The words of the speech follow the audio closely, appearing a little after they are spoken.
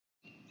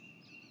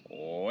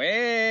Well,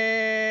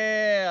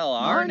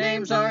 our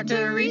names are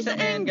Teresa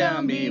and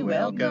Gumby.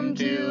 Welcome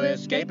to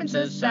Escaping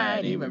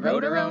Society. We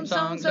wrote our own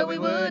song so we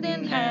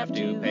wouldn't have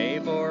to pay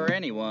for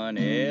anyone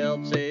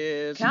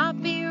else's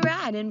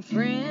copyright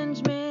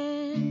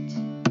infringement.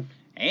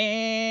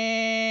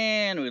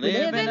 And we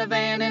live in a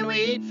van and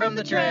we eat from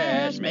the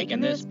trash,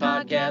 making this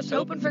podcast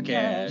hoping for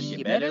cash.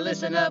 You better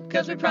listen up,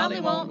 cause we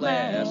probably won't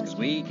last, cause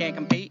we can't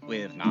compete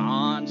with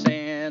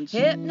nonsense.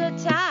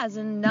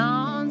 Hypnotizing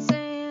nonsense.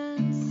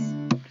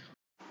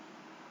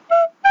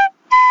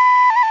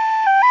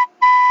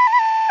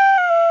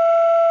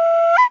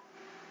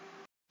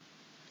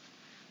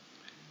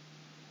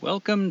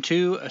 Welcome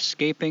to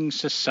Escaping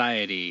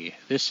Society.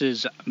 This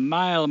is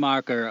mile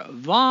marker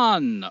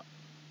 1,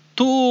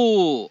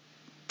 2,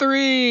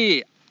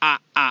 3.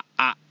 I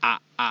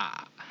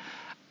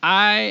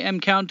am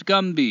Count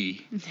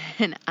Gumby.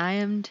 And I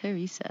am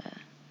Teresa.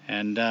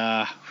 And,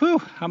 I'm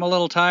a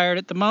little tired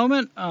at the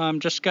moment.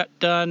 Just got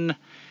done.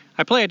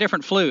 I play a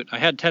different flute. I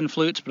had 10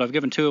 flutes, but I've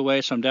given 2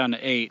 away, so I'm down to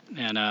 8.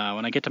 And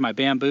when I get to my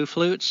bamboo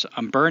flutes,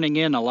 I'm burning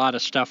in a lot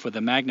of stuff with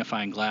a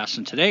magnifying glass.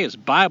 And today is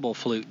Bible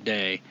Flute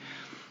Day.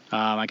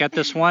 I got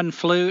this one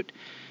flute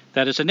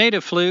that is a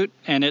native flute,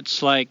 and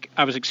it's like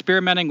I was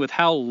experimenting with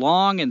how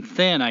long and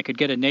thin I could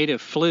get a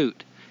native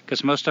flute,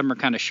 because most of them are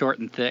kind of short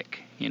and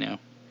thick, you know.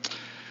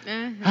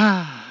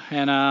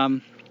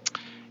 And,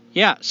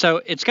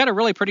 so it's got a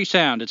really pretty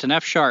sound. It's an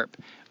F sharp,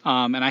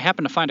 and I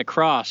happened to find a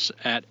cross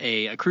at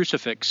a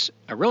crucifix,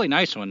 a really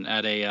nice one,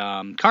 at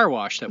a car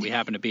wash that we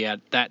happened to be at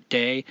that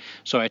day.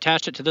 So I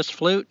attached it to this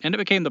flute, and it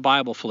became the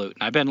Bible flute.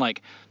 And I've been,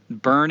 like,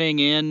 burning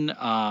in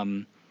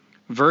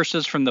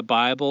verses from the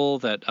Bible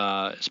that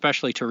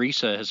especially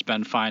Teresa has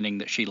been finding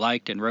that she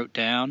liked and wrote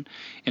down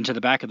into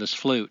the back of this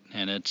flute,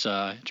 and it's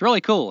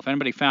really cool. If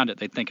anybody found it,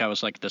 they'd think I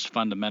was like this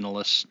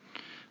fundamentalist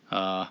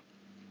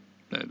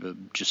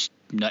just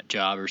nut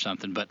job or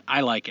something, but I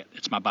like it.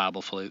 It's my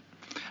Bible flute.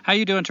 How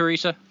you doing,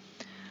 Teresa?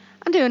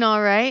 I'm doing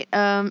all right.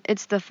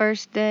 It's the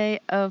first day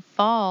of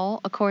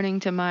fall according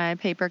to my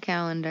paper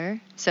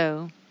calendar,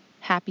 so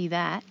happy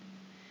that.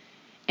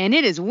 And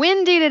it is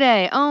windy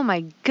today. Oh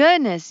my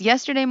goodness.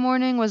 Yesterday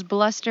morning was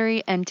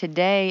blustery, and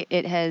today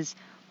it has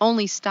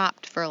only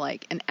stopped for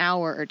like an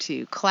hour or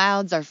two.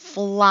 Clouds are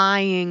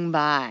flying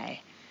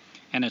by.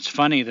 And it's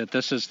funny that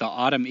this is the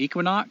autumn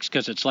equinox,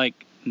 because it's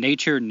like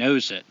nature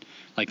knows it.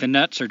 Like the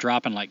nuts are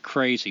dropping like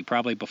crazy.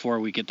 Probably before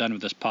we get done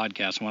with this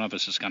podcast, one of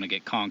us is going to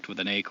get conked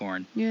with an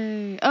acorn.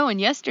 Yay. Oh, and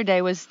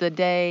yesterday was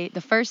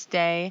the first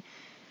day.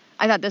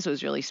 I thought this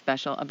was really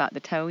special about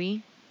the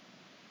towhee.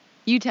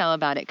 You tell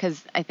about it,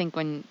 because I think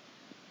when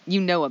you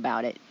know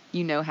about it,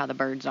 you know how the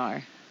birds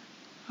are.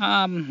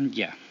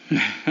 Yeah.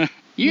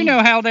 You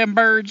know how them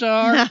birds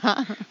are.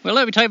 Well,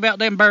 let me tell you about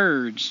them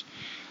birds.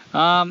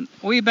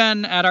 We've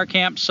been at our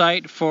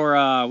campsite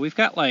for, we've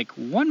got like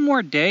one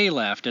more day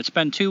left. It's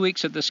been 2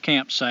 weeks at this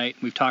campsite.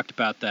 We've talked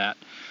about that.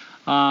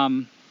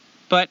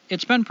 But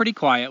it's been pretty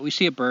quiet. We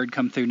see a bird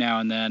come through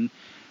now and then.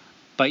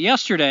 But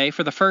yesterday,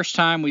 for the first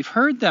time, we've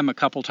heard them a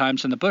couple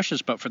times in the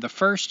bushes, but for the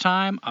first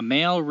time, a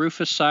male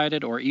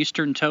rufous-sided or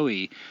eastern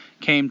towhee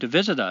came to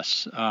visit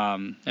us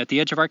at the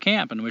edge of our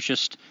camp and was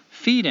just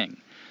feeding.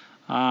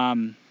 Now,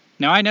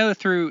 I know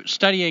through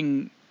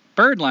studying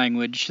bird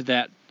language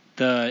that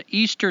the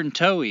eastern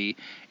towhee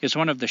is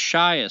one of the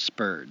shyest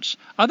birds.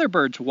 Other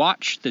birds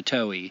watch the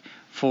towhee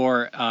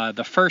for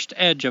the first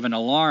edge of an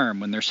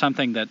alarm when there's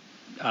something that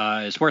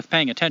is worth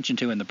paying attention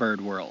to in the bird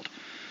world.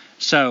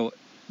 So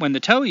when the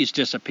towhees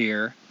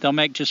disappear, they'll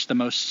make just the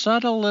most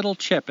subtle little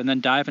chip and then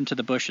dive into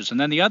the bushes. And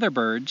then the other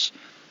birds,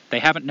 they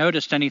haven't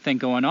noticed anything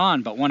going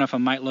on, but one of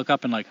them might look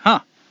up and like,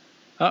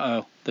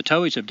 the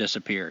towhees have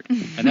disappeared.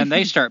 And then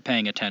they start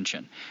paying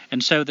attention.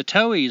 And so the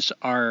towhees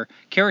are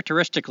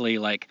characteristically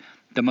like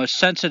the most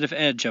sensitive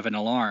edge of an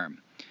alarm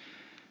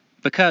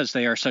because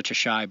they are such a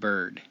shy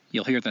bird.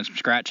 You'll hear them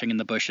scratching in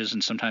the bushes,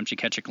 and sometimes you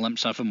catch a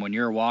glimpse of them when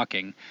you're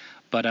walking.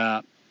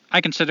 But I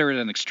consider it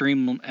an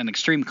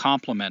extreme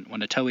compliment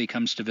when a towhee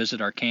comes to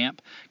visit our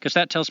camp, because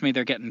that tells me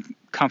they're getting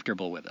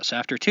comfortable with us.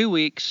 After 2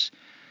 weeks,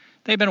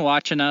 they've been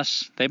watching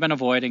us, they've been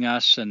avoiding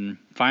us, and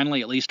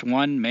finally at least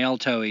one male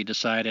towhee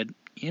decided,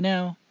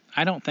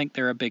 I don't think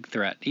they're a big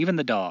threat. Even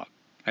the dog.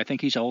 I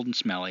think he's old and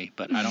smelly,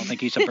 but I don't think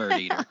he's a bird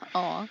eater.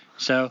 Aw.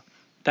 So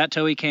that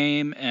towhee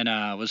came and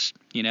was,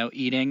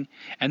 eating.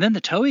 And then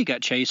the towhee got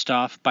chased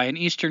off by an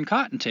eastern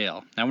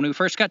cottontail. Now, when we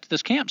first got to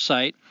this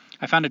campsite,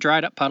 I found a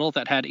dried up puddle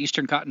that had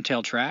eastern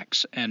cottontail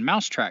tracks and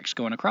mouse tracks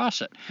going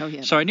across it. Oh, yeah.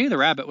 So I knew the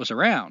rabbit was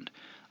around,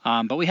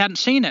 but we hadn't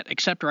seen it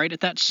except right at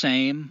that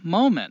same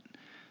moment.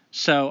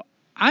 So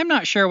I'm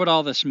not sure what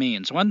all this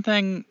means. One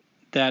thing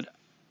that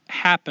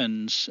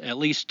happens, at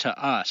least to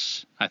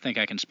us, I think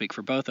I can speak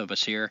for both of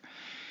us here,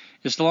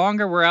 is the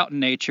longer we're out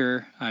in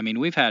nature, I mean,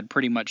 we've had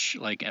pretty much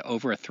like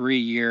over a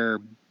 3-year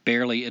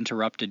barely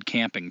interrupted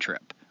camping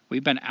trip.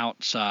 We've been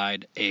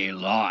outside a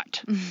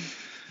lot.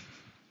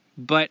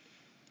 But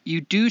you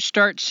do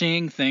start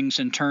seeing things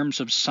in terms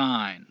of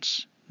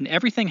signs. And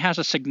everything has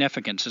a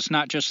significance. It's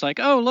not just like,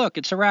 oh, look,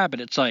 it's a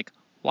rabbit. It's like,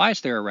 Why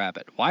is there a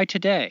rabbit? Why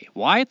today?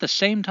 Why at the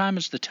same time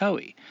as the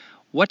towhee?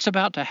 What's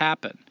about to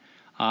happen?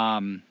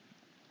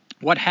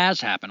 What has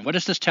happened? What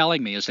is this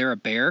telling me? Is there a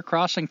bear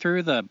crossing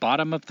through the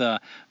bottom of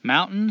the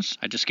mountains?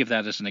 I just give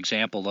that as an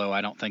example, though I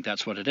don't think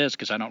that's what it is,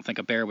 because I don't think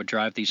a bear would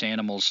drive these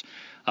animals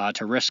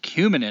to risk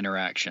human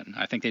interaction.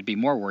 I think they'd be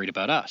more worried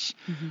about us.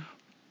 Mm-hmm.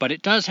 But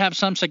it does have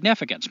some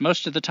significance.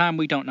 Most of the time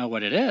we don't know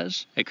what it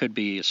is. It could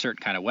be a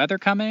certain kind of weather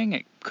coming.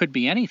 It could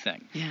be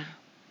anything. Yeah.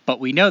 But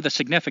we know the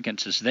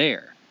significance is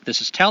there.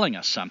 This is telling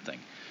us something.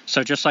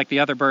 So just like the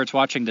other birds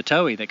watching the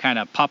towhee, they kind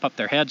of pop up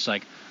their heads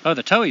like, oh,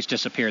 the towhee's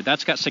disappeared.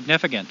 That's got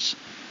significance.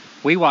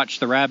 We watch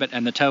the rabbit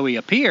and the towhee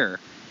appear,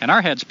 and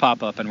our heads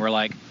pop up, and we're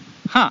like,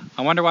 I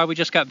wonder why we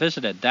just got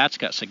visited. That's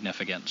got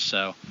significance.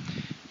 So,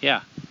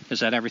 yeah. Is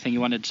that everything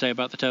you wanted to say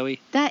about the towhee?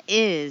 That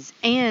is.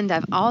 And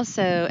I've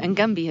also, and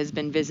Gumby has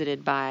been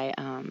visited by,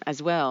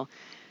 as well,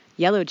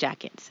 yellow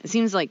jackets. It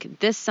seems like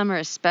this summer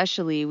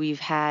especially, we've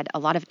had a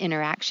lot of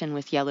interaction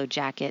with yellow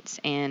jackets,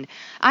 and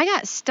I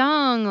got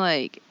stung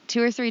like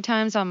 2 or 3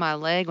 times on my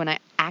leg when I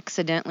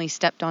accidentally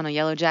stepped on a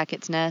yellow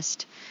jacket's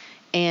nest,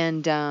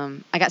 and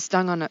I got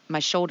stung on my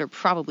shoulder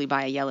probably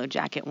by a yellow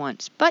jacket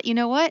once. But you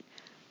know what?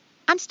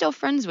 I'm still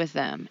friends with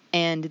them,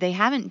 and they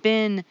haven't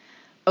been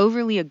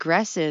overly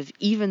aggressive,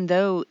 even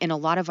though in a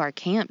lot of our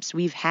camps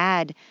we've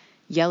had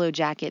yellow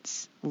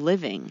jackets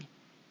living.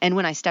 And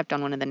when I stepped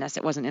on one of the nests,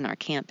 it wasn't in our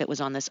camp. It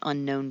was on this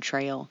unknown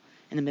trail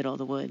in the middle of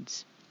the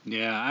woods.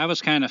 Yeah, I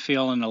was kind of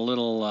feeling a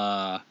little,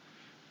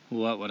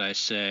 what would I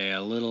say,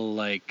 a little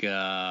like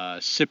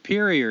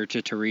superior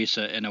to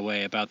Teresa in a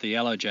way about the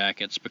yellow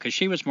jackets, because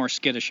she was more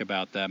skittish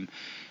about them,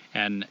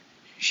 and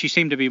she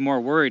seemed to be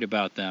more worried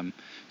about them.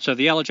 So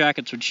the yellow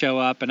jackets would show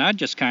up, and I'd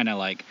just kind of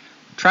like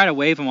try to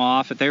wave them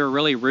off. If they were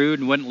really rude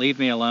and wouldn't leave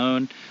me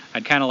alone,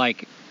 I'd kind of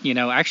like,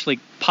 actually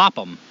pop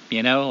them.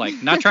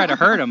 Like not try to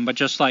hurt them, but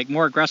just like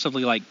more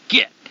aggressively, like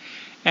get.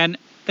 And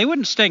they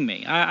wouldn't sting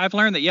me. I've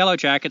learned that yellow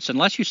jackets,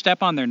 unless you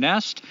step on their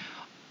nest,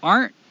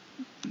 aren't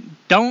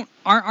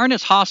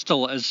as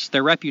hostile as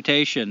their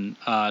reputation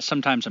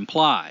sometimes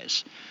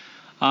implies.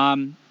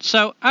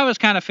 So I was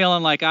kind of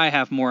feeling like I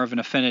have more of an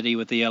affinity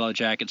with the yellow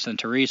jackets than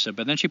Teresa,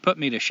 but then she put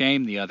me to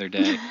shame the other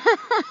day.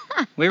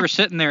 We were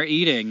sitting there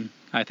eating,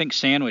 I think,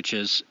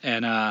 sandwiches,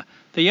 and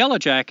the yellow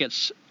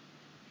jackets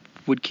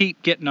would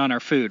keep getting on our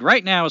food.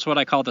 Right now is what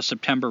I call the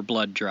September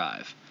blood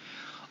drive.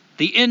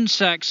 The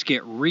insects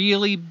get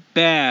really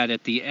bad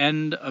at the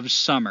end of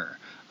summer.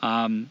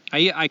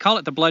 I call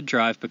it the blood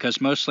drive because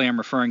mostly I'm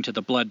referring to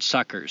the blood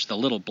suckers, the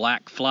little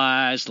black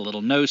flies, the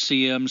little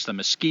no-see-ums, the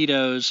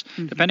mosquitoes.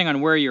 Mm-hmm. Depending on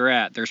where you're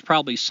at, there's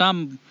probably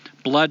some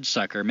blood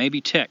sucker,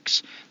 maybe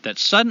ticks, that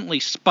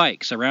suddenly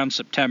spikes around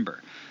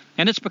September.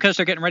 And it's because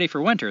they're getting ready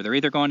for winter. They're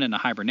either going into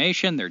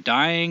hibernation, they're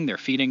dying, they're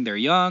feeding their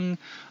young.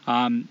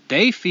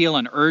 They feel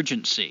an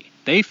urgency.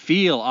 They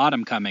feel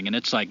autumn coming, and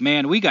it's like,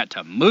 man, we got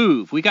to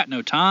move. We got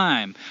no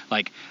time.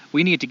 Like,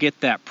 we need to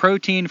get that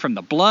protein from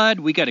the blood.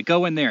 We got to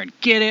go in there and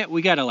get it.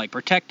 We got to, like,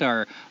 protect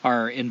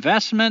our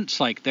investments.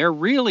 Like, they're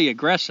really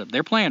aggressive.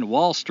 They're playing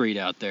Wall Street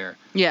out there.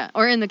 Yeah,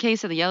 or in the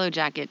case of the yellow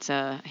jackets,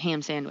 a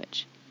ham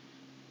sandwich.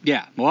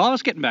 Yeah, well, I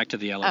was getting back to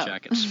the yellow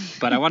jackets,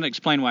 but I want to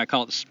explain why I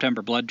call it the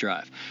September blood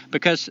drive,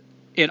 because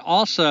it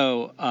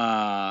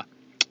also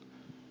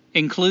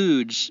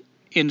includes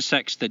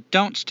insects that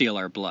don't steal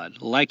our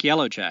blood, like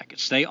yellow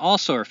jackets. They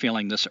also are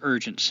feeling this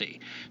urgency.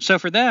 So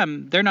for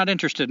them, they're not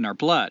interested in our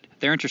blood.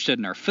 They're interested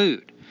in our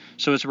food.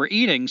 So as we're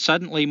eating,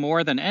 suddenly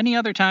more than any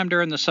other time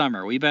during the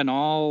summer, we've been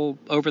all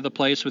over the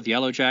place with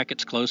yellow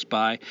jackets close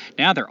by.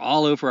 Now they're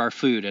all over our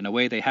food in a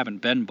way they haven't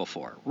been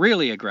before.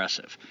 Really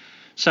aggressive.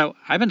 So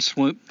I've been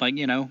swooped, like,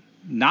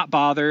 not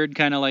bothered,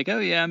 kind of like, oh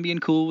yeah, I'm being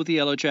cool with the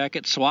yellow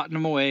jackets, swatting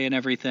them away and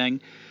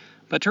everything.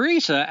 But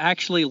Teresa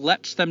actually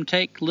lets them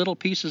take little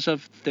pieces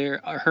of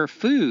her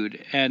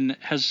food, and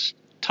has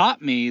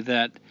taught me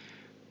that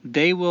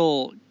they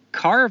will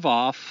carve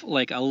off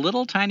like a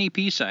little tiny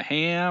piece of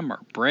ham or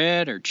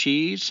bread or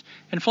cheese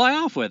and fly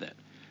off with it.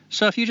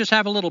 So if you just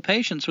have a little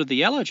patience with the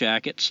yellow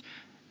jackets,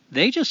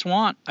 they just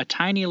want a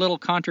tiny little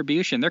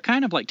contribution. They're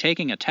kind of like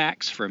taking a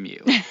tax from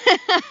you,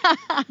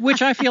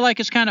 which I feel like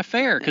is kind of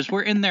fair because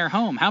we're in their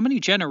home. How many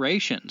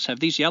generations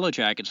have these yellow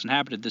jackets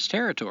inhabited this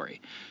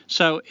territory?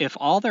 So if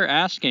all they're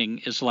asking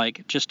is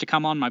like just to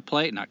come on my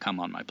plate, not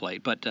come on my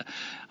plate, but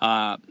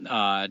now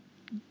I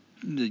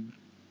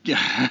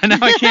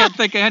can't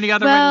think of any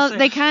other way to say it. Well,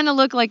 they kind of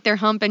look like they're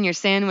humping your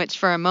sandwich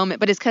for a moment,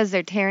 but it's because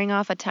they're tearing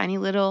off a tiny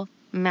little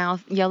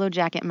yellow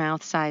jacket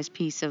mouth-sized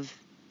piece of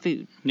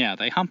food. Yeah,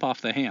 they hump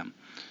off the ham.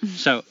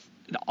 So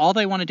all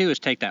they want to do is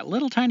take that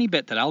little tiny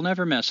bit that I'll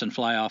never miss and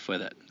fly off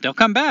with it. They'll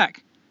come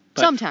back.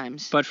 But,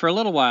 sometimes. But for a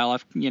little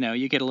while,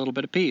 you get a little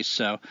bit of peace.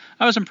 So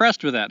I was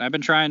impressed with that. And I've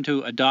been trying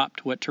to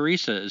adopt what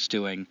Teresa is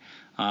doing.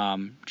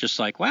 Just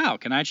like, wow,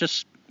 can I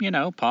just,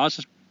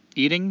 pause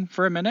eating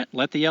for a minute,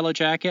 let the yellow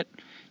jacket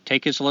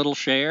take his little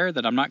share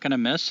that I'm not going to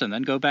miss, and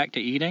then go back to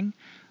eating.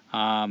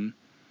 And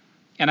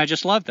I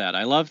just love that.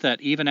 I love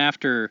that even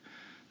after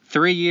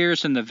 3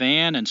 years in the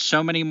van and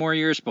so many more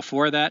years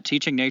before that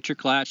teaching nature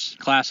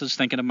classes,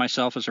 thinking of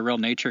myself as a real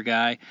nature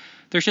guy,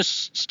 there's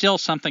just still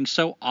something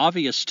so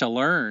obvious to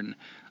learn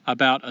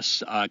about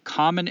a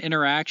common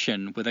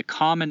interaction with a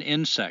common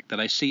insect that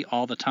I see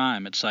all the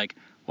time. It's like,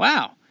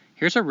 wow,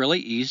 here's a really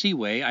easy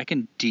way I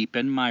can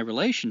deepen my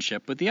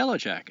relationship with the yellow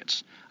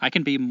jackets. I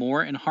can be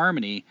more in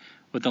harmony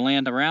with the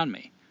land around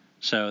me.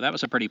 So that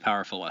was a pretty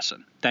powerful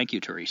lesson. Thank you,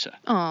 Teresa.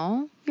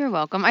 Oh, you're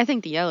welcome. I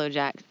think the yellow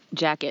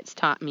jackets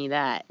taught me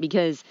that,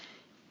 because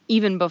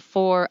even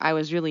before I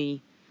was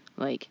really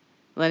like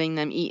letting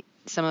them eat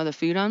some of the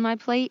food on my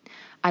plate,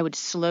 I would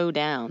slow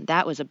down.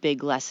 That was a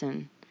big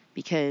lesson,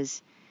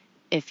 because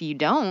if you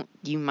don't,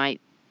 you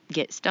might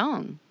get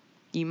stung.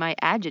 You might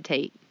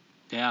agitate.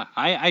 Yeah,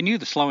 I knew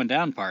the slowing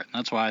down part, and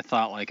that's why I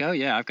thought, like, oh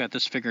yeah, I've got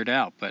this figured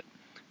out, but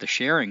the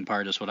sharing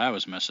part is what I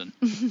was missing.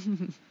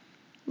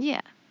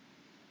 Yeah.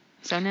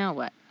 So now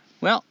what?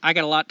 Well, I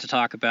got a lot to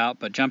talk about,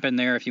 but jump in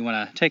there if you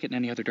want to take it in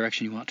any other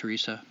direction you want,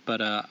 Teresa.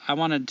 But I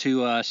wanted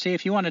to see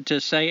if you wanted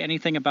to say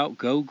anything about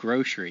Go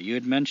Grocery. You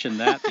had mentioned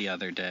that the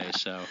other day,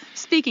 so.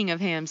 Speaking of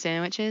ham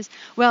sandwiches,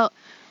 well,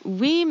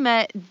 we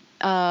met,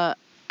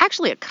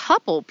 actually a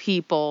couple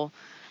people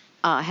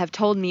have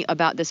told me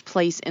about this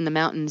place in the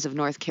mountains of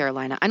North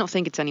Carolina. I don't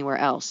think it's anywhere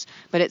else,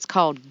 but it's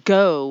called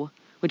Go,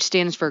 which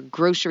stands for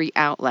Grocery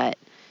Outlet,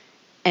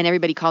 and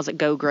everybody calls it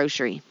Go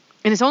Grocery.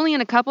 And it's only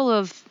in a couple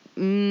of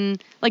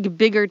like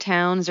bigger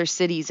towns or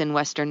cities in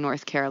western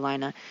North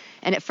Carolina.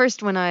 And at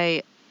first when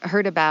I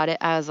heard about it,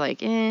 I was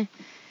like,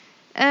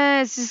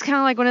 it's just kind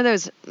of like one of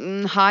those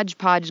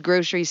hodgepodge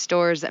grocery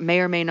stores that may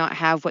or may not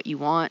have what you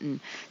want. And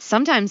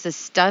sometimes the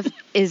stuff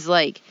is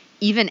like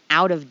even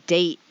out of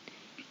date,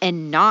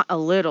 and not a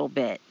little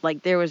bit.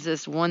 Like there was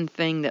this one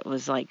thing that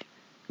was like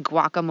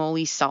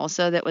guacamole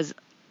salsa that was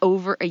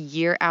over a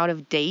year out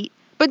of date.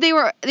 But they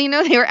were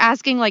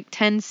asking like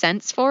 10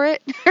 cents for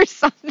it or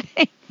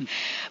something.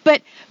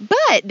 But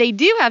they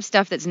do have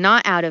stuff that's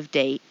not out of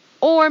date,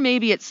 or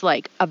maybe it's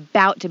like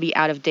about to be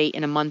out of date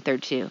in a month or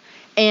two.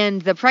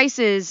 And the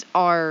prices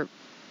are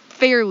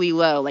fairly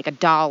low, like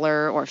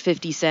 $1 or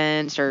 50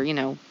 cents or,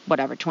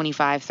 whatever,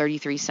 25,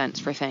 33 cents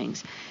for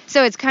things.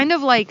 So it's kind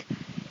of like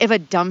if a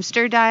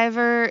dumpster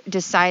diver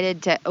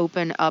decided to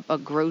open up a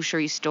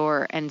grocery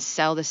store and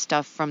sell the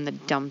stuff from the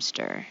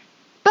dumpster.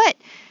 But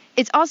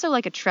it's also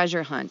like a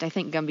treasure hunt. I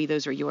think, Gumby,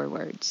 those were your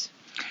words.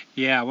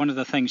 Yeah, one of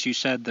the things you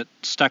said that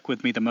stuck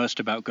with me the most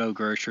about Go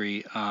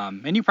Grocery,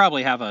 and you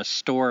probably have a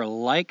store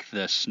like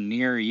this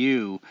near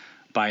you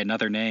by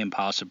another name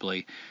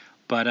possibly,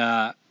 but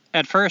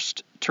at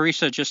first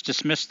Teresa just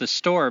dismissed the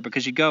store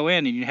because you go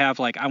in and you have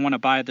like, I want to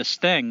buy this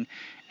thing,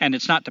 and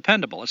it's not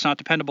dependable. It's not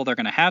dependable they're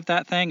going to have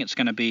that thing. It's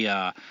going to be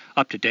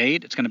up to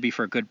date. It's going to be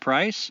for a good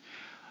price.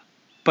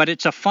 But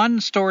it's a fun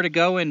store to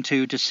go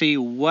into to see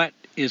what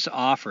is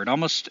offered.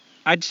 Almost,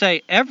 I'd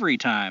say every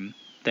time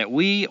that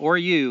we or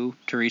you,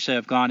 Teresa,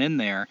 have gone in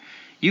there,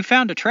 you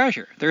found a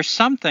treasure. There's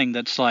something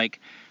that's like,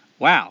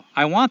 wow,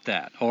 I want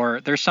that. Or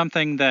there's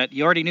something that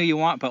you already knew you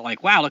want, but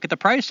like, wow, look at the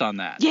price on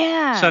that.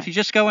 Yeah. So if you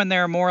just go in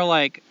there more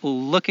like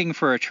looking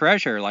for a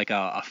treasure, like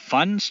a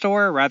fun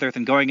store, rather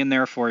than going in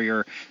there for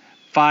your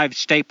 5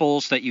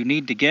 staples that you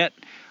need to get,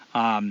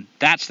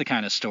 that's the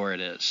kind of store it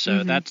is.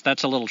 So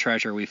that's a little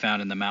treasure we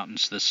found in the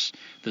mountains this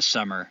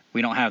summer.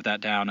 We don't have that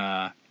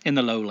down in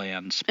the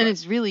lowlands. And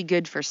it's really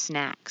good for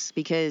snacks,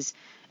 because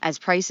as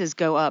prices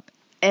go up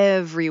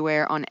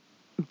everywhere on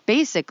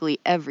basically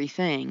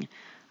everything,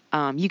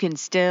 you can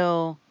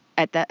still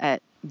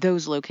at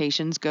those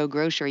locations, Go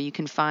Grocery, you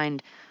can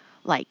find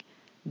like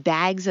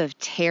bags of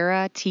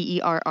Terra,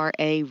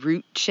 Terra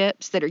root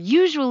chips that are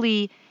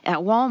usually at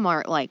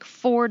Walmart like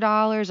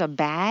 $4 a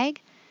bag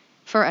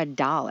for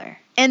 $1.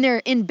 And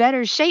they're in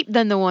better shape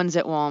than the ones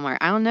at Walmart.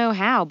 I don't know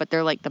how, but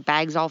they're like the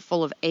bag's all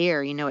full of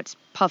air. It's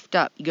puffed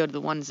up. You go to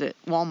the ones at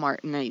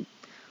Walmart and they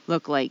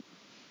look like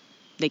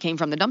they came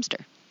from the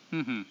dumpster.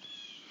 Mm-hmm.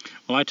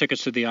 Well, I took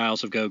us to the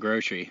aisles of Go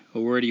Grocery.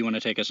 Well, where do you want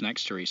to take us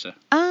next, Teresa?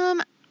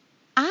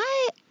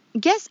 I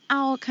guess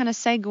I'll kind of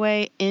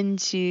segue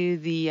into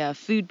the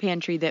food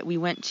pantry that we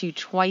went to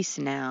twice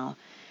now.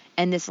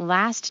 And this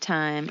last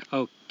time...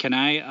 Oh, can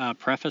I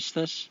preface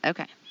this?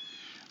 Okay.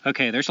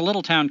 Okay, there's a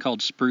little town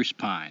called Spruce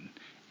Pine,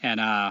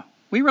 and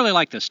we really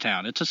like this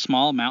town. It's a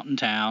small mountain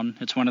town.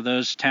 It's one of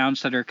those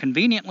towns that are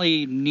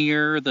conveniently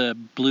near the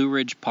Blue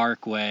Ridge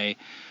Parkway,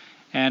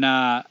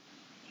 and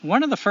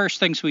one of the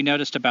first things we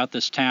noticed about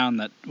this town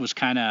that was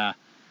kind of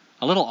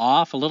a little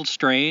off, a little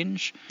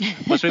strange,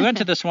 was we went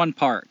to this one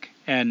park,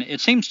 and it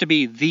seems to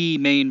be the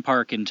main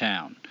park in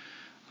town.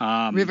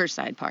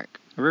 Riverside Park.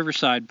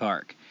 Riverside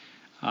Park.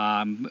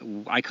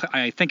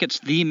 I think it's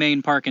the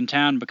main park in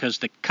town because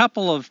the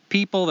couple of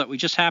people that we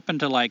just happened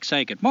to like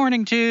say good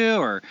morning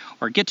to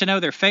or get to know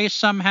their face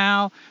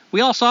somehow,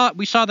 we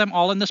saw them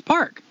all in this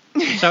park.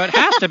 So it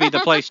has to be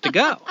the place to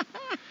go.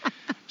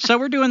 So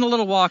we're doing the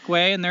little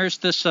walkway, and there's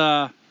this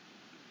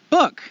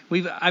book.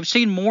 I've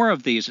seen more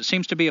of these. It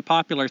seems to be a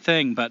popular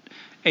thing, but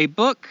a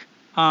book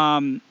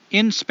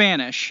in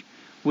Spanish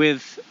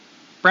with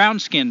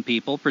brown-skinned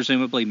people,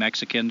 presumably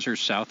Mexicans or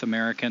South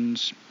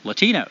Americans,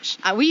 Latinos.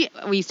 We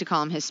used to call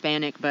them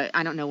Hispanic, but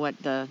I don't know what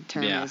the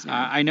term is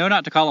now. I know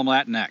not to call them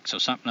Latinx, so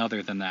something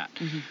other than that.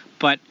 Mm-hmm.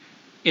 But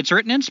it's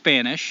written in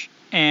Spanish,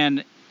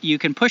 and you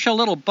can push a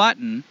little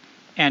button,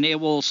 and it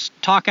will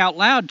talk out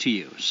loud to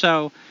you.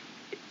 So,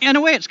 in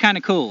a way, it's kind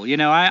of cool. You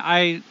know,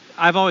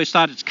 I've always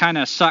thought it's kind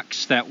of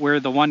sucks that we're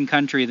the one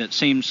country that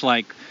seems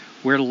like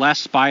we're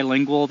less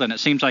bilingual than it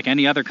seems like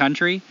any other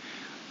country.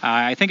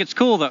 I think it's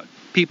cool that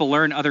people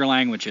learn other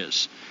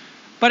languages.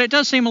 But it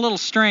does seem a little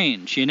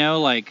strange, you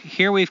know, like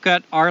here we've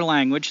got our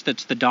language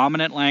that's the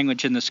dominant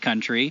language in this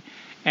country,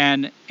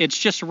 and it's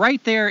just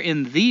right there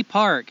in the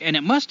park, and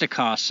it must have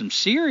cost some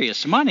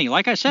serious money.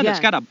 Like I said, It's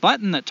got a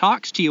button that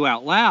talks to you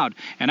out loud,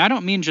 and I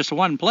don't mean just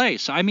one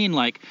place. I mean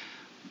like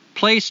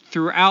placed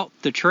throughout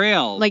the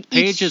trail, like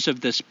pages of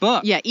this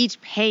book. Yeah,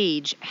 each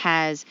page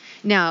has,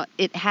 now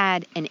it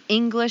had an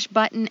English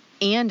button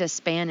and a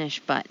Spanish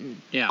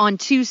button on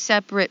two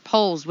separate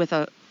poles with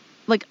a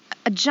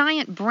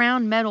giant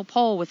brown metal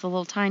pole with a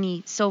little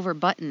tiny silver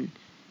button.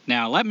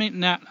 Now,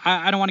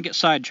 I don't want to get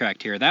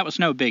sidetracked here. That was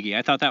no biggie.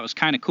 I thought that was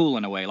kind of cool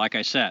in a way, like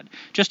I said.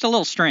 Just a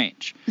little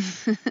strange.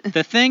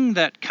 The thing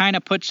that kind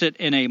of puts it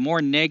in a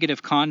more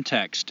negative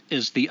context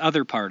is the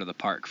other part of the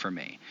park for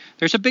me.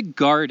 There's a big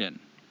garden,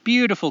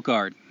 beautiful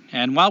garden.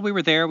 And while we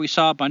were there, we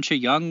saw a bunch of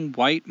young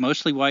white,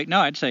 mostly white, no,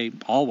 I'd say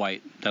all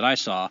white that I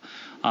saw,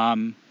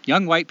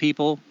 young white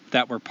people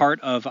that were part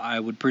of, I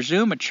would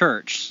presume, a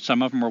church.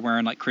 Some of them were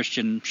wearing like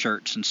Christian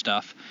shirts and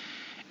stuff.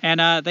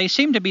 And they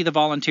seemed to be the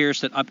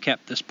volunteers that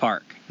upkept this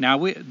park. Now,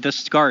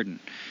 this garden.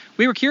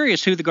 We were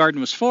curious who the garden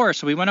was for,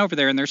 so we went over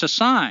there, and there's a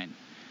sign.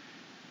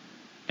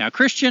 Now,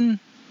 Christian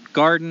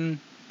garden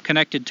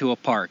connected to a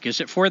park. Is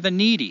it for the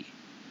needy?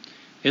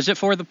 Is it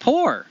for the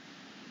poor?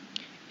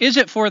 Is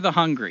it for the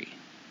hungry?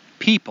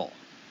 People?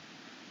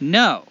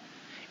 No.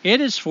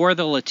 It is for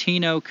the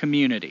Latino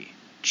community.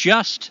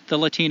 Just the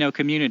Latino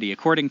community,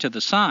 according to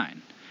the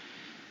sign.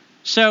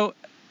 So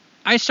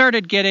I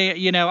started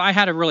getting, I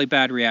had a really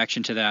bad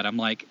reaction to that. I'm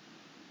like,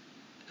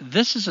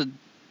 this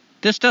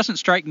doesn't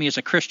strike me as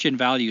a Christian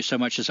value so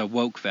much as a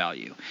woke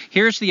value.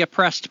 Here's the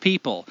oppressed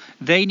people.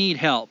 They need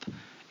help.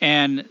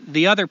 And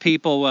the other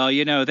people, well,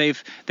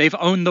 they've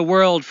owned the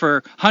world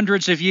for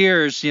hundreds of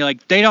years.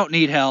 They don't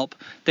need help.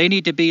 They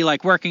need to be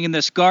working in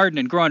this garden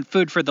and growing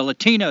food for the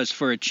Latinos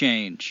for a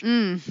change.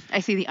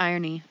 I see the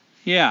irony.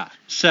 Yeah.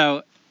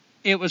 So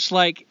it was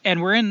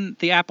and we're in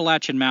the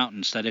Appalachian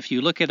Mountains, that if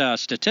you look at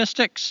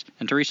statistics,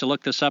 and Teresa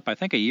looked this up, I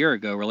think a year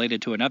ago,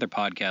 related to another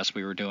podcast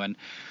we were doing,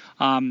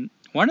 one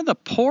of the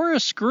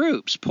poorest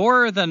groups,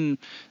 poorer than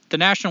the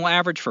national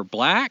average for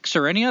blacks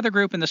or any other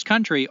group in this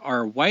country,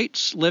 are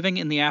whites living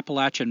in the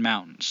Appalachian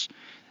Mountains.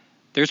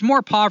 There's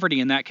more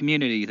poverty in that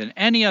community than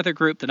any other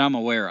group that I'm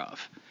aware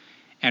of.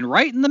 And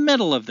right in the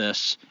middle of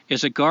this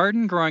is a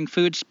garden growing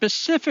food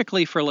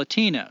specifically for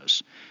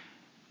Latinos.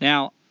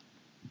 Now,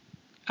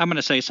 I'm going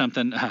to say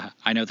something,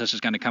 I know this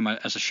is going to come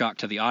as a shock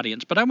to the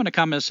audience, but I'm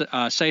going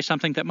to say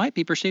something that might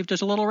be perceived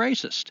as a little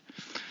racist.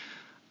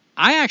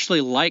 I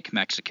actually like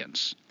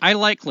Mexicans. I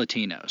like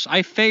Latinos.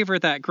 I favor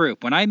that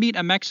group. When I meet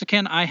a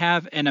Mexican, I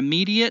have an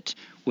immediate,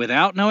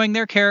 without knowing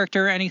their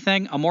character or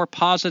anything, a more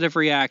positive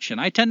reaction.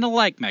 I tend to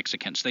like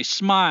Mexicans. They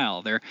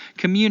smile. They're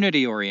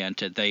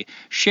community-oriented. They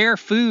share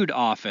food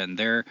often.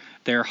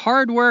 They're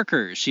hard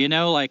workers.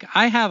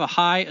 I have a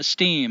high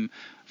esteem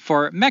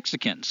for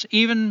Mexicans,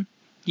 even...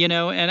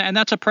 and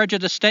that's a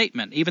prejudice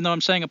statement, even though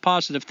I'm saying a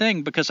positive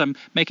thing, because I'm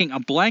making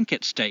a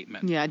blanket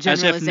statement. Yeah,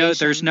 generalization. As if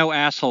there's no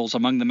assholes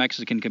among the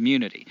Mexican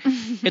community.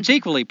 It's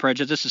equally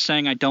prejudice as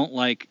saying I don't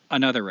like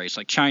another race,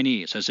 like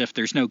Chinese, as if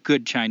there's no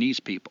good Chinese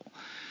people.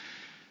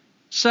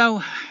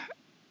 So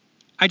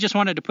I just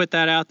wanted to put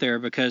that out there,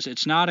 because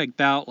it's not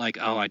about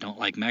I don't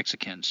like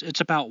Mexicans. It's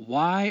about,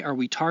 why are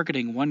we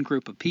targeting one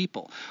group of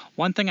people?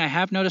 One thing I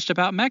have noticed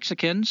about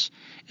Mexicans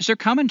is they're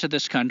coming to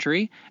this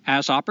country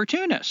as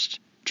opportunists.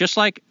 Just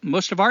like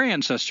most of our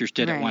ancestors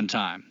did at one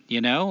time.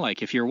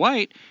 If you're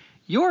white,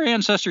 your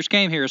ancestors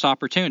came here as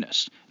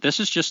opportunists. This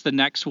is just the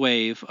next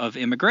wave of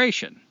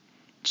immigration.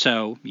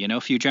 So,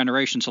 a few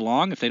generations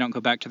along, if they don't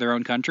go back to their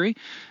own country,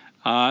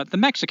 the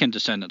Mexican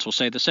descendants will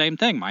say the same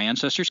thing. My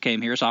ancestors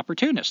came here as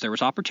opportunists. There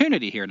was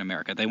opportunity here in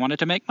America. They wanted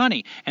to make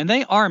money, and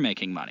they are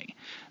making money.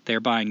 They're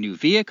buying new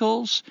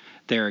vehicles.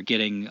 They're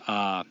getting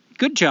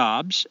good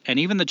jobs, and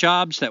even the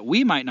jobs that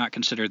we might not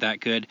consider that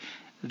good,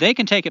 they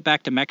can take it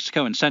back to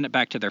Mexico and send it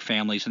back to their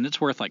families, and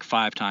it's worth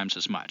 5 times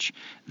as much.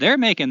 They're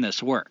making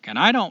this work, and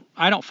I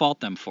don't fault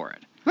them for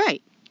it.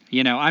 Right.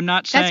 I'm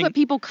not saying... That's what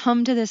people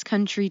come to this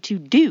country to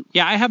do.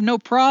 Yeah, I have no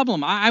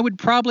problem. I would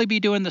probably be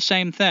doing the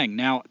same thing.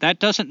 Now, that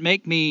doesn't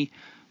make me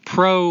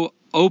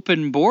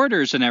pro-open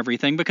borders and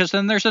everything, because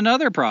then there's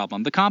another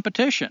problem, the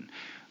competition.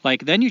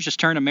 Then you just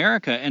turn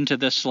America into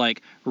this,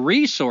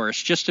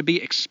 resource just to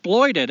be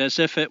exploited as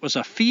if it was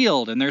a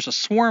field and there's a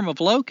swarm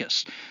of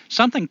locusts.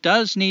 Something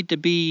does need to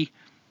be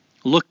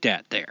looked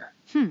at there.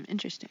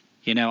 Interesting.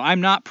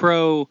 I'm not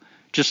pro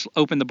just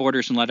open the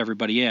borders and let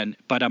everybody in,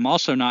 but I'm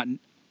also not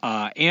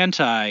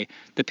anti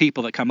the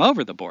people that come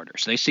over the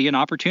borders. They see an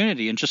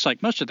opportunity, and just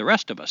like most of the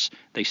rest of us,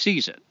 they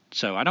seize it.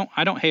 So I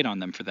don't hate on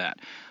them for that.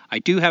 I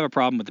do have a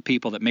problem with the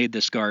people that made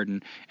this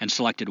garden and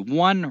selected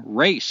one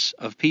race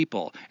of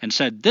people and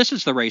said, this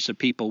is the race of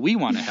people we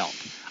want to help.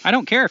 I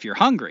don't care if you're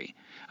hungry.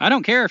 I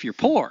don't care if you're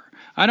poor.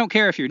 I don't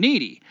care if you're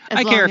needy.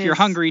 I care if you're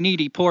hungry,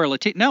 needy, poor,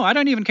 Latino. No, I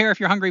don't even care if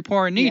you're hungry,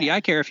 poor, and needy. Yeah.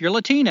 I care if you're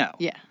Latino.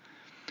 Yeah.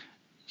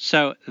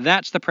 So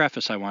that's the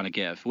preface I want to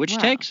give, which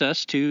takes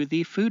us to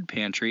the food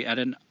pantry at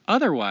an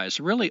otherwise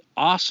really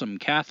awesome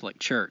Catholic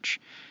church.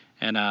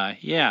 And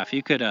if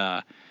you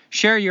could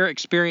share your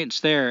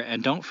experience there,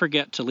 and don't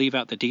forget to leave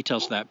out the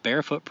details of that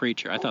barefoot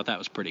preacher. I thought that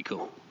was pretty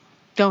cool.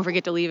 Don't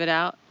forget to leave it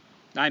out.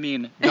 I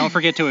mean, don't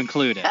forget to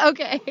include it.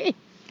 Okay.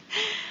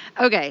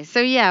 Okay.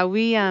 So yeah,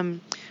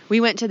 we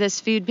went to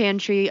this food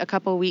pantry a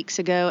couple weeks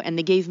ago, and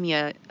they gave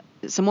me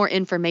some more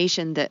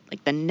information that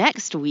like the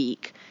next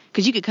week,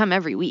 because you could come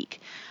every week.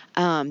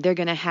 They're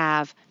going to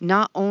have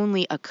not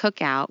only a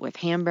cookout with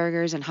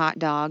hamburgers and hot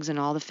dogs and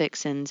all the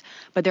fixins,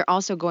 but they're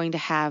also going to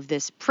have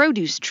this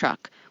produce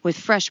truck with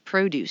fresh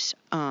produce,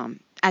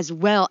 as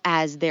well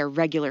as their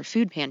regular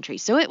food pantry.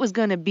 So it was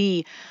going to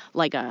be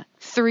like a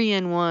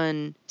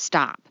 3-in-1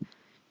 stop.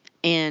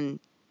 And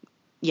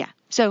yeah,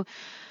 so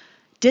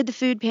did the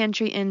food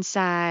pantry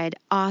inside,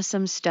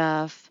 awesome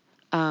stuff.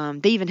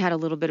 They even had a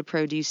little bit of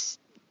produce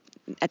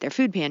at their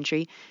food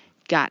pantry.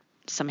 Got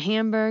some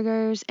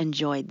hamburgers,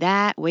 enjoyed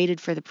that, waited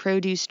for the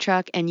produce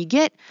truck, and you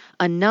get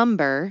a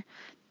number,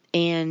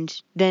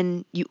 and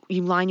then you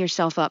line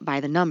yourself up by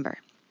the number.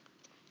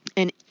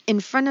 And in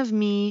front of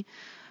me,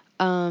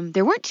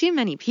 there weren't too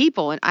many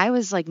people, and I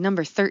was like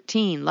number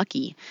 13,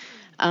 lucky.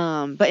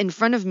 But in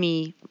front of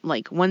me,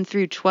 like 1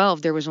 through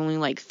 12, there was only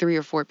like 3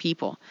 or 4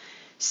 people.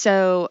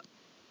 So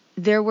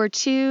there were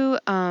 2,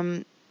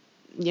 again,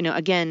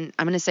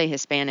 I'm going to say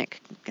Hispanic,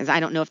 because I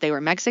don't know if they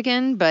were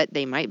Mexican, but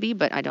they might be,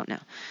 but I don't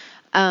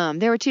know.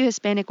 There were 2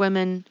 Hispanic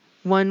women.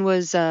 One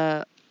was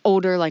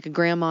older, like a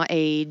grandma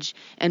age,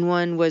 and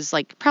one was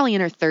like probably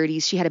in her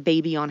 30s. She had a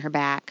baby on her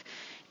back,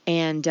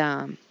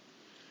 and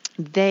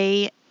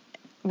they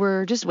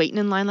were just waiting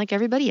in line like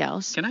everybody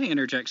else. Can I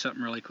interject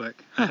something really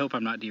quick? Huh. I hope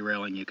I'm not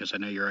derailing you, because I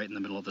know you're right in the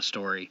middle of the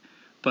story.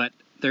 But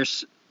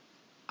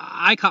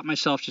I caught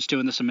myself just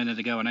doing this a minute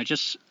ago, and I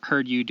just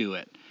heard you do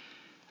it.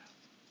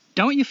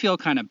 Don't you feel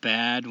kind of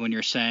bad when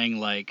you're saying,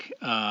 like,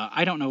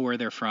 I don't know where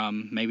they're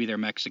from, maybe they're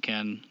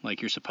Mexican,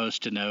 like you're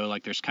supposed to know,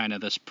 like there's kind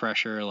of this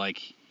pressure,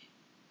 like...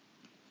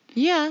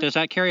 Yeah. Does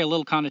that carry a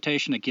little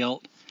connotation of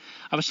guilt?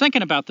 I was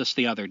thinking about this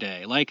the other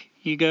day. Like,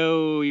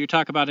 you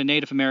talk about a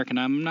Native American,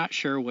 I'm not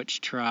sure which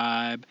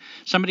tribe.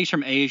 Somebody's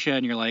from Asia,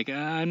 and you're like,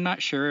 I'm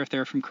not sure if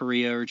they're from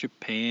Korea or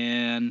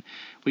Japan.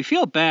 We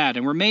feel bad,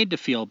 and we're made to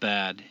feel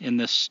bad in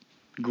this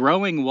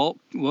growing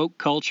woke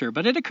culture.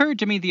 But it occurred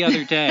to me the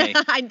other day.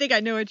 I think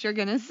I know what you're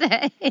going to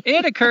say.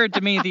 It occurred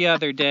to me the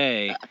other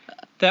day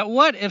that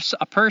what if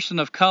a person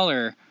of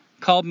color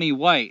called me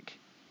white,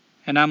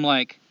 and I'm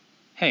like,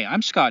 hey,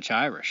 I'm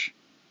Scotch-Irish.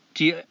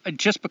 Do you,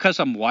 just because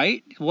I'm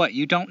white, what,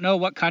 you don't know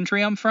what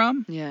country I'm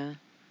from? Yeah.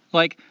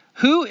 Like,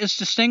 who is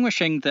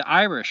distinguishing the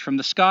Irish from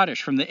the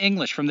Scottish, from the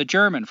English, from the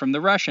German, from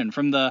the Russian,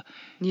 from the,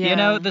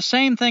 the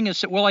same thing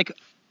is, we're like,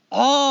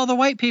 all the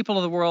white people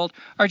of the world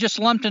are just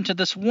lumped into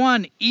this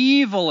one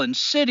evil,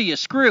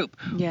 insidious group,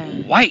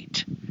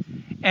 white.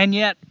 And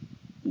yet,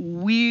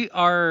 we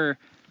are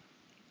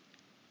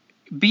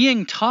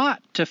being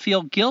taught to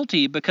feel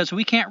guilty because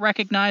we can't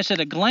recognize at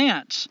a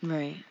glance.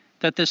 Right.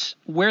 That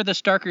where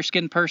this darker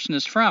skinned person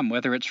is from,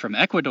 whether it's from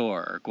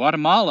Ecuador or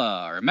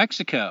Guatemala or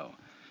Mexico.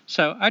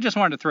 So I just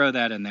wanted to throw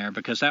that in there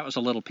because that was a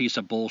little piece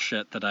of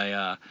bullshit that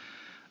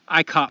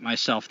I caught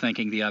myself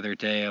thinking the other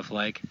day of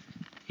like,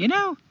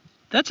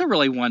 that's a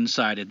really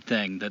one-sided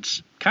thing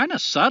that's kind of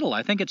subtle.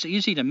 I think it's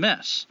easy to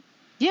miss.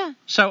 Yeah.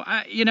 So,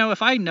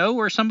 if I know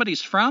where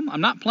somebody's from,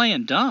 I'm not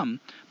playing dumb,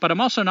 but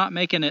I'm also not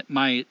making it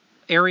my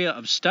area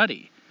of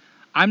study.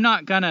 I'm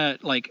not going to,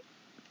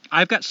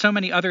 I've got so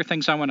many other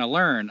things I want to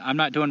learn. I'm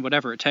not doing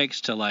whatever it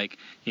takes to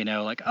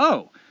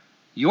oh,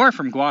 you're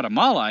from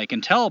Guatemala. I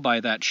can tell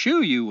by that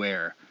shoe you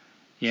wear,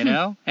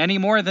 any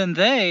more than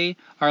they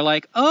are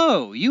like,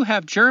 oh, you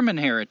have German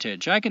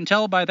heritage. I can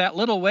tell by that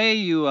little way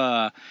you,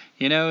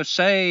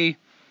 say,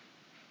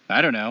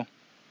 I don't know,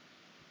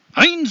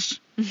 Heinz,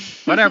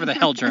 whatever the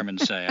hell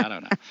Germans say. I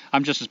don't know.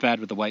 I'm just as bad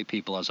with the white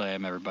people as I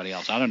am everybody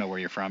else. I don't know where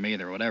you're from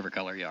either, whatever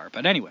color you are.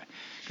 But anyway,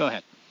 go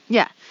ahead.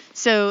 Yeah.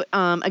 So,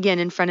 again,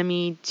 in front of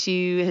me,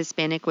 2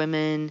 Hispanic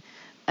women,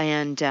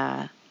 and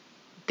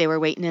they were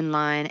waiting in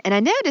line. And I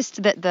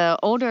noticed that the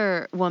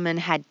older woman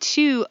had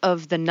 2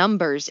 of the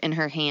numbers in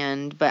her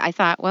hand, but I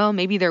thought, well,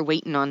 maybe they're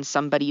waiting on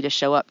somebody to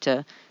show up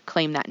to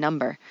claim that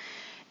number.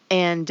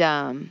 And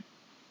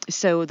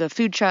so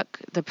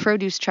the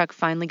produce truck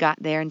finally got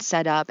there and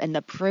set up, and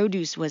the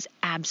produce was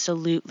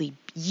absolutely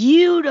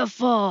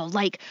beautiful,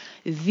 like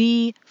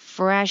the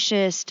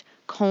freshest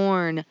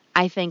corn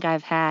I think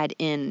I've had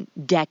in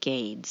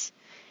decades,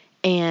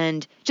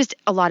 and just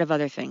a lot of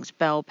other things.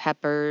 Bell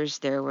peppers,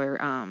 there were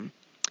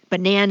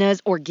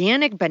bananas,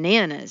 organic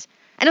bananas.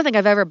 I don't think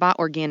I've ever bought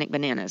organic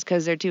bananas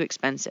because they're too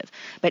expensive.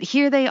 But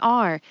here they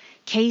are,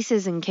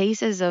 cases and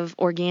cases of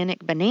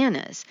organic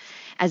bananas,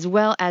 as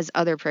well as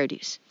other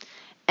produce.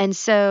 And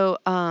so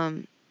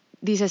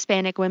these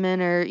Hispanic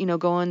women are,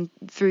 going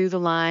through the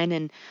line,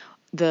 and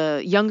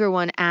the younger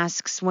one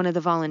asks one of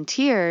the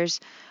volunteers,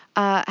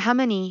 how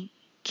many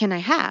can I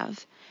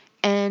have?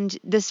 And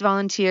this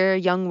volunteer,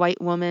 young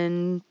white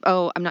woman,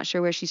 I'm not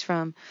sure where she's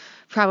from,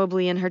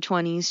 probably in her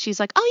 20s, she's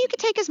like, you can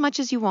take as much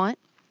as you want.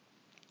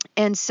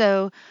 And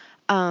so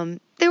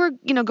they were,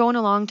 going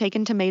along,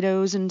 taking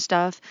tomatoes and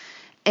stuff.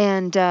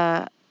 And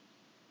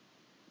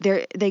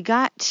they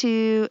got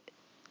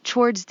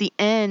towards the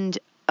end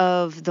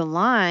of the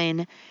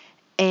line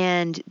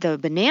and the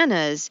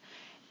bananas,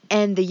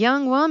 and the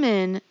young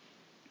woman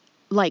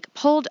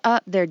pulled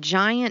up their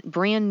giant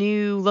brand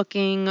new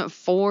looking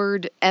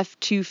Ford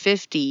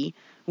F-250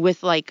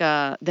 with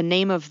the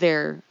name of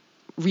their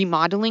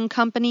remodeling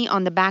company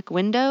on the back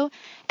window,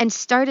 and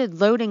started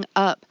loading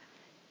up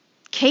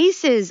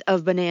cases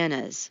of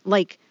bananas,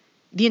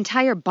 the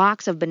entire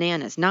box of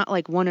bananas, not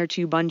one or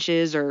two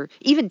bunches or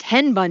even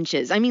 10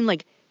 bunches. I mean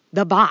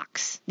the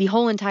box, the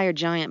whole entire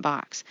giant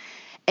box.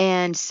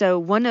 And so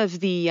one of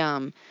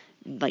the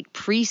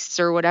priests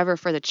or whatever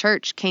for the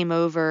church came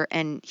over,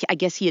 and I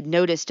guess he had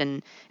noticed,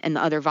 and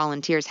the other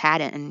volunteers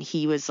hadn't, and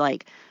he was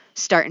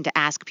starting to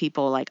ask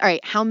people all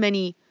right, how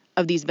many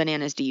of these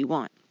bananas do you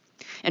want?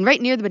 And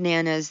right near the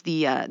bananas,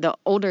 the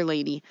older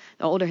lady,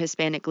 the older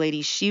Hispanic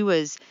lady, she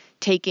was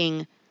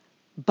taking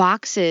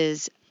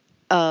boxes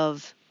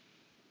of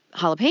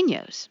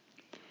jalapenos.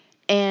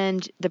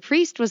 And the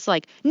priest was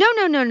like, no.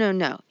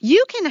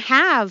 You can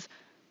have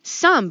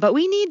some, but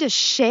we need to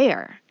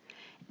share.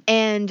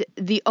 And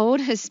the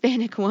old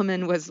Hispanic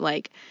woman was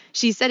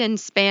she said in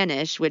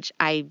Spanish, which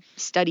I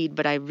studied,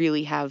 but I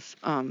really have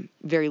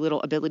very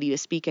little ability to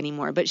speak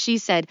anymore. But she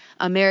said,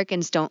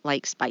 Americans don't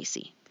like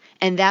spicy.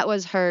 And that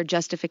was her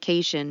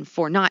justification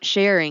for not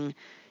sharing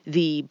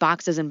the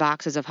boxes and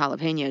boxes of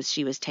jalapenos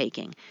she was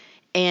taking.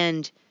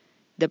 And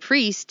the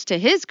priest, to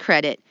his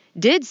credit,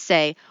 did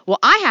say, well,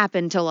 I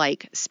happen to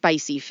like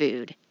spicy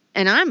food,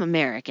 and I'm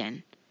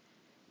American.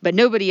 But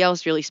nobody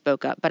else really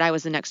spoke up. But I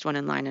was the next one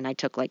in line, and I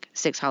took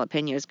 6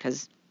 jalapenos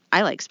because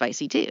I like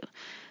spicy too.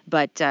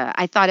 But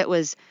I thought it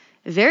was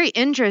very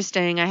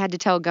interesting. I had to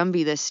tell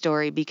Gumby this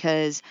story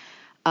because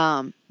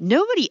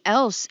nobody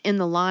else in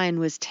the line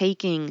was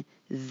taking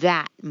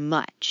that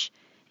much.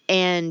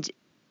 And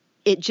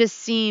it just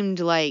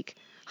seemed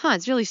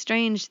it's really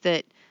strange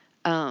that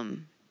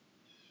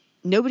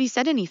nobody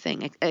said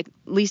anything, at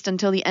least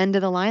until the end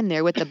of the line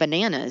there with the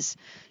bananas.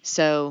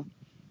 So,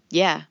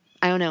 yeah.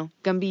 I don't know.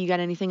 Gumby, you got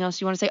anything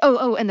else you want to say?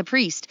 Oh, and the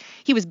priest,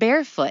 he was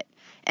barefoot.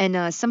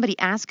 And somebody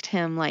asked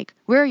him,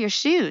 where are your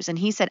shoes? And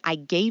he said, I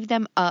gave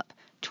them up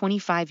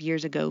 25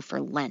 years ago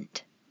for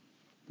Lent.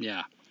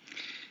 Yeah.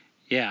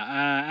 Yeah,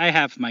 I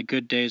have my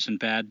good days and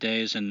bad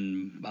days.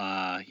 And,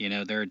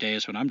 there are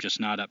days when I'm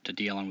just not up to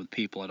dealing with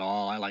people at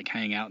all. I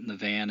hang out in the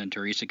van, and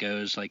Teresa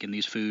goes, in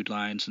these food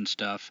lines and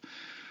stuff.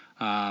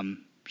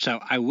 So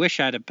I wish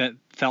I'd have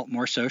felt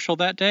more social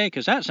that day,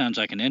 because that sounds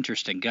like an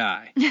interesting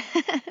guy.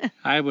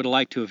 I would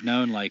like to have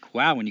known,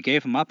 wow, when you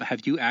gave him up,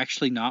 have you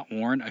actually not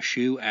worn a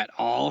shoe at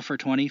all for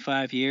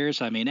 25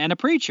 years? I mean, and a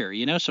preacher,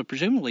 so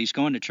presumably he's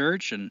going to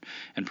church and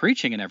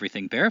preaching and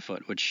everything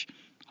barefoot, which,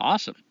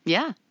 awesome.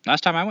 Yeah.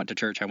 Last time I went to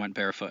church, I went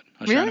barefoot.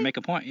 I was trying to make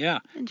a point. Yeah.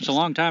 It was a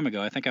long time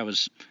ago. I think I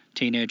was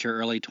teenager,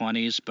 early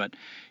 20s. But,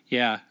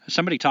 yeah,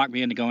 somebody talked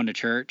me into going to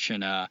church,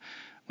 and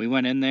we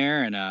went in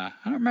there, and I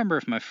don't remember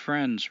if my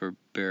friends were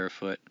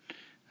barefoot.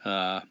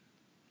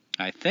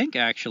 I think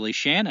actually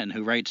Shannon,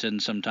 who writes in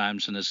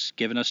sometimes and has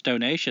given us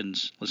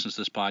donations, listens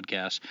to this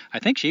podcast. I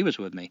think she was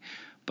with me,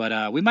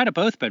 but we might have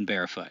both been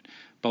barefoot.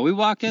 But we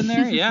walked in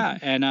there, yeah,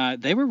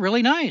 and they were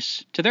really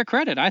nice. To their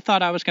credit, I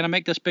thought I was going to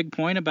make this big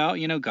point about,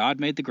 God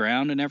made the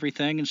ground and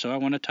everything, and so I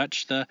want to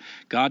touch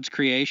God's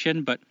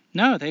creation. But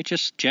no, they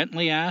just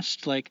gently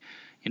asked, why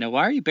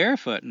are you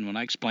barefoot? And when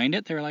I explained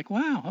it, they were like,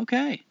 wow,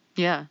 okay.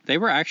 Yeah. They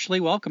were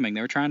actually welcoming.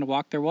 They were trying to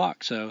walk their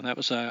walk. So that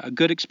was a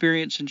good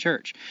experience in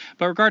church.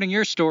 But regarding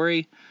your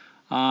story,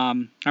 I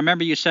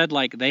remember you said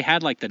they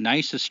had the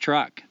nicest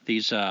truck,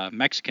 these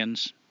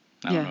Mexicans.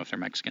 I don't know if they're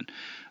Mexican.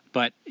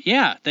 But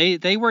yeah,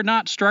 they were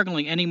not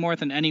struggling any more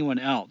than anyone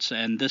else.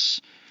 And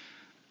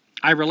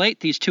I relate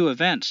these two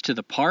events to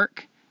the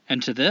park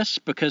and to this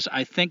because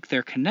I think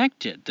they're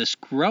connected. This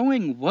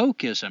growing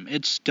wokeism,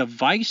 it's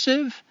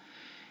divisive.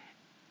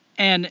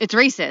 And it's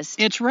racist.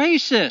 It's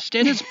racist.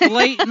 It is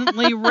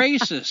blatantly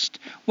racist.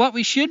 What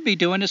we should be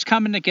doing is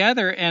coming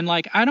together and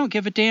I don't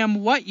give a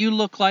damn what you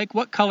look like,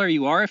 what color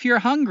you are. If you're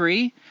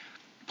hungry,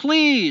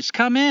 please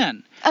come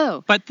in.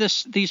 Oh. But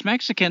these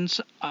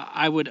Mexicans,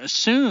 I would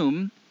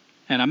assume,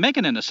 and I'm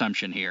making an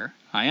assumption here.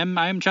 I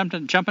am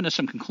jumping to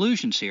some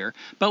conclusions here,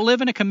 but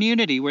live in a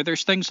community where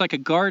there's things like a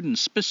garden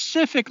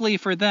specifically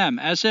for them,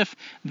 as if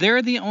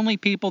they're the only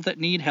people that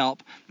need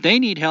help. They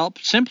need help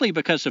simply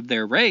because of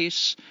their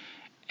race.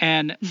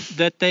 And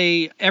that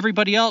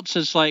everybody else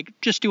is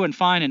just doing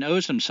fine and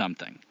owes them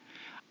something.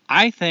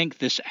 I think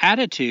this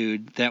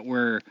attitude that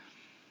we're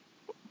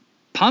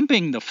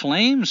pumping the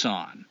flames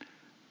on,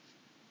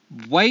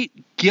 white,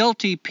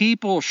 guilty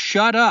people,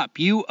 shut up.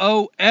 You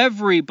owe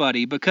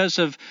everybody because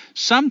of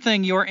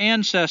something your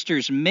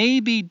ancestors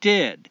maybe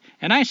did.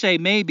 And I say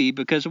maybe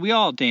because we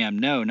all damn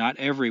know not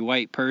every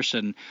white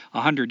person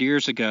 100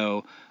 years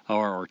ago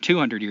or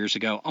 200 years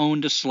ago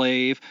owned a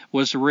slave,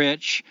 was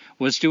rich,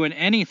 was doing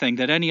anything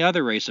that any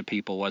other race of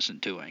people wasn't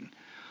doing.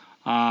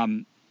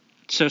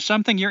 So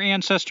something your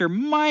ancestor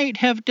might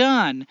have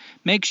done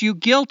makes you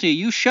guilty.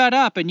 You shut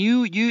up, and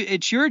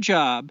it's your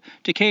job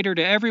to cater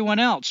to everyone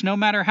else, no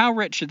matter how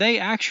rich they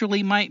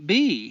actually might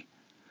be.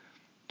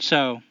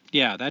 So,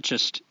 yeah,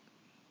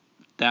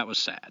 that was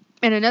sad.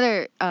 And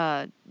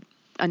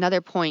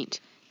another point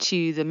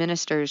to the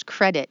minister's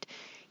credit,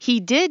 he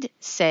did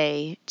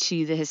say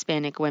to the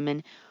Hispanic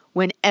women,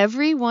 when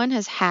everyone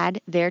has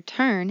had their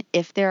turn,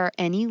 if there are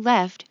any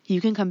left,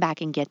 you can come back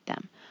and get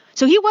them.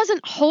 So he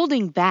wasn't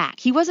holding back.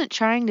 He wasn't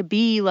trying to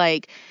be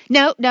like,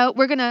 no,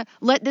 we're going to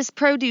let this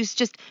produce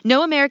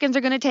no Americans are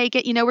going to take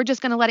it. We're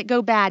just going to let it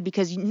go bad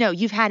because,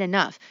 you've had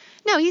enough.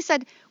 No, he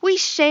said, we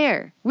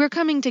share. We're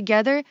coming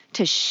together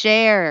to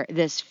share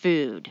this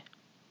food.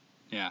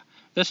 Yeah.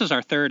 This is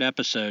our third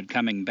episode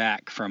coming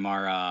back from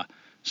our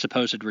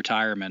supposed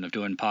retirement of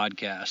doing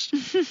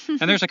podcasts.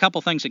 And there's a couple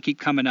things that keep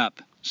coming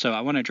up. So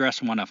I want to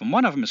address one of them.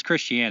 One of them is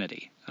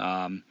Christianity.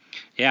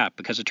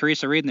 Because of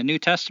Teresa reading the New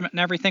Testament and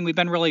everything, we've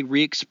been really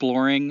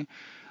re-exploring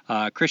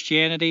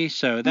Christianity.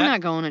 So we're not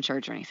going to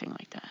church or anything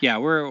like that. Yeah,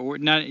 we're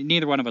not.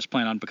 Neither one of us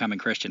plan on becoming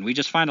Christian. We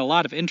just find a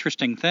lot of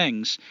interesting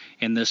things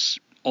in this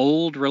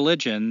old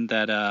religion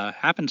that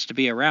happens to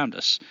be around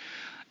us.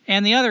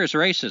 And the other is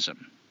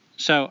racism.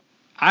 So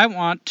I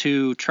want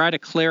to try to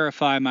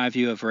clarify my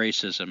view of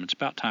racism. It's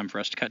about time for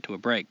us to cut to a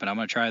break, but I'm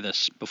going to try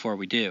this before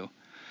we do.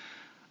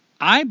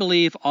 I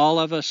believe all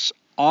of us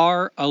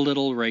are a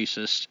little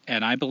racist,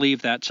 and I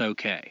believe that's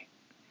okay.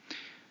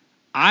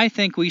 I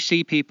think we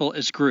see people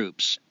as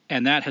groups,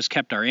 and that has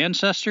kept our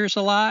ancestors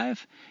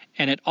alive,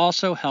 and it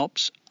also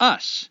helps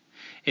us.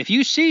 If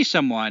you see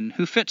someone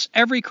who fits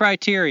every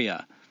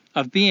criteria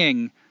of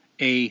being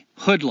a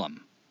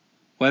hoodlum,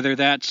 whether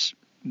that's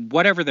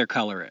whatever their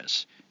color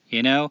is,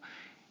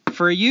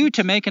 for you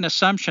to make an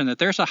assumption that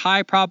there's a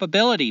high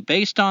probability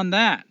based on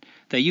that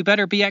you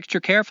better be extra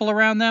careful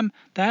around them,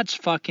 that's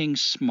fucking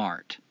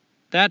smart.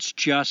 That's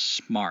just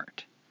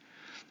smart.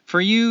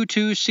 For you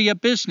to see a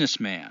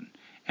businessman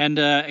and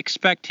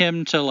expect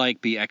him to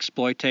be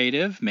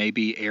exploitative,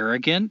 maybe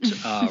arrogant,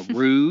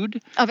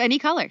 rude. Of any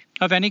color.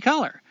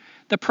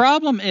 The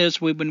problem is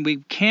when we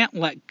can't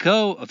let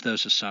go of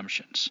those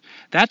assumptions.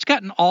 That's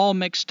gotten all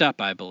mixed up,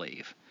 I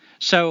believe.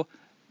 So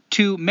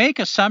to make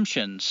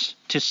assumptions,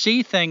 to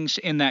see things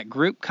in that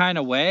group kind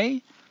of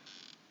way,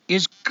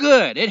 is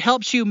good. It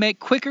helps you make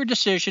quicker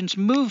decisions,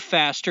 move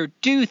faster,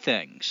 do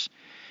things.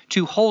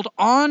 To hold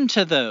on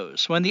to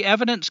those when the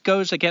evidence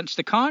goes against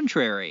the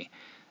contrary,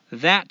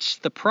 that's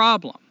the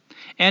problem.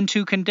 And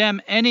to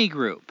condemn any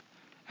group,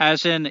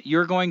 as in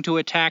you're going to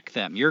attack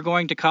them, you're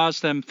going to cause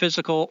them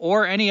physical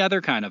or any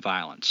other kind of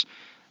violence,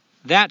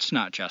 that's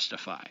not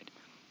justified.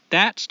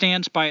 That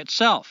stands by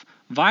itself.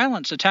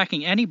 Violence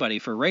attacking anybody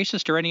for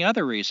racist or any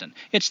other reason,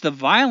 it's the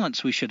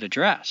violence we should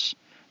address,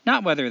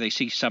 not whether they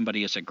see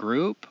somebody as a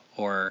group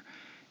or,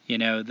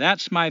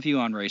 that's my view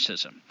on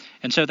racism.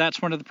 And so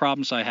that's one of the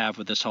problems I have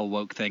with this whole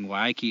woke thing,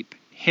 why I keep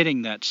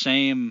hitting that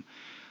same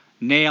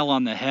nail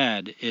on the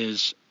head,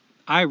 is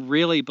I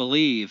really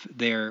believe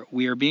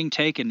we are being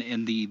taken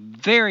in the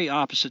very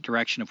opposite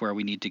direction of where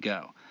we need to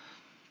go.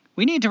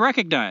 We need to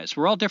recognize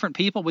we're all different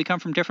people. We come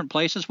from different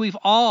places. We've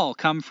all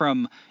come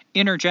from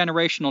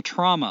intergenerational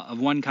trauma of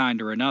one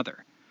kind or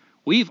another.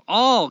 We've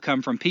all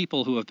come from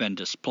people who have been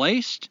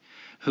displaced,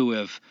 who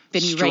have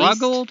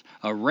struggled,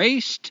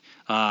 erased.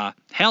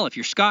 Hell, if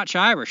you're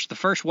Scotch-Irish, the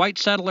first white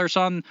settlers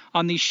on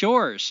these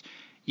shores,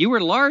 you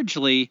were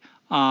largely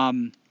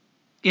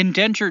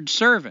indentured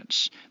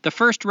servants. The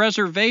first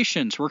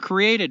reservations were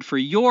created for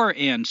your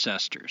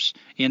ancestors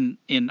in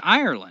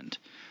Ireland.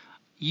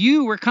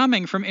 You were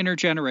coming from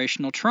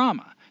intergenerational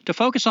trauma. To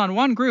focus on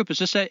one group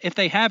as if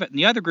they have it, and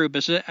the other group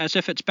as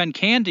if it's been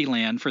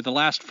Candyland for the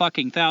last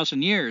fucking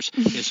 1,000 years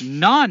is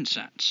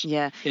nonsense.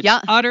 Yeah. It's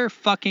utter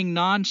fucking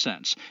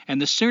nonsense. And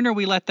the sooner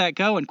we let that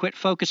go and quit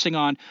focusing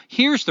on,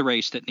 here's the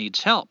race that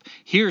needs help,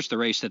 here's the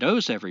race that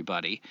owes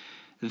everybody,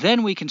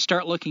 then we can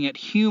start looking at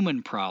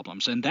human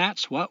problems. And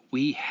that's what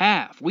we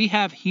have. We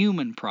have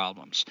human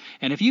problems.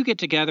 And if you get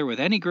together with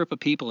any group of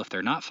people, if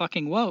they're not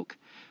fucking woke,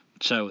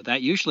 so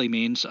that usually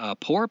means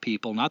poor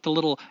people, not the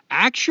little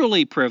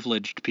actually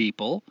privileged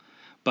people,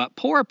 but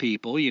poor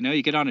people.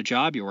 You get on a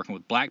job, you're working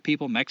with black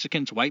people,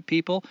 Mexicans, white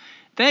people.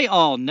 They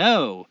all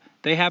know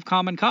they have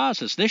common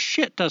causes. This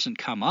shit doesn't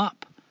come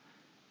up.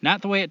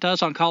 Not the way it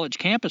does on college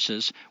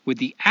campuses with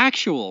the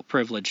actual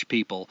privileged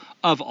people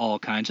of all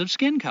kinds of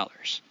skin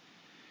colors.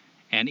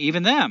 And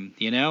even them,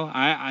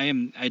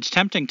 it's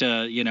tempting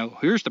to,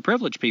 here's the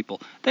privileged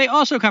people. They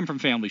also come from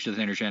families with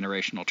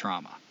intergenerational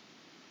trauma.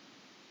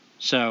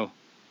 So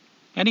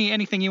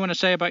Anything you want to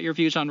say about your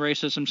views on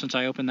racism since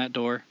I opened that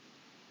door?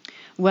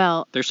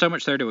 Well, There's so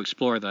much there to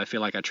explore that I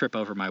feel like I trip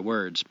over my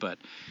words. But,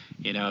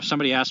 if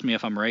somebody asks me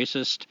if I'm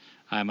racist,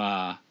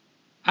 I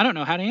don't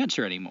know how to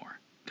answer anymore.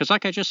 Because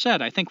like I just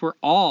said, I think we're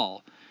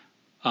all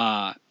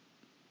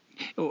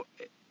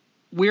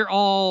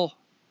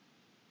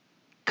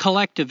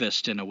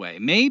collectivist in a way.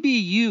 Maybe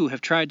you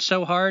have tried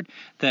so hard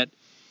that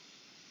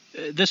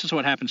this is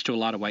what happens to a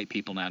lot of white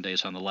people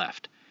nowadays on the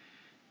left.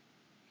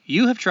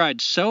 You have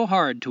tried so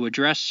hard to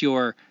address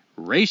your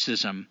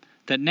racism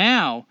that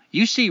now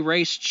you see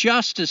race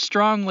just as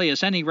strongly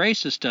as any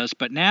racist does,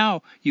 but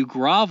now you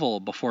grovel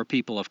before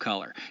people of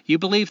color. You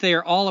believe they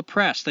are all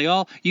oppressed.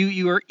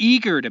 You are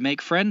eager to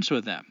make friends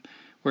with them.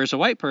 Whereas a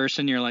white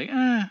person, you're like,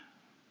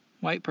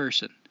 white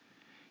person.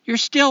 You're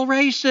still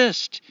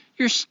racist.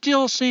 You're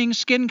still seeing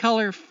skin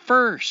color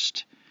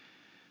first.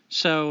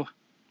 So,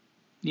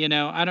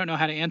 I don't know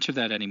how to answer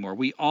that anymore.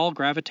 We all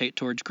gravitate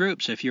towards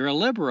groups. If you're a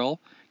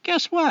liberal,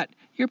 guess what?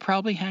 You're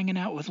probably hanging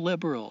out with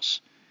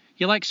liberals.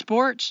 You like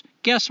sports?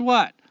 Guess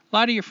what? A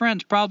lot of your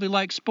friends probably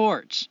like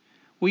sports.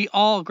 We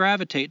all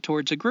gravitate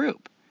towards a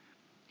group.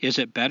 Is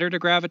it better to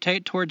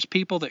gravitate towards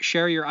people that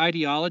share your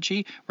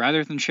ideology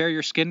rather than share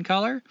your skin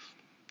color?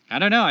 I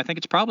don't know. I think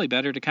it's probably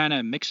better to kind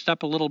of mix it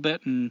up a little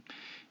bit and,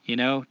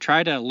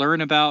 try to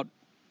learn about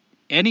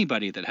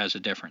anybody that has a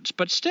difference.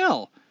 But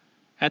still,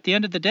 at the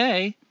end of the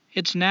day,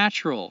 it's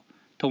natural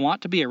to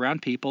want to be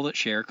around people that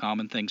share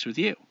common things with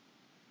you.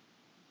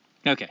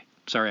 Okay.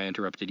 Sorry I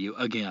interrupted you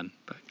again.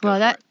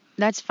 But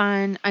that's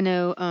fine. I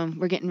know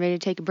we're getting ready to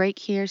take a break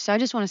here. So I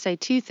just want to say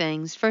two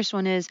things. First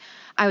one is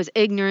I was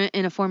ignorant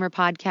in a former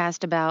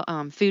podcast about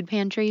food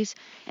pantries.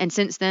 And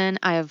since then,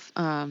 I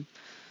have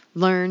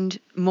learned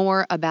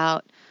more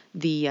about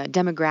the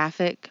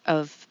demographic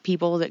of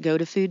people that go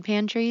to food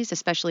pantries,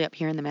 especially up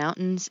here in the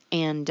mountains.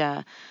 And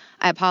I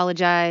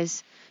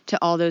apologize to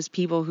all those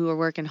people who are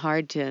working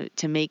hard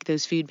to make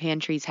those food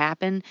pantries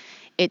happen.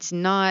 It's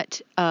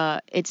not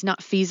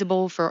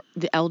feasible for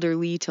the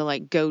elderly to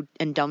like go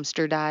and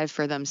dumpster dive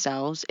for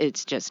themselves.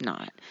 It's just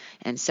not.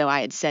 And so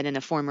I had said in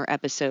a former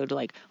episode,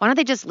 like, why don't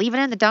they just leave it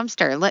in the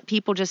dumpster and let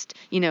people just,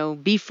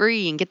 be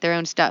free and get their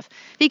own stuff?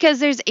 Because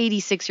there's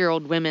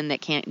 86-year-old women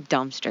that can't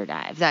dumpster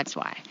dive. That's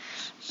why.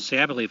 See,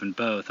 I believe in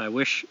both. I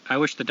wish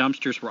the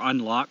dumpsters were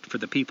unlocked for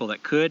the people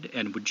that could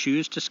and would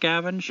choose to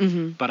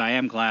scavenge, but I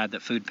am glad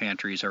that food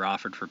pantries are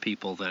offered for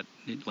people that,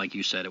 like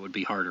you said, it would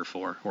be harder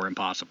for or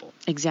impossible.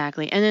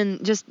 Exactly. And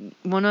then just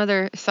one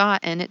other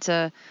thought, and it's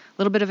a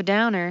little bit of a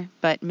downer,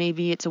 but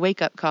maybe it's a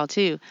wake-up call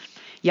too.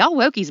 Y'all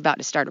wokies about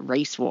to start a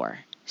race war.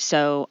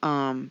 So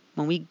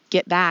when we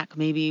get back,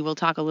 maybe we'll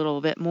talk a little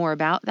bit more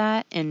about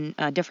that in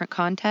a different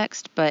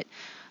context. But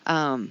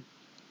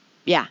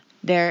yeah.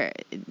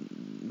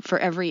 For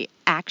every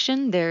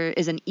action, there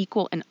is an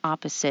equal and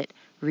opposite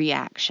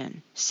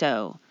reaction.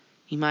 So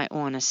you might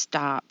want to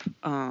stop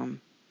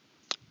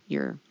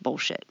your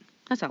bullshit.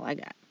 That's all I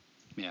got.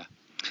 Yeah.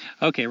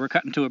 Okay, we're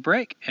cutting to a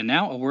break, and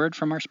now a word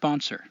from our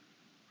sponsor.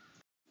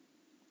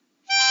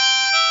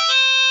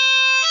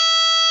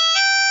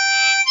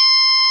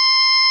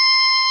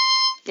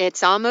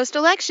 It's almost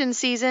election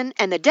season,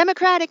 and the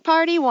Democratic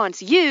Party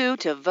wants you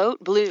to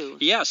vote blue.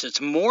 Yes, it's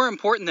more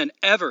important than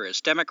ever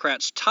as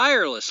Democrats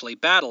tirelessly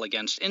battle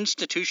against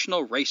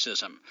institutional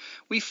racism.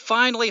 We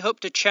finally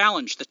hope to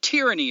challenge the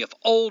tyranny of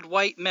old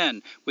white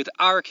men with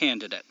our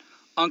candidate,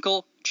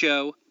 Uncle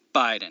Joe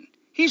Biden.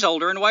 He's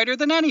older and whiter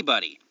than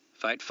anybody.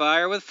 Fight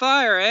fire with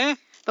fire, eh?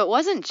 But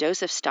wasn't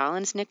Joseph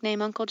Stalin's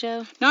nickname Uncle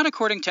Joe? Not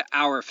according to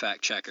our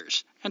fact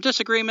checkers. And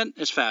disagreement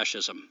is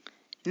fascism.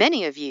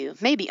 Many of you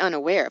may be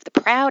unaware of the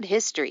proud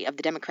history of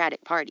the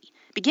Democratic Party,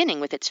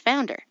 beginning with its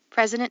founder,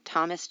 President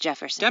Thomas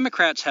Jefferson.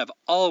 Democrats have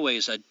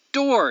always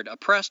adored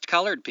oppressed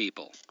colored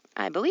people.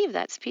 I believe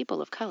that's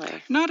people of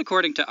color. Not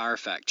according to our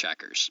fact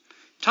checkers.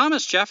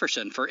 Thomas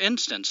Jefferson, for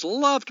instance,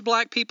 loved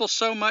black people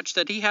so much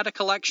that he had a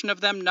collection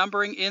of them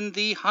numbering in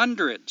the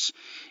hundreds.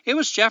 It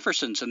was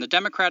Jefferson's and the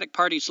Democratic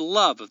Party's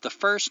love of the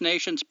First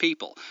Nations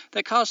people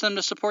that caused them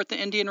to support the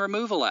Indian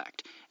Removal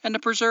Act and to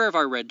preserve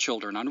our red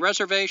children on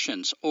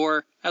reservations,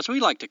 or, as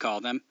we like to call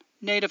them,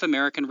 Native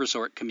American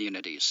resort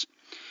communities.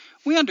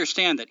 We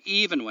understand that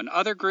even when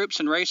other groups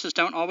and races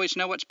don't always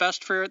know what's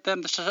best for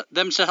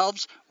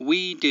themselves,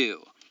 we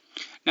do.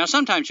 Now,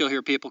 sometimes you'll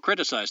hear people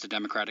criticize the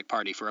Democratic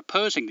Party for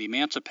opposing the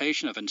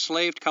emancipation of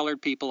enslaved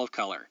colored people of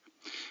color.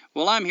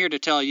 Well, I'm here to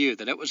tell you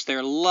that it was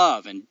their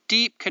love and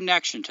deep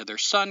connection to their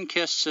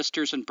sun-kissed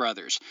sisters and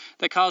brothers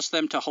that caused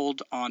them to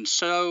hold on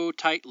so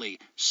tightly,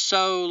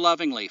 so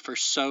lovingly for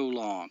so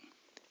long.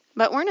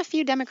 But weren't a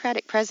few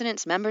Democratic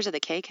presidents members of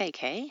the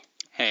KKK?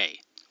 Hey,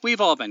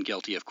 we've all been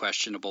guilty of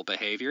questionable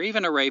behavior,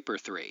 even a rape or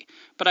three,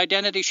 but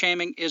identity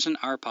shaming isn't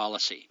our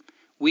policy.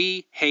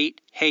 We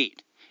hate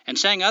hate, and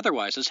saying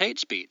otherwise is hate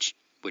speech,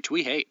 which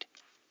we hate.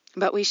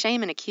 But we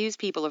shame and accuse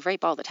people of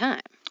rape all the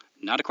time.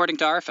 Not according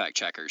to our fact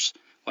checkers.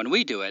 When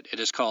we do it, it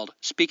is called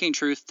speaking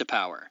truth to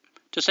power.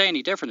 To say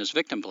any different is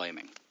victim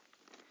blaming.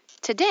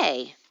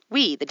 Today,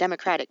 we, the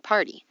Democratic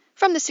Party,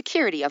 from the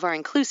security of our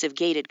inclusive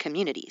gated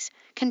communities,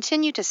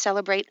 continue to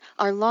celebrate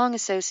our long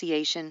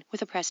association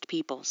with oppressed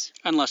peoples.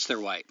 Unless they're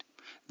white.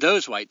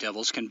 Those white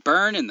devils can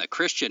burn in the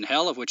Christian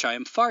hell of which I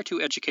am far too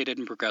educated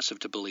and progressive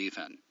to believe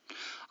in.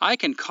 I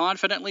can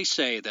confidently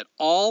say that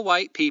all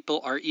white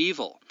people are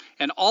evil,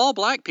 and all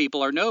black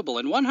people are noble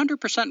and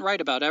 100%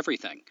 right about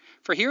everything.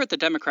 For here at the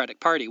Democratic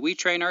Party, we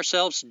train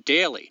ourselves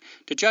daily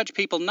to judge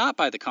people not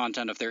by the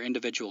content of their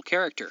individual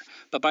character,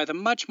 but by the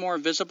much more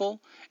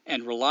visible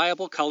and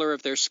reliable color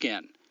of their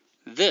skin.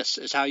 This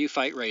is how you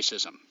fight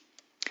racism.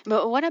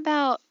 But what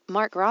about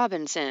Mark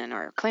Robinson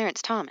or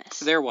Clarence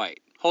Thomas? They're white.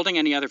 Holding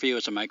any other view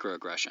is a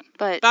microaggression.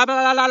 But Blah,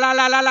 blah, blah, blah,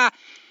 blah, blah, blah.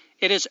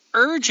 It is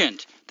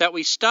urgent that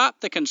we stop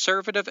the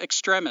conservative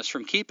extremists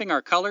from keeping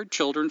our colored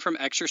children from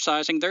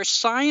exercising their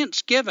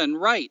science-given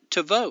right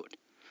to vote.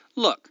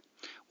 Look,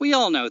 we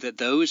all know that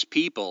those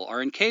people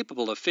are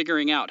incapable of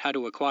figuring out how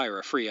to acquire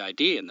a free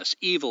ID in this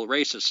evil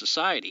racist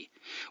society.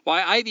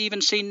 Why, I've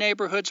even seen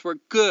neighborhoods where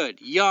good,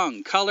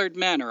 young, colored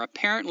men are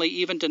apparently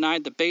even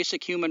denied the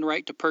basic human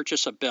right to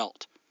purchase a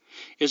belt.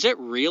 Is it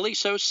really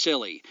so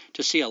silly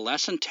to see a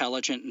less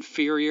intelligent,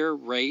 inferior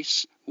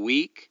race,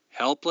 weak,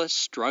 helpless,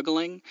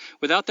 struggling,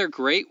 without their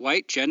great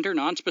white gender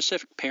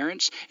nonspecific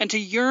parents, and to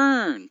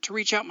yearn to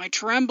reach out my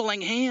trembling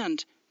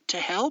hand to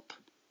help?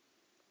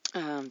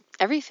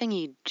 Everything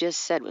you just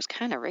said was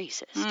kind of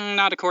racist.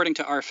 Not according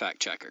to our fact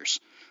checkers.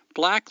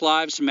 Black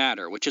Lives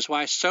Matter, which is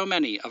why so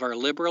many of our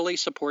liberally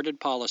supported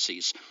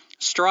policies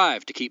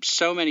strive to keep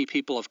so many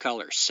people of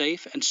color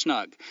safe and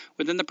snug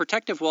within the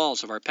protective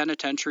walls of our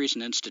penitentiaries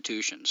and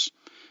institutions.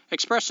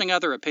 Expressing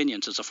other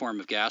opinions is a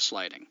form of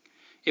gaslighting.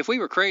 If we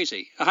were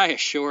crazy, I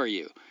assure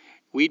you,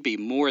 we'd be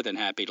more than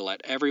happy to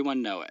let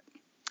everyone know it.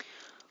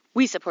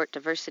 We support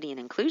diversity and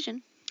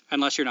inclusion.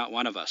 Unless you're not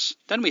one of us,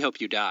 then we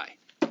hope you die.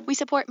 We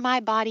support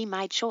my body,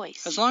 my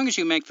choice. As long as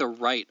you make the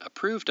right,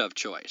 approved of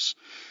choice.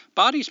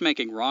 Bodies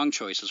making wrong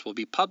choices will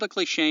be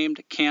publicly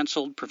shamed,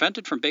 canceled,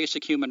 prevented from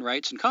basic human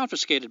rights, and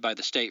confiscated by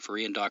the state for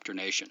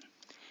reindoctrination.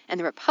 And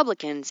the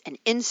Republicans and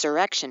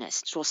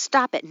insurrectionists will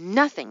stop at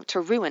nothing to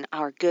ruin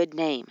our good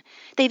name.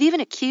 They've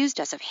even accused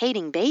us of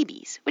hating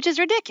babies, which is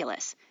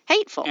ridiculous,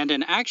 hateful. And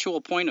in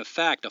actual point of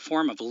fact, a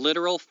form of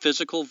literal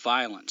physical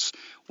violence.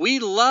 We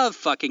love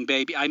fucking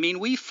baby.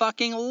 We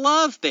fucking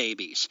love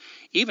babies,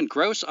 even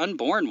gross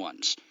unborn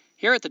ones.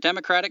 Here at the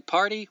Democratic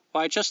Party,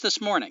 why, just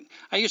this morning,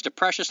 I used a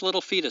precious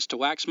little fetus to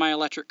wax my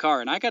electric car,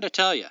 and I gotta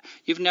tell you,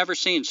 you've never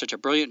seen such a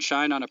brilliant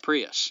shine on a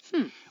Prius.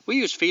 We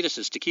use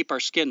fetuses to keep our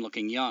skin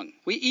looking young.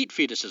 We eat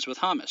fetuses with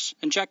hummus,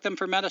 inject them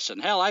for medicine.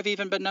 Hell, I've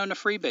even been known to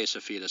freebase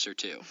a fetus or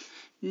two.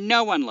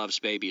 No one loves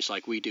babies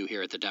like we do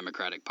here at the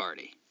Democratic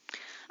Party.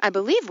 I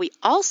believe we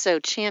also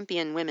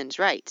champion women's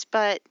rights,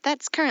 but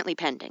that's currently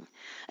pending.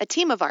 A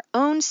team of our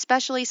own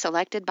specially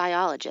selected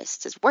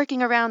biologists is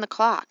working around the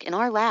clock in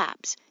our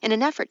labs in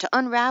an effort to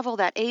unravel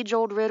that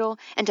age-old riddle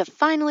and to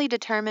finally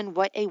determine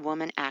what a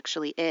woman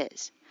actually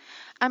is.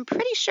 I'm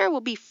pretty sure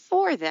we'll be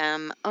for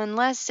them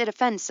unless it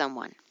offends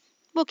someone.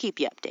 We'll keep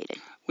you updated.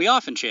 We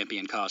often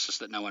champion causes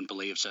that no one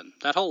believes in.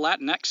 That whole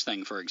Latinx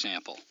thing, for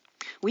example.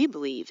 We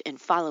believe in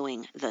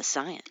following the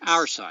science.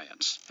 Our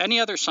science. Any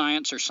other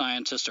science or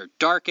scientists are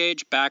dark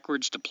age,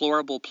 backwards,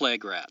 deplorable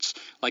plague rats,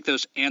 like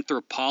those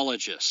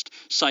anthropologists,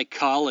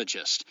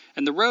 psychologists,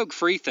 and the rogue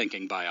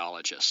free-thinking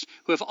biologists,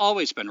 who have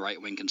always been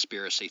right-wing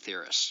conspiracy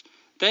theorists.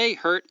 They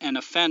hurt and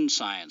offend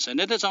science, and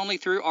it is only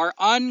through our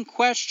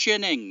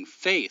unquestioning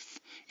faith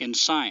in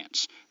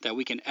science that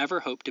we can ever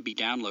hope to be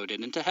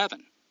downloaded into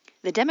heaven.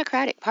 The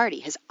Democratic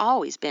Party has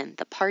always been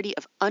the party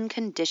of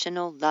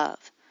unconditional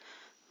love.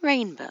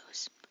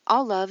 Rainbows.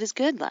 All love is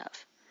good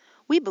love.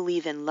 We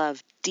believe in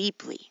love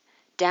deeply,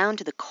 down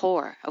to the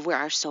core of where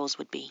our souls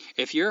would be.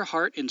 If your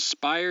heart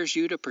inspires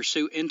you to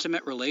pursue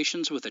intimate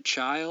relations with a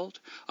child,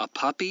 a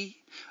puppy,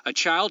 a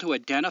child who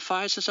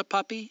identifies as a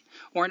puppy,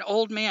 or an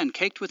old man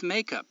caked with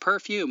makeup,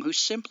 perfume, who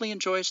simply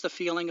enjoys the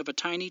feeling of a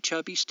tiny,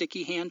 chubby,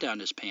 sticky hand down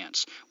his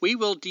pants, we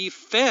will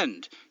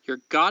defend your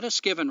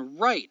goddess-given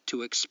right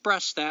to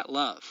express that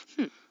love.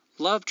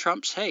 Love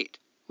trumps hate.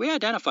 We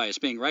identify as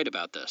being right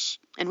about this.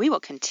 And we will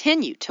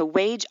continue to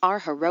wage our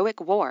heroic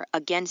war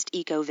against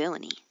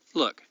eco-villainy.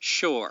 Look,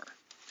 sure,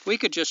 we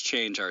could just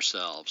change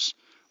ourselves.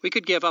 We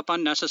could give up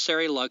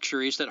unnecessary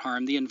luxuries that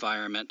harm the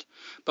environment,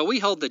 but we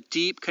hold the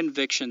deep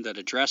conviction that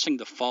addressing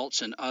the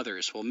faults in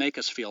others will make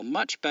us feel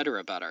much better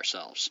about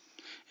ourselves.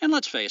 And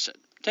let's face it,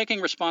 taking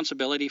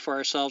responsibility for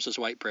ourselves is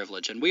white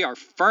privilege, and we are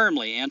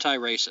firmly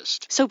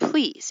anti-racist. So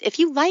please, if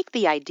you like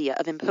the idea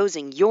of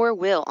imposing your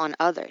will on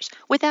others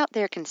without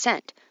their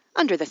consent,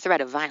 under the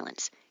threat of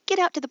violence, get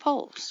out to the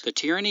polls. The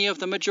tyranny of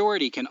the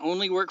majority can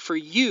only work for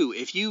you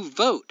if you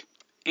vote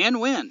and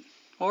win,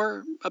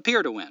 or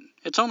appear to win.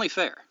 It's only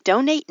fair.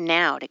 Donate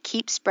now to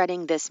keep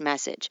spreading this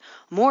message.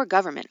 More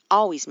government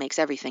always makes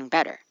everything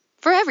better.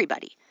 For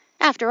everybody.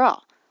 After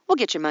all, we'll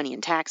get your money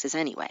in taxes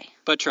anyway.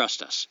 But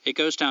trust us, it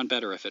goes down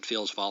better if it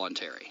feels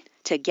voluntary.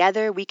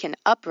 Together we can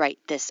upright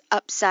this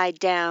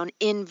upside-down,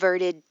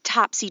 inverted,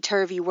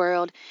 topsy-turvy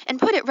world and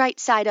put it right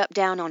side up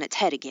down on its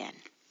head again.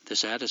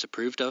 This ad is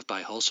approved of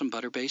by wholesome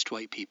butter-based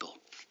white people.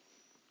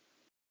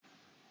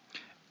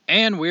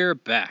 And we're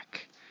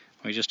back.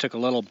 We just took a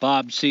little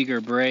Bob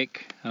Seger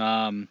break.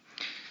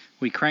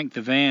 We crank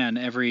the van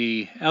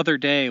every other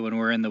day when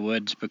we're in the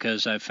woods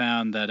because I've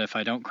found that if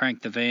I don't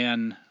crank the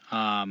van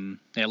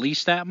at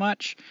least that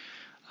much,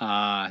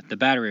 the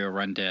battery will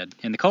run dead.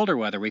 In the colder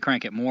weather, we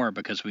crank it more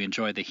because we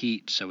enjoy the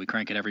heat, so we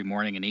crank it every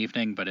morning and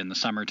evening, but in the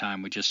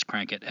summertime, we just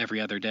crank it every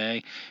other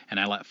day, and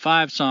I let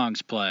 5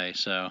 songs play,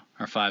 so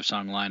our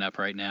 5-song lineup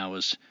right now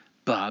is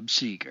Bob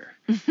Seger.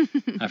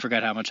 I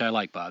forgot how much I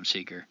like Bob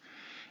Seger.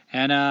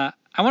 And I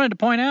wanted to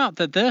point out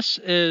that this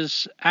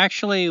is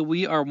actually,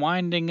 we are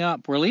winding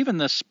up. We're leaving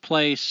this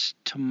place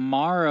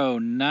tomorrow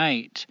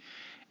night,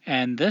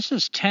 and this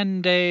is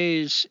 10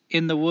 days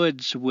in the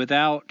woods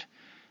without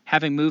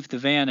having moved the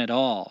van at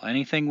all.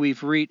 Anything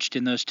we've reached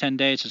in those 10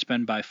 days has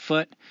been by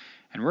foot,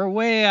 and we're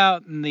way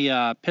out in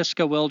the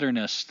Pisgah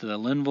Wilderness, the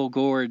Linville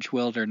Gorge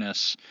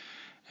Wilderness,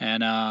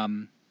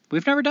 and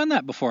we've never done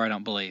that before, I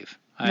don't believe.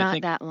 I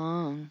think that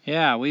long.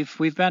 Yeah,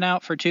 we've been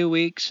out for 2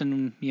 weeks,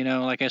 and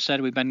like I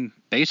said, we've been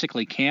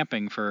basically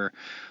camping for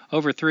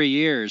over 3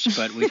 years,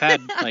 but we've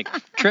had like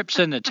trips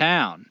into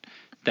town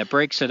that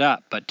breaks it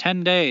up. But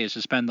 10 days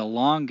has been the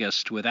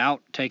longest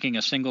without taking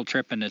a single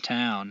trip into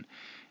town,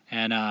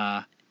 and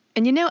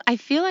I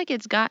feel like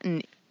it's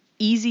gotten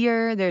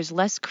easier. There's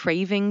less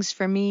cravings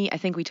for me. I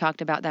think we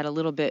talked about that a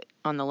little bit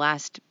on the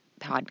last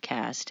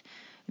podcast,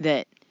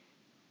 that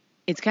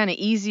it's kind of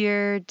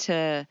easier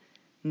to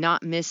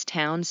not miss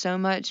town so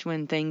much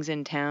when things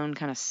in town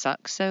kind of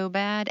suck so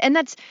bad. And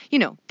that's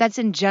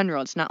in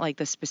general. It's not like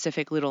the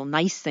specific little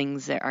nice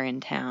things that are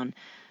in town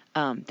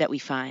that we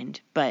find.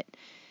 But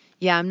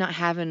yeah, I'm not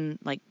having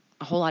like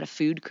a whole lot of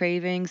food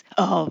cravings.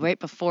 Oh, right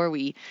before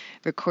we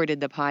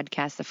recorded the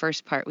podcast, the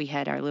first part, we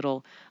had our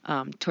little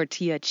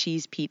tortilla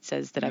cheese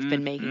pizzas that I've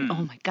been making.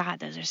 Oh my God,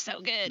 those are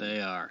so good.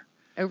 They are.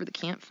 Over the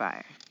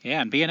campfire.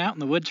 Yeah, and being out in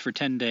the woods for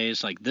 10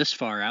 days, like this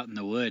far out in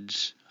the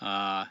woods,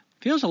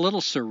 feels a little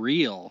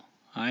surreal.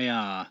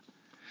 I'll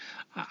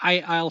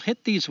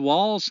hit these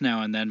walls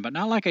now and then, but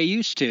not like I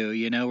used to,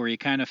 where you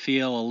kind of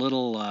feel a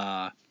little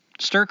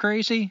stir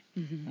crazy,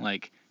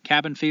 like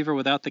cabin fever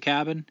without the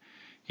cabin.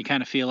 You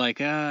kind of feel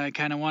like, I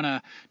kind of want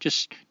to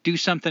just do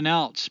something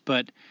else.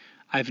 But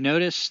I've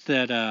noticed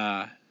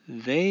that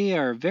they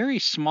are very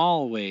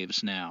small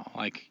waves now.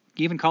 Like,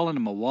 even calling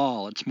them a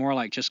wall, it's more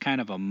like just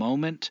kind of a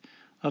moment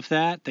of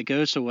that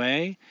goes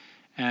away.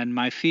 And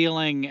my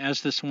feeling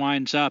as this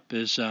winds up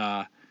is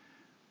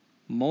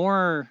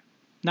more,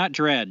 not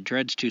dread.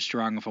 Dread's too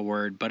strong of a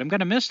word, but I'm going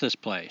to miss this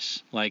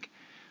place. Like,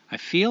 I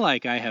feel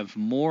like I have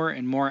more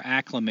and more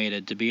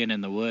acclimated to being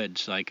in the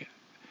woods. Like,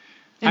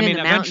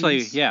 eventually,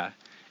 yeah.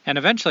 And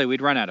eventually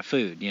we'd run out of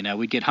food,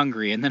 we'd get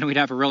hungry, and then we'd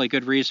have a really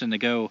good reason to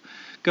go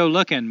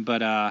looking.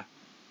 But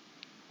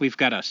we've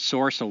got a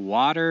source of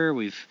water.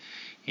 We've,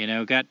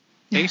 got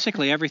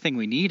basically everything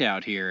we need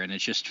out here, and it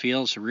just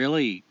feels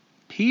really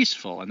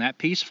peaceful. And that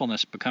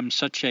peacefulness becomes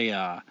such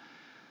a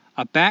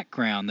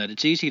background that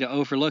it's easy to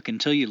overlook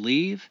until you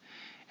leave.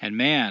 And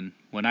man,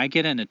 when I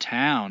get into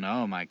town,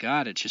 oh my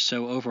God, it's just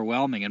so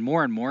overwhelming, and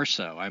more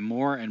so. I'm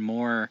more and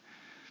more,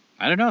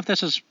 I don't know if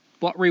this is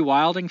what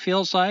rewilding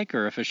feels like,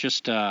 or if it's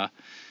just, part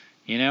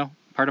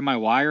of my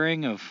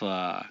wiring of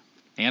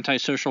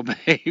antisocial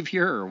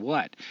behavior or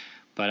what.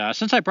 But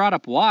since I brought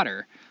up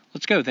water,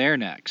 let's go there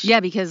next.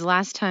 Yeah, because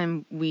last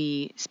time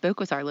we spoke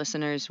with our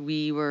listeners,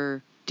 we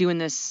were doing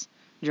this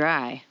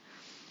dry.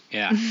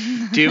 Yeah,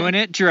 doing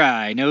it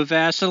dry. No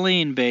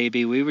Vaseline,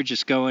 baby. We were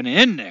just going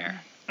in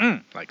there,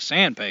 like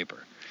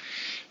sandpaper.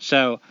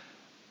 So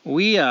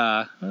we, you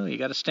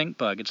got a stink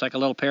bug. It's like a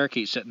little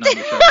parakeet sitting on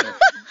your shoulder.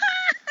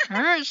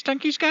 All right,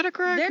 Stinky's got a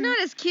cracker. They're not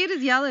as cute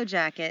as yellow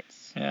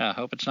jackets. Yeah,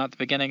 hope it's not the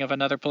beginning of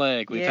another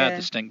plague. We've had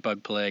the stink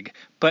bug plague.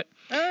 But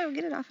oh,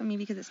 get it off of me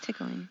because it's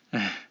tickling.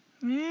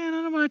 Man,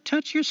 I don't want to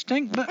touch your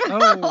stink bug.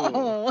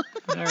 Oh.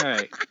 All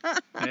right.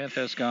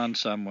 Anthos gone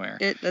somewhere.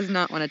 It does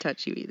not want to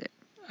touch you either.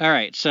 All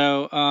right,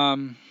 so a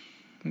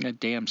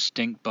damn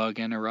stink bug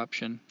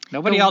interruption.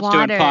 Nobody else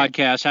doing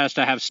podcasts has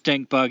to have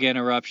stink bug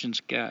interruptions.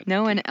 God.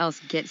 No one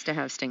else gets to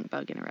have stink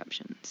bug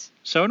interruptions.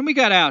 So when we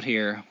got out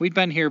here, we'd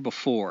been here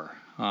before.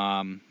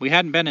 We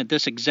hadn't been at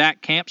this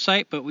exact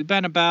campsite, but we'd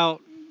been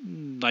about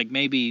like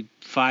maybe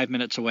 5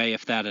 minutes away,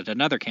 if that, at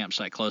another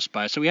campsite close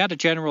by. So we had a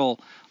general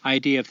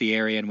idea of the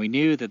area, and we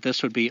knew that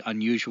this would be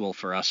unusual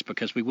for us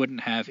because we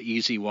wouldn't have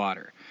easy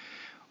water.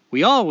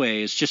 We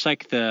always, just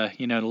like the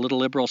little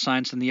liberal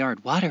signs in the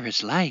yard, water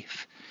is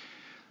life.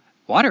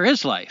 Water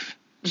is life.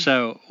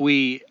 So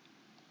we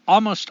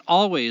almost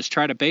always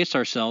try to base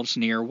ourselves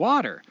near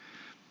water.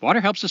 Water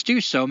helps us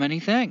do so many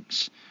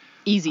things.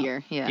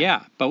 Easier, yeah.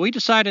 Yeah, but we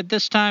decided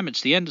this time, it's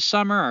the end of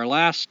summer, our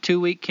last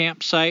 2-week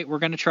campsite, we're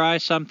going to try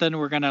something.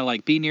 We're going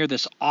to be near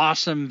this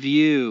awesome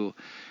view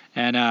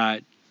and,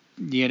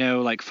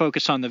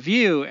 focus on the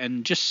view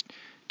and just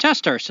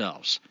test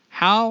ourselves.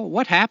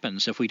 What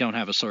happens if we don't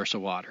have a source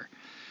of water?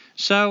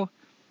 So,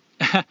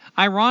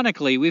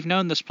 ironically, we've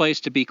known this place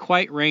to be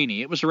quite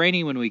rainy. It was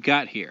rainy when we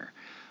got here.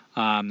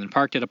 and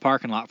parked at a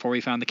parking lot before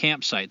we found the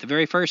campsite. The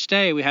very first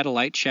day, we had a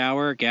light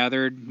shower,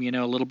 gathered,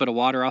 a little bit of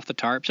water off the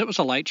tarps. It was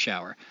a light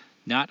shower.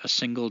 Not a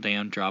single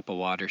damn drop of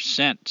water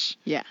since.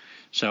 Yeah.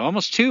 So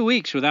almost 2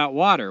 weeks without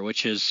water,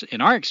 which is,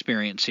 in our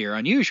experience here,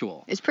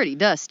 unusual. It's pretty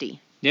dusty.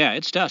 Yeah,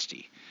 it's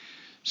dusty.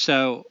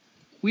 So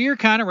we are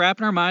kind of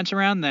wrapping our minds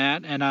around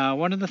that, and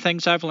one of the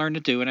things I've learned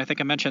to do, and I think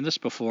I mentioned this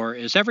before,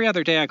 is every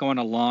other day I go on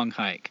a long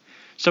hike.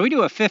 So we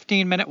do a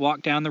 15-minute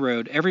walk down the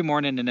road every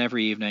morning and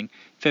every evening,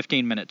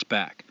 15 minutes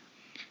back.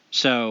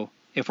 So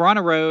if we're on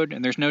a road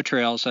and there's no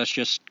trails, let's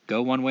just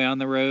go one way on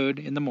the road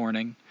in the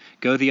morning,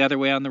 go the other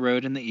way on the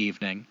road in the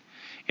evening.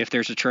 If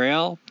there's a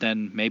trail,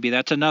 then maybe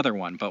that's another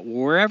one. But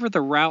wherever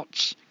the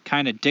routes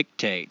kind of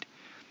dictate,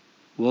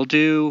 we'll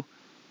do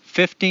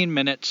 15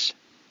 minutes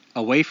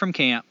away from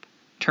camp,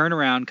 turn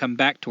around, come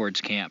back towards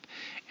camp.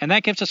 And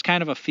that gives us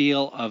kind of a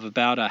feel of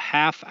about a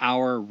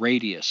half-hour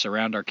radius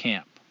around our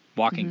camp,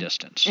 walking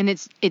distance. And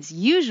it's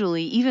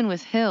usually, even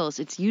with hills,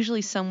 it's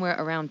usually somewhere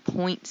around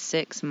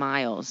 0.6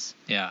 miles.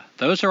 Yeah,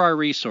 those are our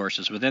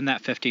resources within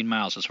that 15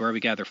 miles. It's where we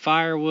gather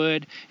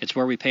firewood. It's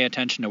where we pay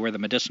attention to where the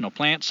medicinal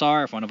plants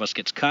are. If one of us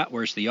gets cut,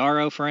 where's the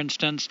yarrow, for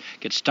instance?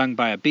 Gets stung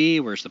by a bee,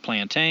 where's the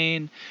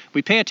plantain?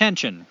 We pay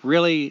attention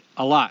really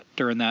a lot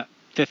during that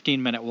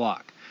 15-minute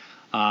walk.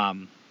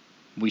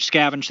 We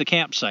scavenge the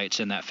campsites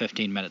in that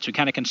 15 minutes. We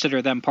kind of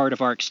consider them part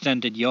of our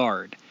extended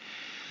yard.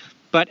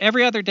 But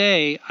every other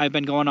day, I've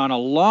been going on a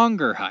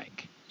longer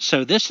hike.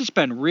 So this has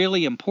been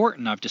really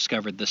important, I've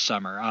discovered this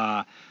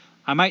summer.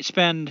 I might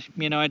spend,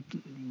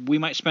 we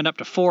might spend up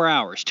to 4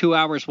 hours, 2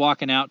 hours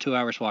walking out, 2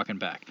 hours walking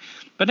back.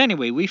 But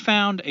anyway, we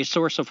found a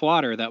source of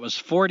water that was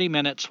 40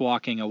 minutes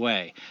walking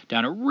away,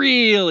 down a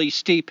really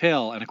steep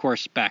hill, and of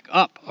course back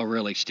up a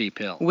really steep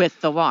hill.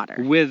 With the water.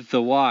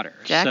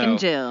 Jack and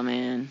Jill,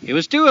 man. It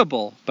was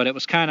doable, but it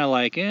was kind of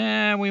like,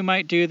 we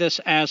might do this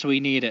as we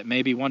need it,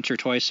 maybe once or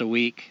twice a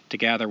week to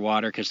gather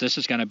water, because this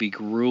is going to be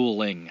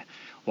grueling.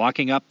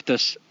 Walking up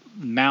this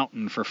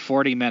mountain for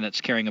 40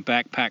 minutes carrying a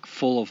backpack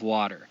full of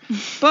water.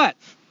 But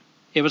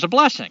it was a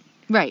blessing.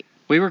 Right.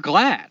 We were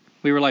glad.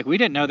 We were like, we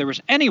didn't know there was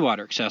any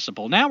water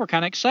accessible. Now we're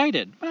kind of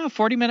excited. Well,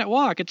 40-minute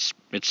walk, it's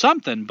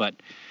something, but,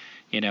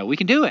 we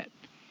can do it.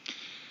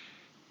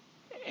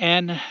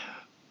 And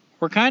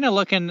we're kind of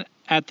looking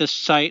at this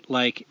site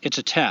like it's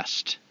a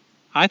test.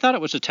 I thought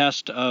it was a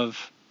test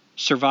of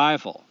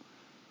survival.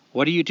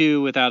 What do you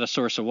do without a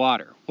source of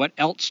water? What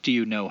else do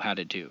you know how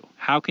to do?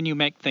 How can you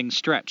make things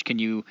stretch? Can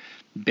you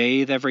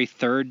bathe every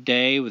third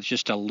day with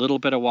just a little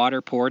bit of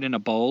water poured in a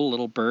bowl, a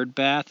little bird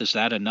bath? Is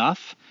that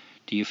enough?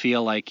 Do you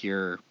feel like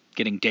you're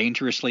getting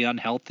dangerously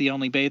unhealthy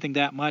only bathing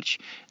that much?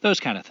 Those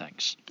kind of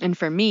things. And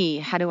for me,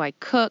 how do I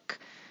cook?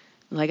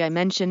 Like I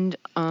mentioned,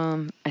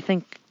 I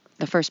think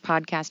the first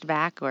podcast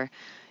back, or,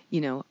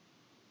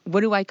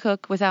 what do I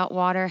cook without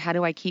water? How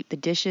do I keep the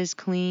dishes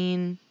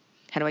clean?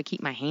 How do I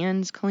keep my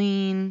hands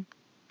clean?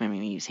 I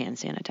mean, I use hand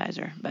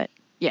sanitizer, but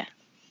yeah.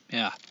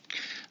 Yeah.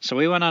 So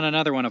we went on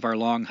another one of our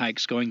long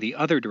hikes going the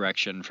other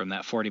direction from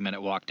that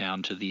 40-minute walk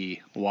down to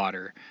the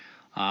water.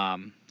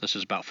 This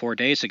was about 4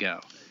 days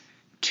ago.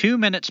 2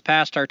 minutes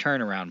past our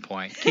turnaround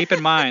point. Keep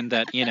in mind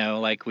that,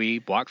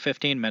 we walk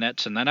 15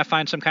 minutes, and then I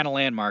find some kind of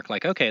landmark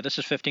like, okay, this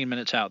is 15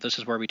 minutes out. This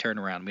is where we turn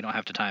around. We don't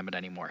have to time it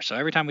anymore. So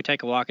every time we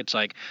take a walk, it's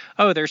like,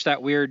 oh, there's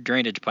that weird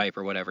drainage pipe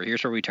or whatever.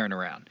 Here's where we turn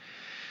around.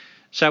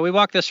 So we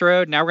walk this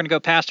road. Now we're going to go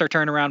past our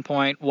turnaround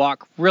point,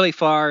 walk really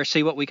far,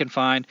 see what we can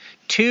find.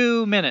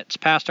 2 minutes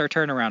past our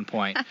turnaround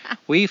point,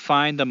 we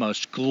find the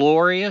most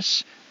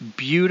glorious,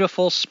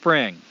 beautiful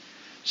spring.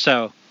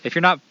 So if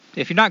you're not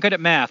good at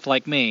math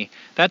like me,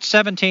 that's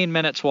 17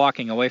 minutes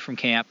walking away from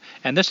camp.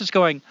 And this is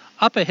going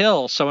up a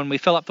hill, so when we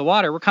fill up the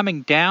water, we're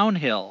coming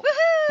downhill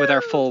with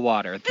our full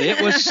water.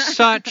 It was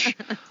such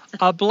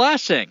a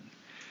blessing.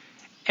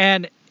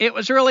 And it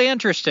was really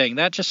interesting.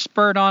 That just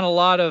spurred on a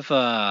lot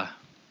of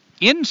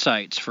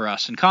insights for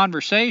us and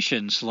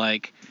conversations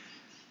like,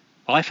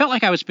 well, I felt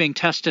like I was being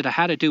tested on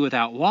how to do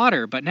without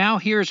water, but now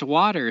here's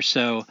water.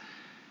 So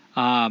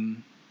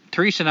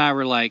Teresa and I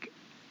were like,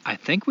 I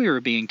think we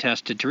were being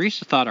tested.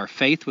 Teresa thought our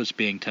faith was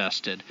being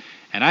tested,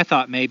 and I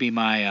thought maybe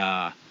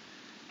my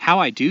how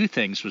I do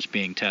things was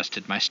being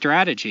tested, my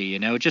strategy,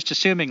 just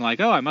assuming like,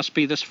 oh, I must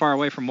be this far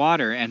away from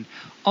water, and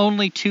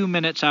only 2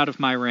 minutes out of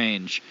my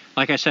range.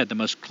 Like I said,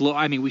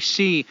 we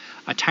see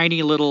a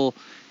tiny little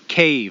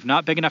cave,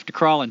 not big enough to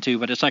crawl into,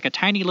 but it's like a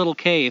tiny little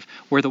cave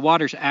where the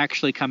water's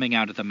actually coming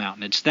out of the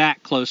mountain. It's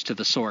that close to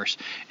the source.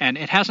 And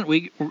it hasn't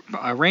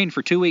rained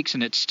for 2 weeks,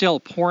 and it's still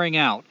pouring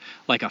out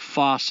like a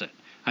faucet.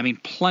 I mean,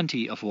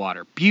 plenty of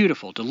water.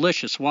 Beautiful,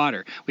 delicious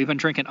water. We've been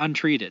drinking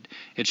untreated.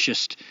 It's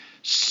just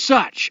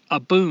such a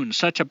boon,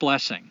 such a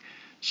blessing.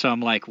 So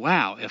I'm like,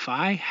 wow, if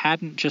I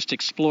hadn't just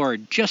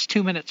explored just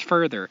 2 minutes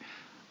further,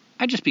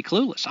 I'd just be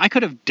clueless. I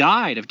could have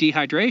died of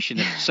dehydration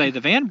if, say, the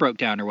van broke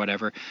down or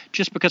whatever,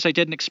 just because I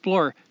didn't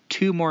explore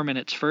 2 more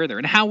minutes further.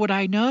 And how would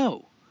I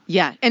know?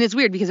 Yeah, and it's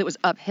weird because it was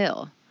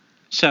uphill.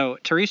 So,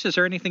 Teresa, is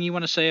there anything you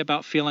want to say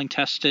about feeling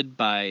tested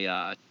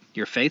by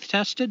your faith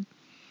tested?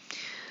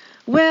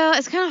 Well,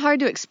 it's kind of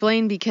hard to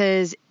explain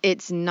because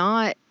it's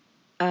not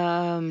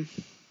I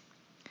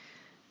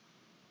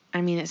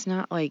mean, it's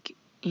not like,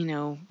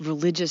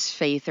 religious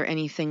faith or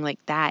anything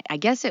like that. I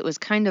guess it was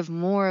kind of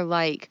more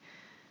like,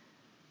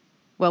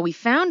 well, we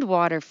found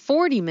water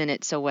 40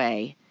 minutes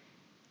away,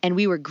 and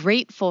we were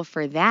grateful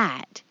for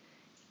that.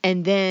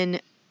 And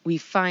then we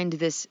find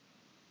this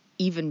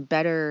even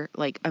better,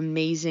 like,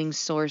 amazing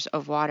source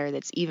of water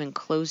that's even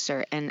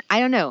closer. And I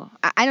don't know.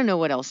 I don't know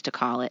what else to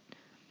call it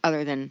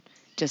other than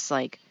just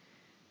like,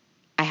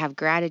 I have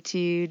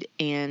gratitude,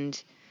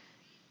 and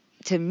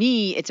to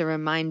me, it's a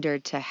reminder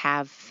to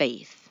have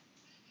faith.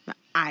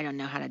 I don't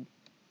know how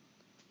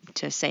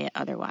to say it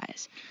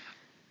otherwise.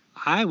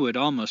 I would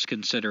almost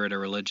consider it a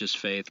religious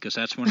faith, because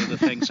that's one of the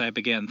things I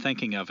began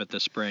thinking of at the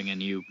spring,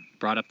 and you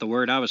brought up the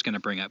word I was going to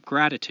bring up,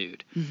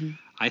 gratitude. Mm-hmm.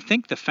 I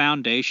think the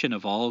foundation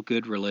of all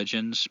good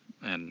religions,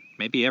 and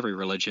maybe every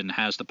religion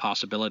has the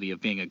possibility of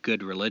being a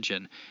good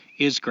religion,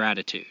 is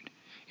gratitude.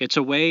 It's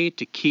a way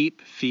to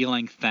keep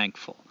feeling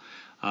thankful.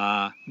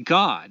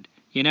 God,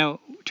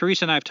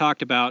 Teresa and I have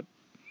talked about,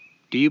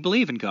 do you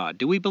believe in God?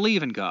 Do we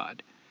believe in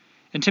God?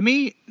 And to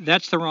me,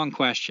 that's the wrong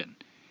question.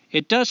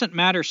 It doesn't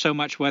matter so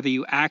much whether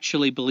you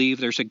actually believe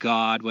there's a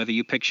God, whether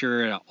you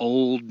picture an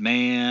old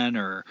man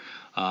or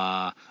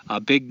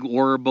a big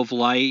orb of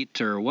light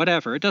or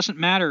whatever. It doesn't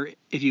matter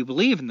if you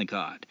believe in the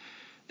God.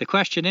 The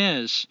question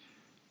is,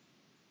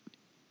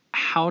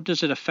 how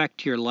does it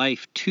affect your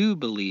life to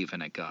believe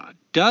in a God?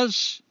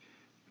 Does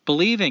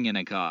believing in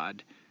a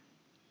God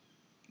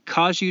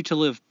cause you to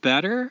live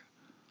better,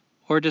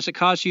 or does it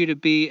cause you to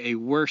be a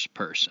worse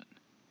person?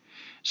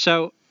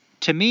 So,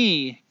 to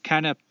me,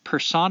 kind of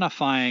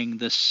personifying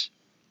this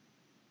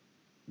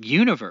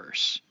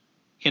universe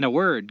in a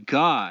word,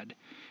 God,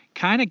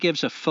 kind of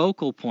gives a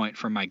focal point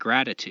for my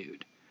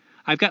gratitude.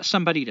 I've got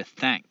somebody to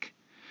thank.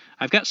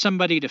 I've got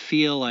somebody to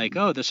feel like,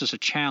 oh, this is a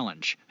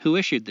challenge. Who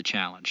issued the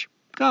challenge?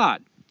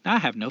 God. I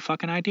have no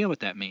fucking idea what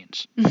that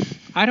means.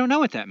 I don't know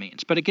what that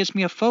means, but it gives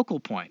me a focal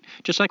point.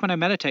 Just like when I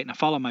meditate and I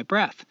follow my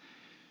breath.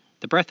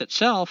 The breath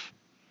itself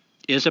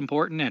is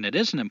important and it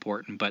isn't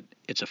important, but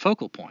it's a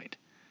focal point.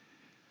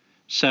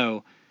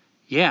 So,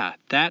 yeah,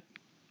 that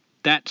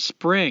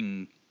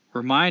spring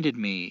reminded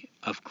me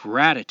of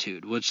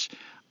gratitude.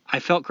 I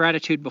felt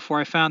gratitude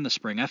before I found the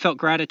spring. I felt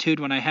gratitude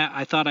when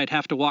I thought I'd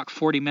have to walk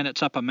 40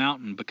 minutes up a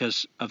mountain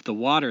because of the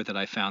water that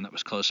I found that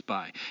was close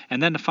by.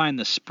 And then to find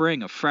the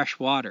spring of fresh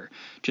water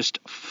just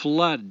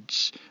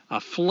floods, a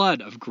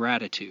flood of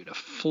gratitude, a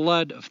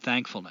flood of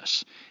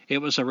thankfulness. It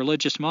was a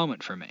religious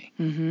moment for me.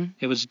 Mm-hmm.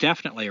 It was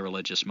definitely a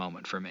religious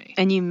moment for me.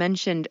 And you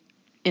mentioned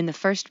in the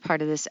first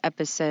part of this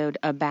episode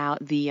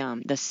about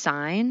the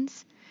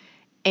signs,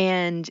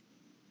 and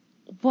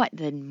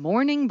the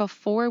morning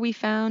before we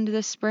found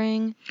the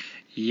spring?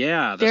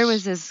 Yeah. There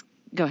was this...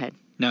 Go ahead.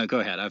 No,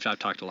 go ahead. I've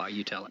talked a lot.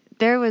 You tell it.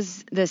 There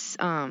was this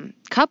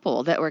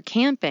couple that were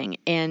camping,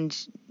 and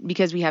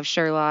because we have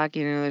Sherlock,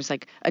 there's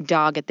like a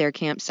dog at their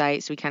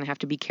campsite, so we kind of have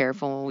to be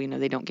careful,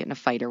 they don't get in a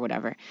fight or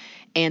whatever.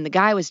 And the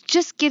guy was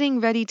just getting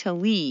ready to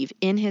leave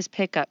in his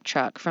pickup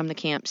truck from the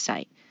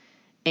campsite,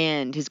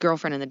 and his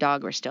girlfriend and the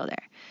dog were still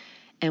there.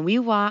 And we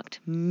walked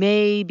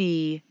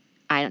maybe,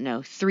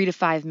 3 to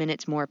 5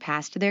 minutes more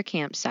past their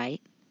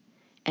campsite,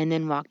 and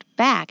then walked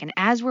back. And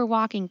as we're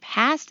walking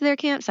past their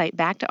campsite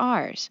back to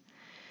ours,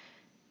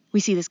 we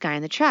see this guy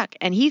in the truck.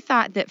 And he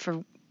thought that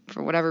for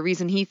whatever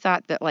reason, he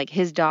thought that like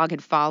his dog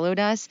had followed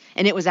us,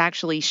 and it was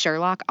actually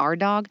Sherlock, our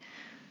dog.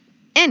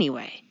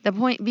 Anyway, the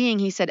point being,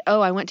 he said,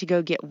 "Oh, I went to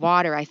go get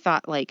water. I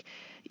thought like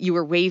you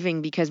were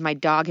waving because my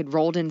dog had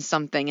rolled in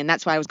something, and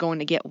that's why I was going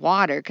to get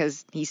water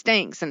because he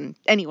stinks." And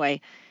anyway,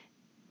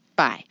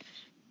 bye.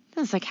 I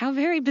was like, how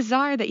very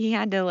bizarre that he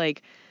had to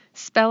like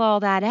spell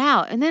all that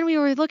out. And then we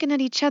were looking at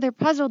each other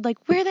puzzled, like,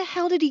 where the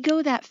hell did he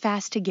go that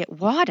fast to get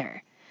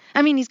water?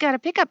 I mean, he's got a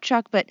pickup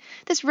truck, but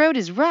this road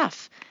is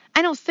rough.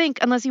 I don't think,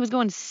 unless he was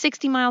going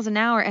 60 miles an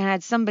hour and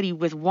had somebody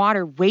with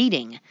water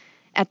waiting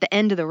at the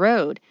end of the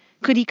road,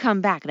 could he come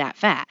back that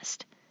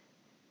fast?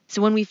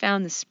 So when we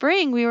found the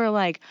spring, we were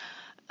like,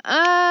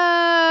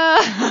 Yeah,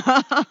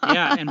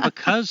 and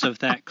because of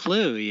that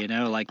clue,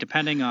 like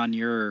depending on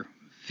your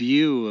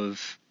view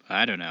of,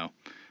 I don't know,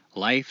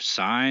 life,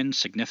 signs,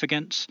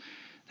 significance,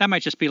 that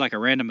might just be like a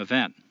random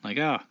event. Like,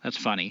 oh, that's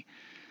funny.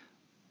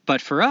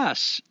 But for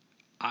us,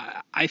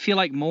 I feel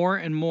like more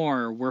and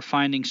more we're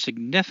finding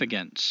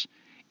significance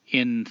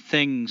in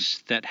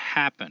things that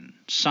happen,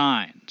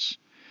 signs.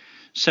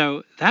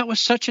 So that was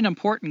such an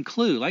important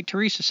clue. Like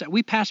Teresa said,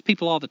 we pass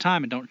people all the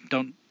time and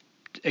don't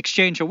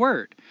exchange a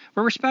word.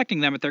 We're respecting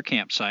them at their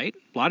campsite.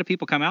 A lot of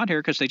people come out here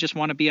because they just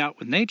want to be out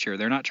with nature.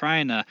 They're not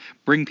trying to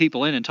bring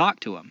people in and talk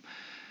to them.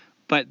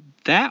 But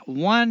that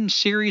one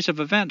series of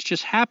events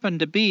just happened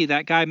to be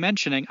that guy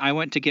mentioning, I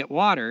went to get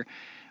water.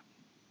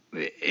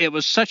 It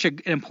was such an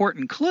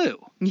important clue.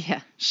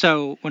 Yeah.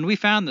 So when we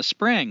found the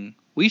spring,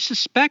 we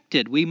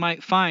suspected we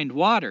might find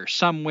water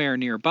somewhere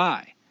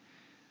nearby.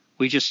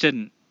 We just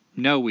didn't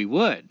know we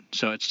would.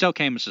 So it still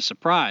came as a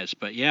surprise.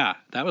 But yeah,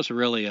 that was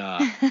really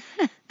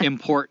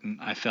important,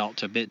 I felt,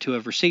 to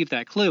have received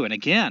that clue. And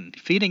again,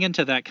 feeding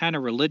into that kind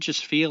of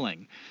religious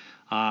feeling.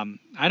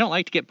 I don't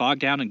like to get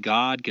bogged down in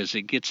God because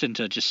it gets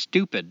into just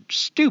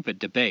stupid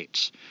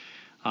debates.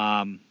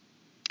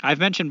 I've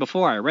mentioned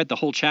before, I read the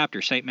whole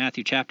chapter, St.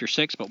 Matthew chapter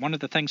 6, but one of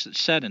the things that's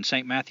said in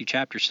St. Matthew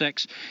chapter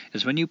 6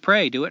 is when you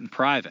pray, do it in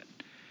private.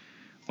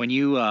 When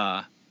you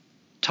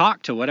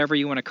talk to whatever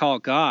you want to call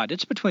God,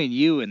 it's between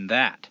you and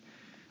that.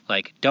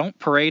 Like, don't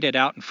parade it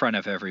out in front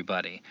of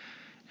everybody.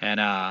 And,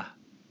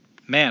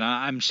 man,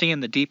 I'm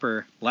seeing the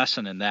deeper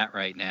lesson in that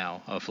right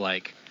now of,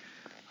 like,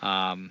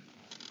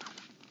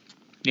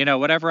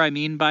 whatever I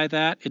mean by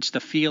that, it's the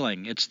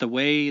feeling. It's the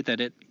way that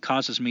it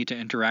causes me to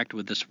interact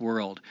with this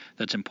world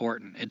that's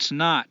important. It's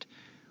not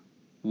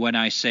when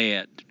I say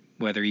it,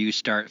 whether you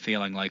start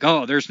feeling like,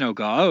 oh, there's no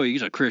God, oh,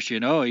 he's a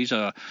Christian, oh, he's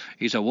a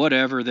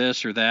whatever,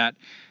 this or that.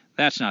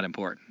 That's not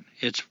important.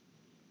 It's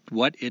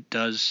what it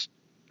does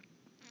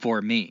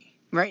for me.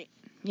 Right.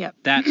 Yep.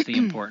 That's the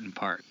important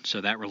part.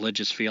 So that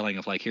religious feeling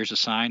of like, here's a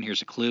sign,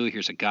 here's a clue,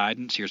 here's a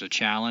guidance, here's a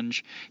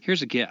challenge,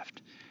 here's a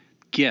gift.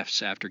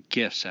 Gifts after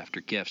gifts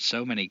after gifts,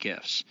 so many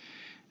gifts.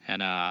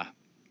 And I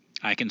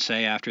can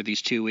say after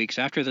these 2 weeks,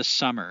 after this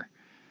summer,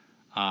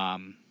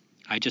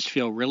 I just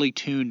feel really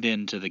tuned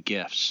into the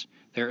gifts.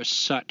 There is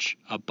such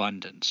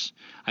abundance.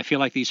 I feel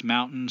like these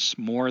mountains,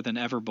 more than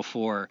ever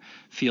before,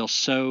 feel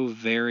so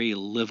very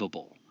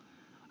livable.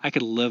 I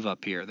could live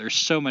up here. There's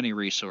so many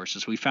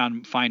resources. We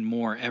find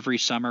more every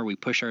summer. We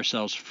push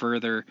ourselves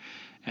further.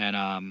 And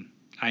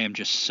I am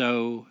just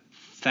so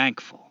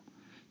thankful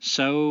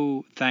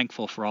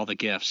for all the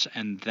gifts.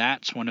 And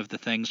that's one of the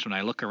things when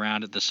I look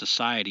around at the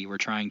society we're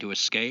trying to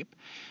escape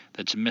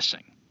that's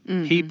missing.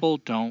 Mm-hmm. People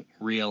don't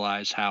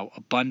realize how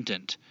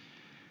abundant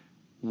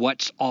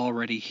what's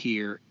already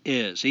here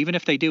is. Even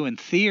if they do in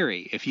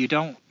theory, if you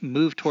don't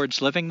move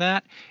towards living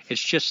that,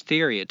 it's just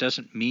theory. It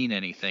doesn't mean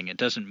anything. It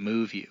doesn't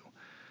move you.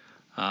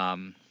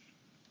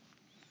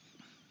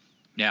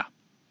 Yeah.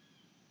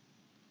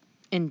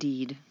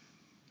 Indeed.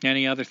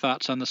 Any other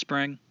thoughts on the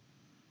spring?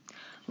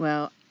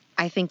 Well,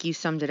 I think you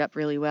summed it up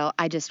really well.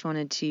 I just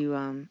wanted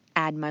to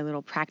add my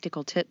little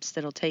practical tips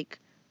that'll take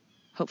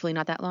hopefully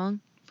not that long.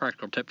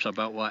 Practical tips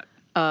about what?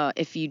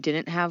 If you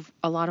didn't have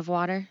a lot of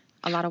water.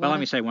 Well, let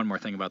me say one more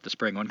thing about the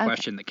spring. One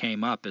question that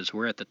came up is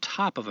we're at the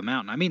top of a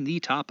mountain. I mean the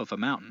top of a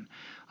mountain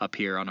up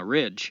here on a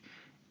ridge.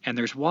 And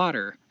there's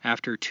water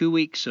after 2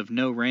 weeks of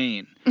no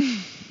rain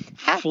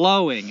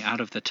flowing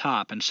out of the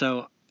top. And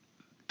so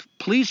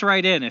please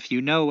write in if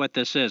you know what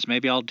this is.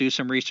 Maybe I'll do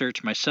some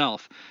research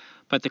myself.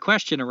 But the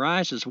question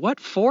arises,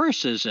 what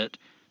force is it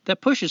that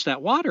pushes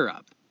that water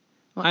up?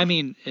 Well, I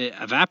mean,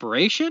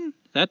 evaporation?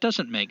 That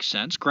doesn't make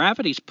sense.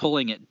 Gravity's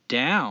pulling it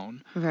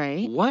down.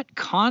 Right. What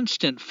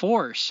constant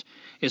force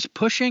is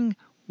pushing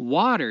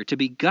water to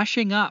be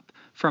gushing up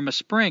from a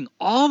spring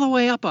all the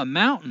way up a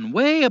mountain,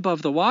 way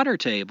above the water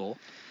table?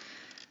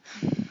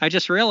 I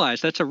just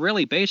realized that's a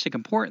really basic,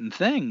 important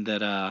thing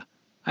that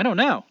I don't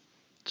know.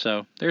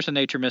 So there's a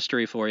nature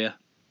mystery for you.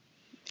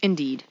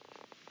 Indeed.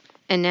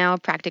 And now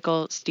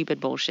practical, stupid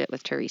bullshit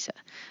with Teresa.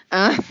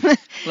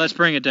 Let's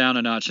bring it down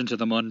a notch into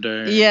the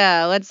mundane.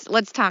 Yeah,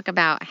 let's talk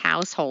about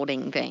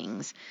householding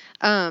things.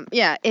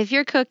 If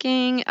you're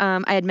cooking,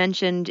 I had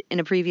mentioned in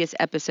a previous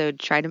episode,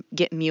 try to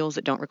get meals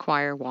that don't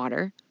require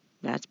water.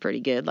 That's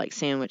pretty good, like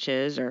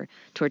sandwiches or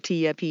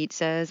tortilla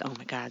pizzas. Oh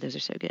my God, those are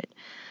so good.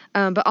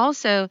 But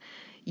also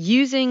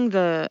using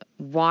the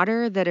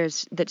water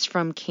that's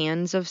from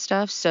cans of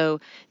stuff.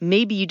 So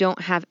maybe you don't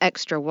have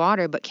extra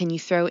water, but can you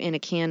throw in a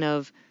can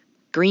of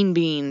green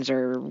beans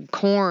or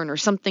corn or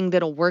something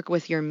that'll work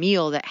with your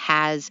meal that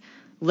has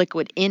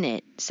liquid in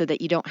it so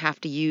that you don't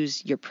have to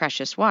use your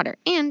precious water.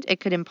 And it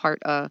could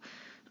impart a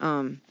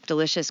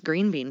delicious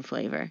green bean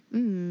flavor.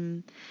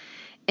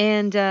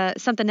 And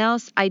something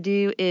else I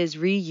do is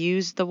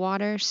reuse the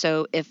water.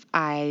 So if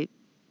I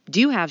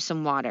do have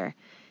some water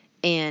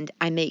and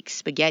I make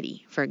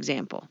spaghetti, for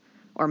example,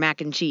 or mac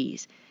and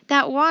cheese,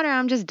 that water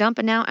I'm just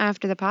dumping out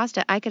after the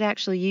pasta, I could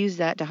actually use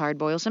that to hard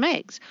boil some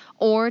eggs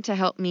or to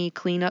help me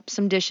clean up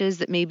some dishes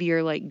that maybe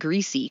are like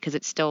greasy because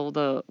it's still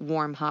the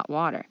warm, hot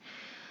water.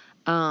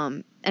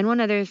 And one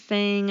other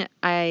thing,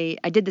 I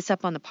did this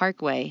up on the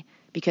Parkway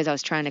because I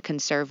was trying to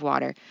conserve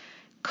water.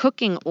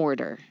 Cooking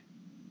order,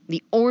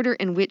 the order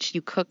in which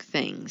you cook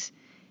things.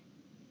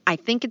 I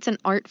think it's an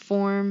art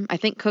form. I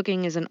think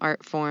cooking is an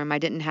art form. I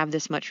didn't have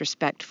this much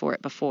respect for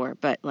it before,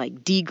 but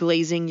like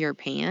deglazing your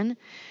pan.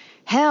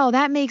 Hell,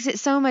 that makes it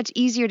so much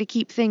easier to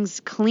keep things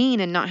clean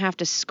and not have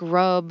to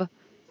scrub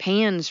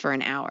pans for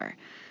an hour.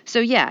 So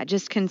yeah,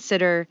 just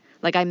consider,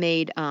 like I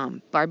made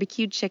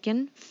barbecued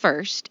chicken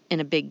first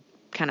in a big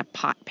kind of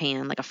pot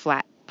pan, like a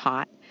flat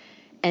pot.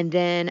 And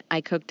then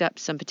I cooked up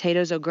some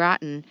potatoes au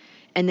gratin.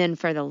 And then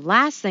for the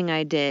last thing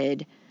I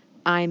did,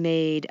 I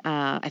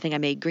think I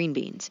made green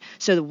beans.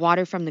 So the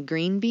water from the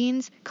green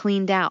beans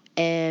cleaned out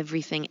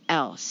everything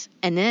else.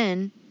 And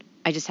then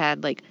I just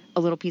had like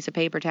a little piece of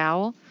paper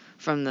towel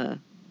from the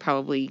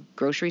probably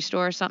grocery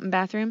store or something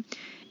bathroom,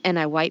 and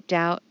I wiped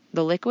out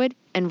the liquid,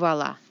 and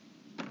voila,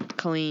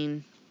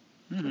 clean.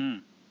 Mm-hmm.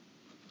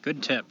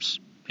 Good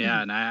tips.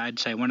 Yeah, and I'd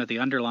say one of the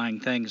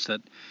underlying things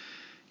that,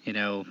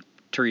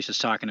 Teresa's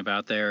talking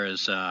about there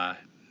is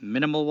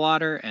minimal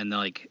water and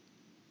like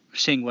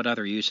seeing what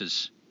other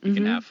uses you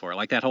can have for it.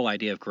 Like that whole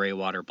idea of gray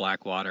water,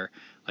 black water.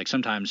 Like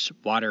sometimes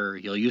water,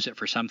 you'll use it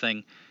for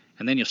something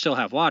and then you'll still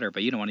have water,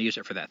 but you don't want to use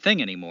it for that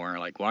thing anymore,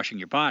 like washing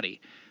your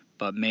body.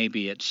 But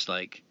maybe it's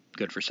like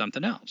good for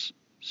something else.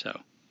 So,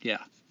 yeah.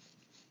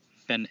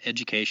 Been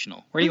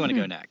educational. Where do you want to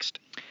go next?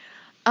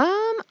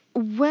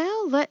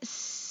 Well, let's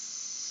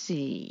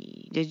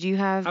see. Did you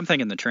have... I'm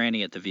thinking the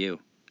tranny at the View.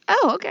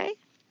 Oh, okay.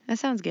 That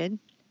sounds good.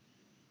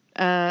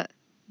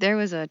 There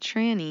was a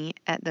tranny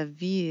at the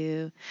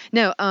View.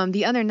 No,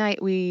 the other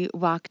night we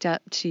walked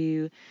up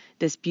to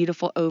this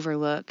beautiful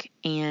overlook,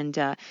 and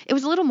it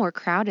was a little more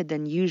crowded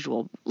than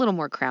usual. A little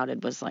more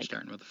crowded was like...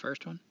 Starting with the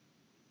first one?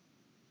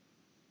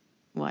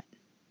 What?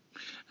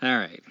 All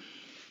right.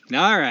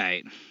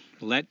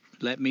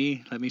 Let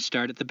me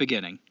start at the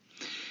beginning.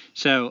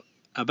 So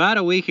about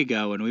a week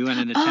ago when we went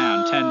into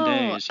town, 10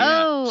 days.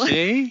 Yeah. Oh.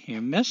 See?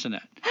 You're missing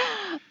it.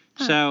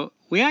 So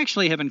we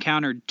actually have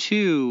encountered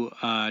 2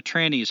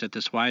 trannies at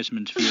this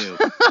Wiseman's View.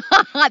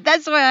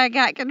 That's why I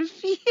got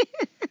confused.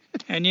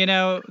 And you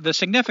know, the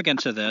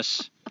significance of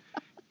this,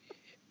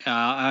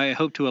 I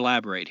hope to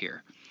elaborate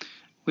here.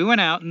 We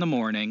went out in the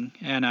morning,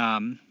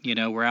 and, you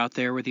know, we're out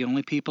there. We're the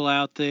only people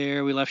out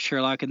there. We left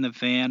Sherlock in the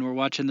van. We're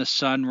watching the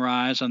sun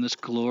rise on this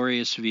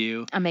glorious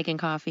view. I'm making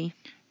coffee.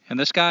 And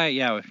this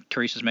guy,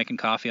 Teresa's making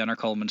coffee on our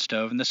Coleman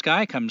stove, and this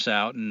guy comes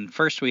out, and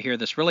first we hear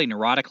this really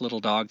neurotic little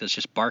dog that's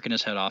just barking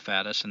his head off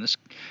at us, and this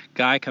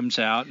guy comes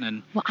out,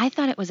 and... Well, I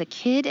thought it was a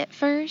kid at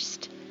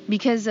first,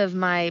 because of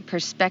my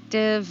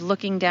perspective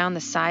looking down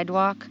the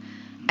sidewalk.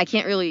 I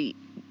can't really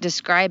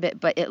describe it,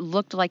 but it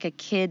looked like a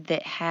kid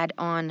that had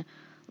on...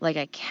 like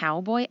a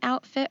cowboy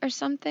outfit or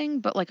something,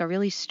 but like a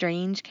really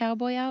strange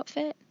cowboy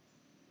outfit.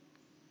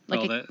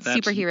 Like a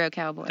superhero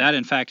cowboy. That,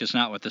 in fact, is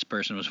not what this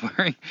person was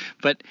wearing.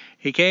 But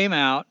he came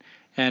out,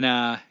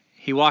 and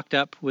he walked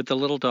up with the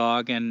little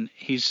dog, and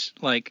he's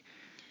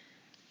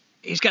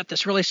got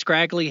this really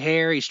scraggly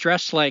hair. He's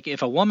dressed like,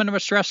 if a woman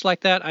was dressed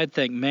like that, I'd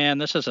think, man,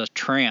 this is a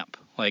tramp.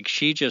 Like,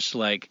 she just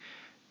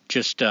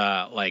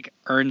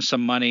earned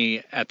some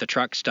money at the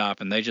truck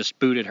stop and they just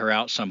booted her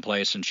out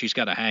someplace and she's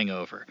got a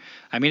hangover.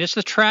 I mean, it's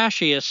the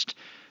trashiest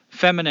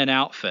feminine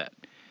outfit.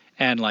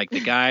 And like the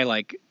guy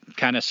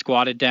kind of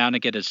squatted down to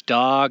get his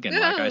dog, and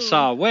I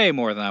saw way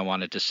more than I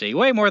wanted to see,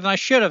 way more than I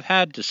should have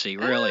had to see,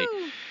 really.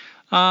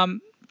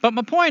 But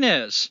my point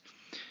is,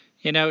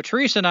 you know,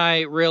 Teresa and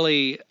I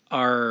really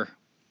are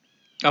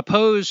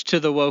opposed to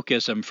the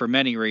wokeism for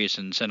many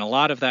reasons, and a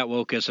lot of that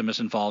wokeism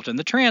is involved in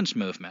the trans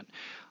movement.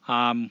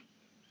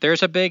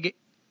 There's a big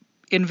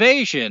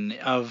invasion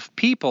of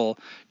people,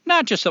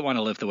 not just that want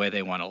to live the way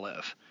they want to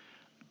live,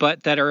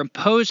 but that are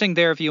imposing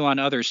their view on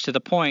others to the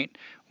point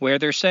where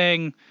they're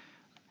saying,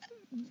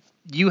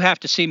 you have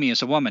to see me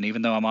as a woman,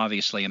 even though I'm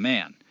obviously a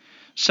man.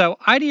 So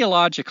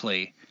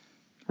ideologically,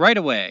 right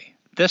away,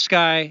 this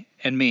guy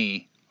and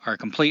me are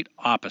complete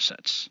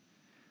opposites.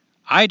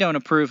 I don't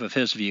approve of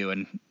his view,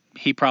 and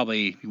he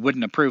probably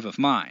wouldn't approve of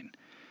mine.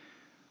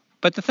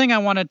 But the thing I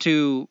wanted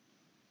to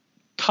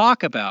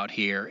talk about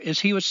here is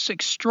he was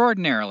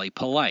extraordinarily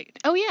polite.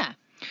 Oh, yeah.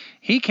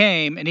 He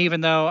came, and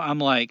even though I'm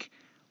like,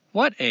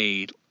 what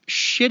a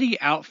shitty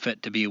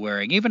outfit to be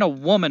wearing, even a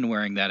woman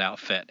wearing that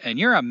outfit, and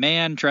you're a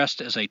man dressed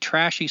as a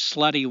trashy,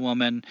 slutty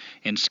woman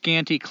in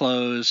scanty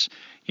clothes,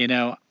 you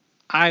know,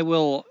 I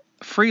will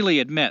freely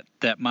admit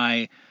that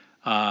my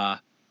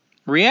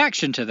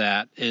reaction to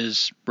that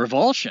is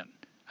revulsion.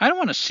 I don't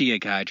want to see a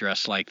guy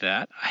dressed like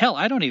that. Hell,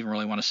 I don't even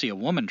really want to see a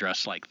woman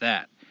dressed like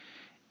that.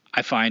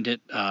 I find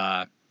it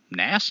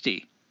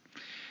nasty.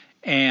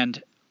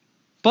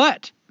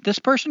 But this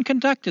person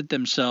conducted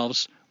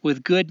themselves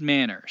with good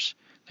manners.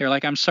 They're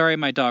like, I'm sorry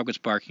my dog was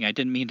barking. I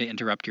didn't mean to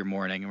interrupt your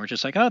morning. And we're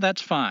just like, oh,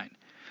 that's fine.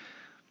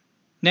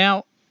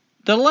 Now,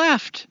 the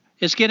left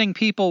is getting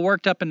people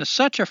worked up into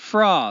such a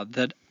fraud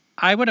that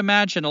I would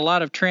imagine a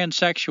lot of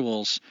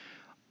transsexuals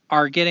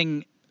are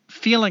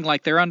feeling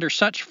like they're under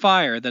such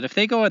fire that if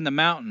they go in the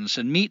mountains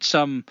and meet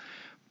some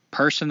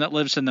person that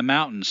lives in the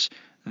mountains,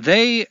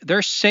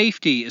 their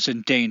safety is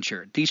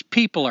endangered. These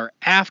people are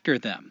after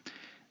them.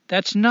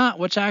 That's not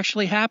what's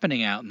actually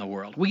happening out in the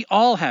world. We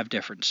all have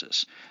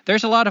differences.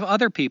 There's a lot of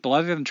other people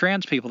other than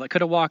trans people that could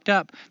have walked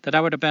up that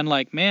I would have been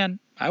like, man,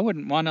 I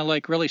wouldn't want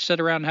to really sit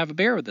around and have a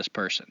beer with this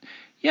person.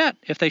 Yet,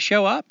 if they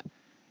show up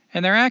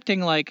and they're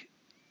acting like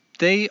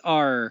they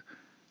are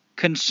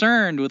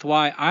concerned with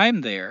why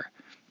I'm there,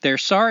 they're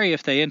sorry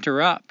if they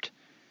interrupt,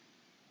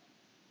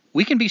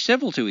 we can be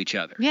civil to each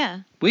other.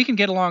 Yeah. We can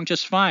get along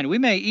just fine. We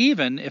may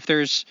even, if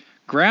there's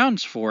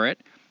grounds for it,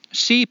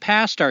 see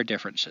past our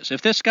differences.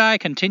 If this guy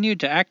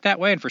continued to act that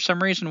way and for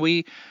some reason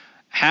we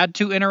had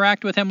to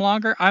interact with him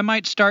longer, I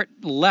might start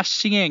less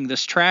seeing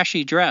this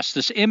trashy dress,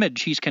 this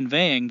image he's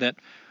conveying that,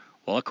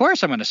 well, of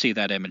course I'm going to see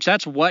that image.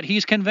 That's what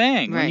he's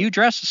conveying. Right. When you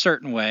dress a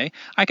certain way,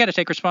 I got to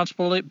take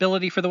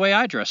responsibility for the way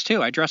I dress,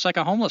 too. I dress like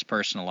a homeless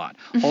person a lot.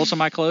 Holes in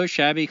my clothes,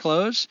 shabby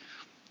clothes.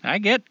 I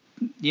get,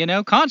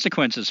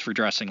 consequences for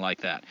dressing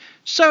like that.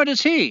 So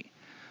does he.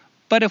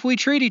 But if we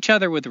treat each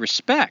other with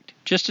respect,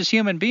 just as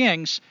human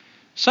beings,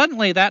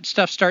 suddenly that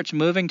stuff starts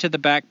moving to the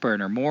back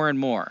burner more and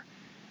more.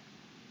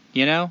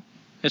 You know?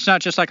 It's not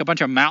just like a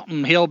bunch of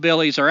mountain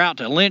hillbillies are out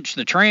to lynch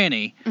the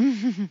tranny.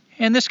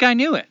 And this guy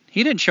knew it.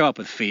 He didn't show up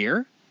with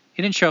fear.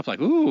 He didn't show up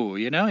like, ooh,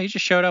 you know, he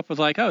just showed up with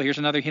like, oh, here's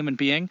another human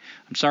being.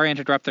 I'm sorry I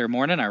interrupt their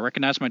morning. I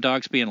recognize my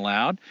dog's being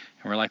loud.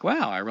 And we're like,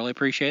 wow, I really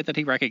appreciate that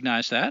he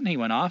recognized that. And he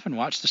went off and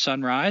watched the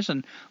sunrise.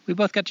 And we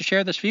both got to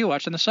share this view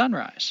watching the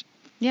sunrise.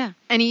 Yeah.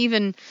 And he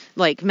even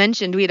like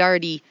mentioned we had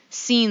already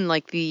seen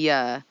like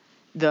the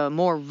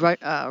more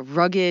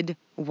rugged,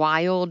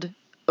 wild,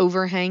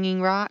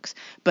 overhanging rocks.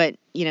 But,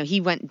 you know, he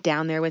went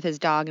down there with his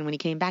dog. And when he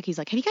came back, he's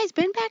like, have you guys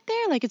been back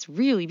there? Like, it's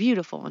really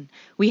beautiful. And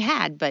we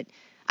had, but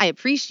I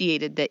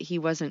appreciated that he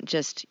wasn't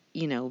just,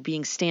 you know,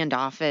 being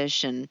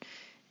standoffish and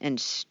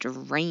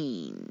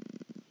strange.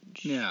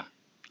 Yeah.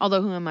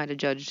 Although who am I to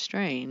judge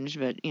strange,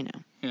 but, you know.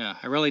 Yeah,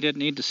 I really didn't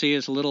need to see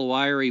his little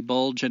wiry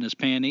bulge in his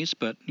panties,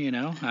 but, you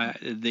know,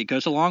 it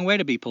goes a long way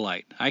to be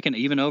polite. I can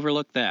even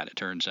overlook that, it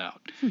turns out.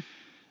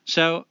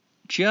 So,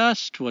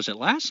 was it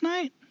last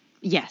night?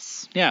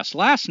 Yes. Yes,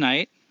 last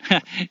night.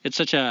 It's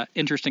such a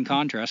interesting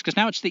contrast, because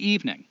now it's the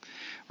evening.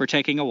 We're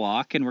taking a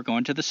walk, and we're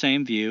going to the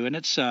same view, and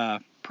it's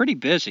pretty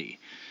busy.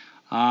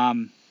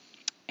 And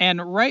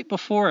right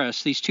before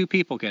us, these two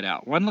people get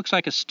out. One looks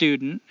like a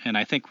student, and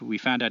I think we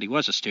found out he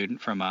was a student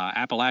from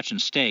Appalachian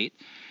State.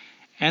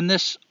 And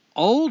this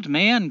old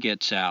man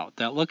gets out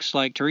that looks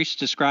like, Teresa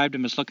described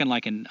him as looking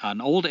like an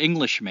old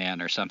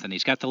Englishman or something.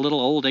 He's got the little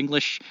old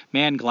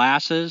Englishman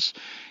glasses.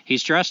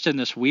 He's dressed in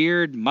this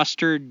weird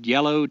mustard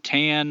yellow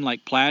tan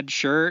like plaid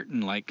shirt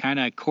and like kind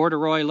of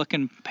corduroy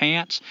looking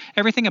pants.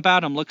 Everything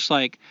about him looks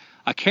like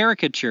a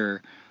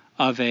caricature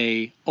of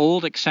a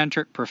old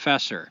eccentric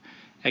professor,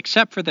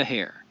 except for the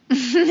hair.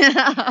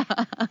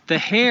 The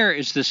hair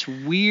is this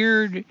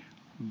weird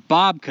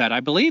bob cut. I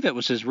believe it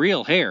was his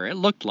real hair. It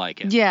looked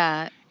like it.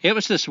 Yeah. It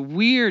was this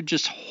weird,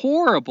 just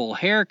horrible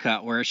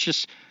haircut where it's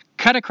just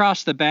cut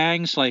across the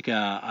bangs like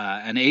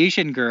an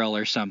Asian girl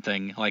or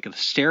something, like a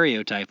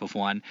stereotype of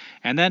one,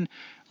 and then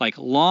like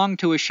long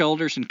to his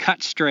shoulders and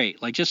cut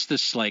straight, like just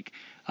this like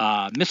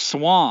Miss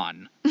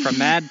Swan from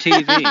Mad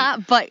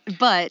TV.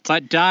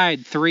 but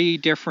dyed 3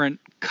 different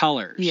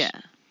colors. Yeah.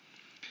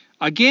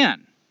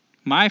 Again,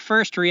 my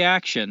first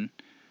reaction,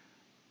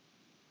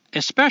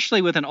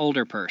 especially with an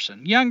older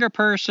person. Younger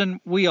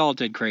person, we all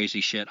did crazy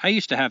shit. I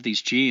used to have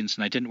these jeans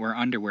and I didn't wear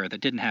underwear that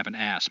didn't have an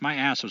ass. My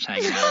ass was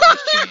hanging out of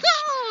these jeans.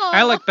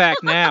 I look back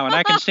now and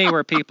I can see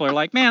where people are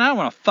like, man, I don't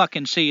want to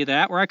fucking see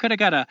that, where I could have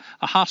got a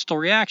hostile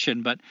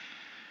reaction, but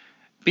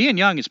being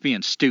young is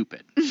being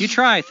stupid. You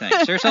try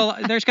things.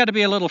 There's got to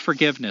be a little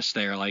forgiveness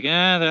there. Like,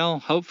 they'll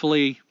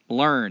hopefully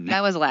learn.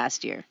 That was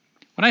last year.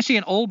 When I see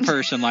an old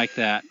person like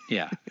that,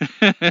 yeah,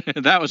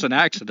 that was an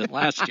accident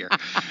last year.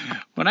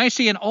 When I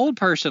see an old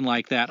person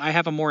like that, I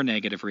have a more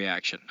negative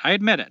reaction. I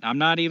admit it.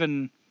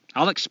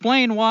 I'll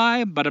explain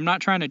why, but I'm not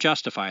trying to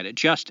justify it. It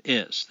just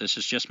is. This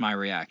is just my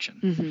reaction.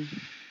 Mm-hmm.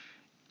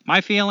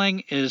 My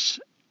feeling is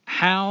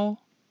how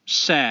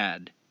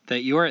sad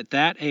that you're at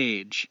that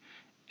age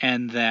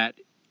and that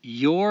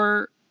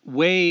your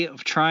way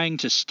of trying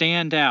to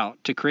stand out,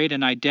 to create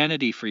an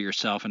identity for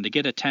yourself and to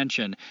get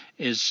attention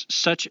is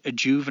such a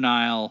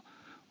juvenile,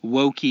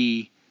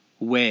 wokey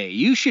way.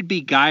 You should be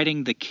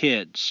guiding the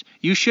kids.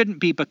 You shouldn't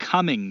be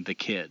becoming the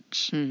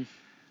kids.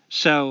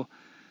 So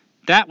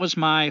that was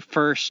my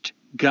first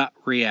gut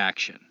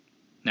reaction.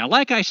 Now,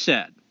 like I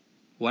said,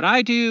 what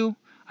I do,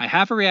 I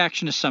have a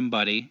reaction to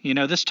somebody. You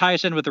know, this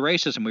ties in with the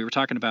racism we were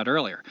talking about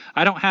earlier.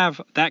 I don't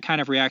have that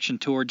kind of reaction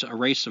towards a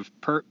race of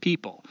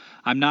people.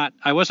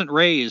 I wasn't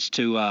raised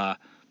to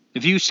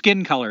view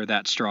skin color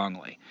that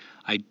strongly.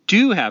 I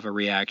do have a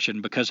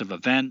reaction because of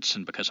events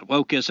and because of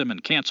wokeism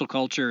and cancel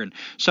culture and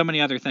so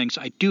many other things.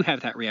 I do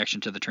have that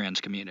reaction to the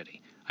trans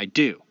community. I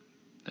do.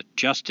 It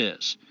just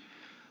is.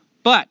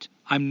 But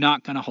I'm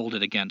not going to hold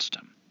it against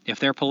them. If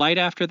they're polite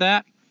after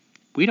that,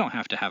 we don't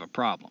have to have a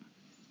problem.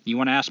 You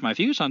want to ask my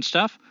views on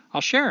stuff, I'll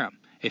share them.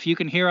 If you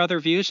can hear other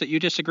views that you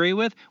disagree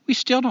with, we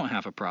still don't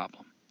have a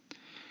problem.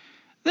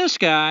 This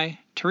guy,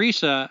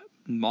 Teresa,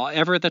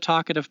 ever the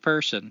talkative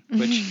person,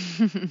 which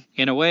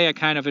in a way I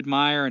kind of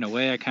admire, in a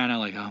way I kind of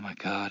like, oh my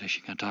God, is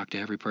she going to talk to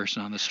every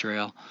person on this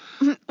trail?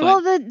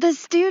 Well, the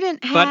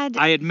student had...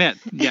 But I admit,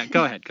 yeah,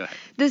 go ahead.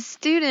 The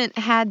student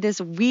had this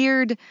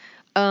weird,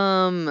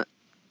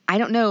 I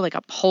don't know, like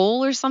a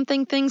pole or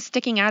something thing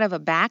sticking out of a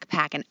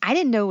backpack, and I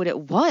didn't know what it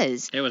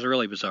was. It was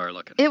really bizarre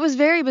looking. It was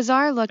very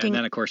bizarre looking. And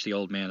then, of course, the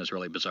old man is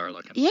really bizarre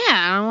looking. Yeah,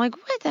 and I'm like,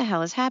 what the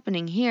hell is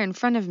happening here in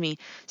front of me?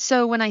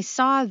 So when I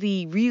saw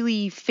the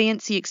really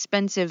fancy,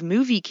 expensive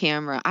movie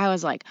camera, I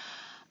was like,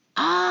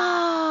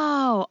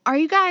 oh, are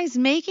you guys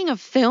making a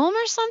film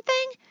or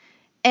something?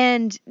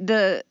 And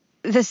the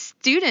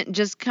student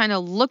just kind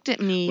of looked at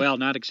me. Well,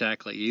 not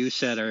exactly. You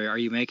said, are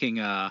you making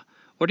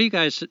what are you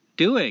guys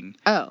doing?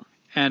 Oh.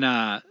 And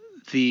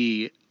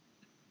the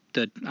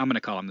I'm going to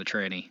call him the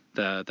tranny,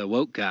 the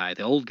woke guy,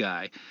 the old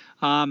guy,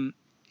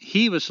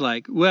 he was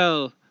like,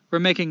 well, we're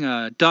making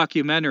a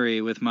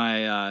documentary with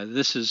my,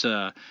 this is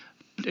a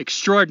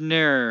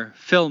extraordinaire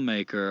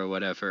filmmaker or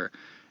whatever.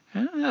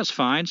 And that's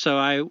fine. So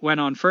I went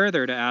on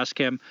further to ask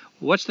him,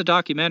 what's the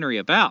documentary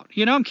about?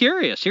 I'm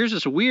curious. Here's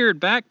this weird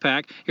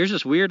backpack. Here's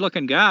this weird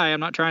looking guy. I'm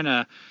not trying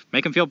to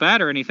make him feel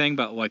bad or anything,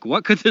 but like,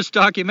 what could this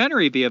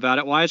documentary be about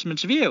at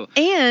Wiseman's View?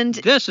 And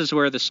this is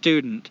where the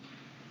student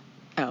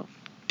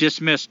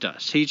dismissed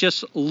us. He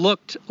just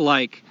looked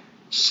like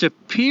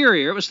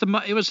superior. It was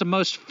the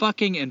most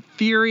fucking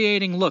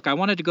infuriating look. I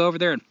wanted to go over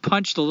there and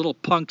punch the little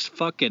punk's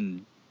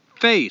fucking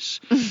face,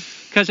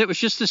 because it was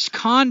just this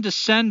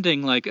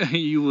condescending, like,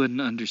 you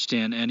wouldn't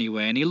understand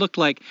anyway. And he looked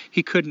like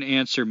he couldn't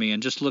answer me,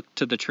 and just looked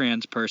to the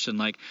trans person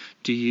like,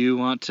 do you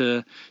want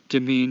to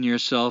demean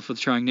yourself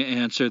with trying to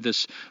answer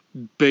this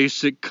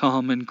basic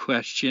common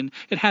question?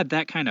 It had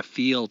that kind of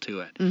feel to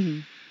it.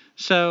 Mm-hmm.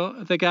 So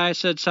the guy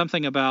said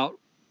something about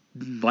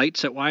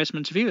lights at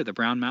Wiseman's View, the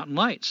Brown Mountain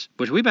Lights,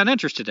 which we've been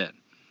interested in.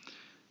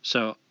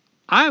 So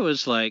I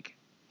was like,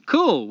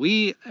 cool,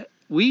 we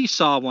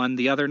saw one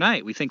the other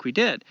night. We think we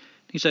did.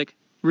 He's like,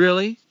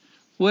 really?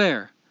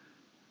 Where?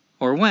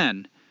 Or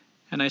when?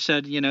 And I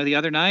said, the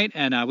other night,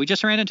 and we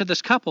just ran into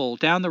this couple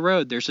down the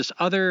road. There's this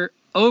other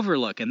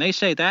overlook, and they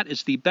say that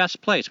is the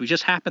best place. We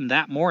just happened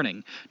that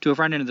morning to have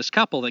run into this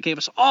couple that gave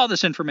us all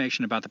this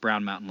information about the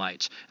Brown Mountain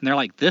Lights. And they're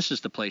like, this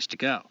is the place to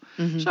go.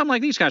 Mm-hmm. So I'm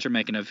like, these guys are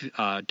making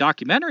a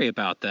documentary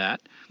about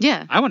that.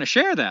 Yeah. I want to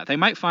share that. They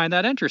might find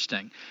that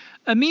interesting.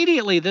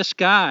 Immediately, this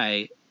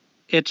guy,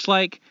 it's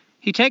like,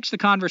 he takes the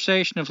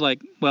conversation of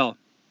like, well,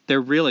 they're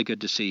really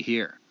good to see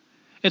here.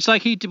 It's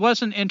like he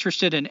wasn't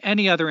interested in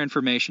any other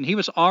information. He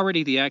was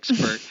already the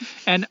expert.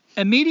 And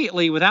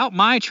immediately, without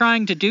my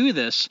trying to do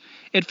this,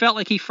 it felt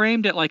like he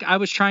framed it like I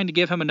was trying to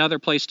give him another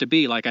place to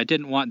be, like I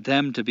didn't want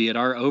them to be at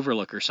our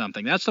overlook or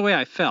something. That's the way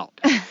I felt.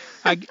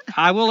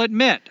 I will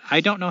admit,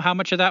 I don't know how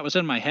much of that was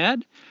in my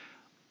head,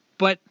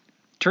 but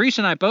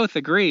Teresa and I both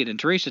agreed, and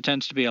Teresa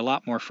tends to be a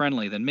lot more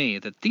friendly than me,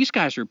 that these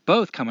guys are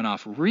both coming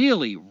off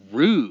really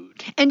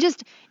rude.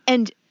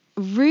 And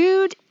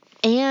rude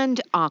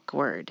and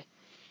awkward.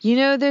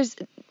 You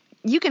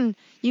can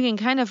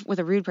kind of, with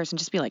a rude person,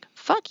 just be like,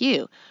 fuck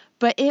you.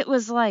 But it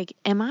was like,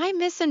 am I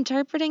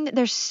misinterpreting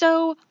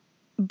that?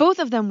 Both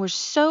of them were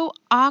so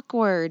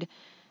awkward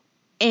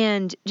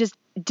and just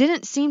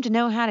didn't seem to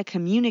know how to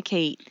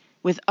communicate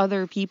with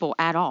other people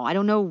at all. I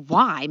don't know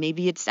why.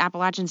 Maybe it's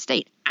Appalachian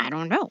State. I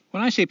don't know.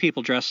 When I see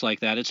people dressed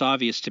like that, it's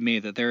obvious to me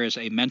that there is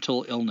a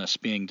mental illness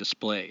being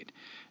displayed.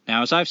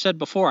 Now, as I've said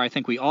before, I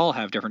think we all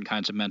have different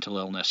kinds of mental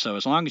illness. So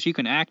as long as you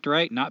can act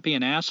right, not be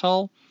an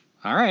asshole,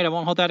 all right, I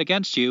won't hold that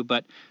against you.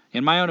 But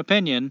in my own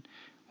opinion,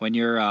 when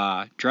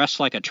you're dressed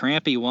like a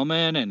trampy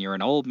woman and you're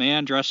an old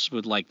man dressed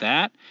with like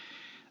that,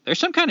 there's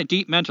some kind of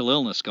deep mental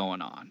illness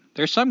going on.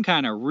 There's some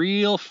kind of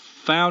real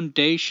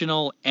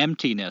foundational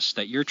emptiness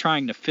that you're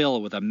trying to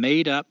fill with a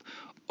made-up,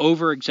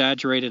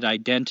 over-exaggerated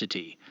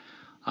identity.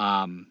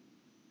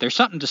 There's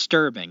something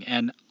disturbing.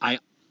 And I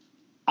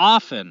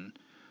often,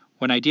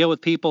 when I deal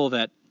with people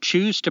that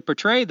choose to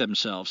portray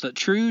themselves, that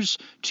choose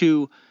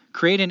to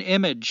create an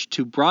image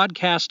to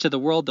broadcast to the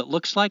world that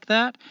looks like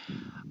that,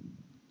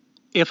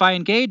 if I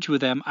engage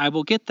with them, I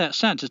will get that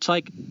sense. It's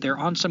like they're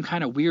on some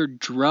kind of weird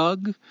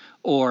drug,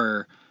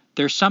 or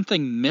there's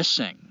something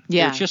missing.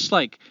 Yeah. They're just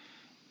like,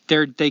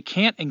 they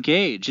can't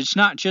engage. It's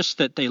not just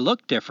that they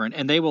look different,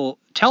 and they will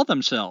tell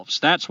themselves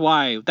that's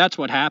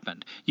what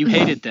happened. You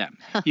hated them.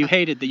 You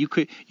hated that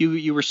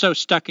you were so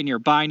stuck in your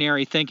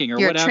binary thinking or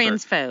You're whatever. You're a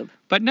transphobe.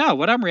 But no,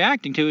 what I'm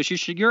reacting to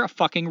is you're a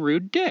fucking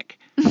rude dick.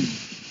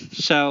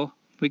 So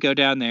we go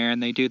down there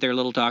and they do their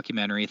little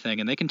documentary thing,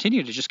 and they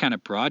continue to just kind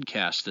of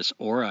broadcast this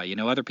aura.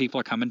 Other people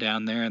are coming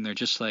down there and they're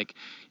just like,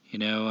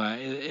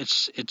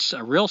 it's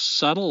a real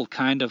subtle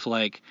kind of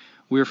like,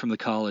 we're from the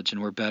college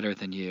and we're better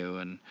than you.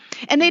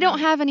 And they don't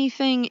have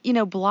anything,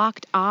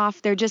 blocked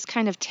off. They're just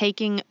kind of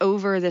taking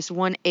over this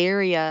one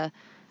area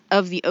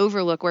of the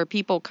overlook where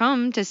people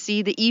come to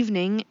see the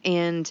evening.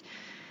 And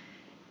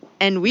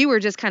we were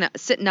just kind of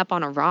sitting up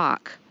on a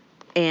rock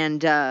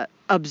and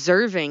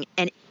observing.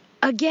 And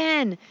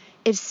again,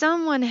 if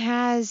someone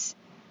has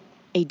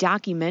a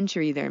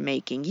documentary they're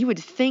making, you would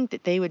think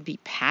that they would be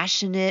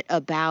passionate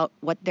about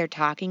what they're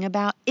talking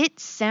about. It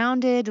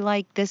sounded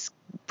like this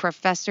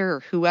professor or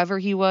whoever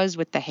he was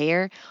with the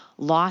hair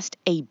lost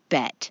a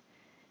bet.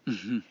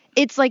 Mm-hmm.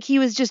 It's like he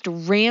was just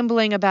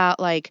rambling about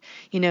like,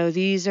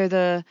 these are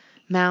the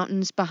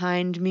mountains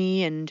behind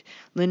me and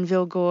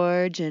Linville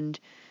Gorge, and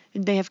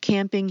they have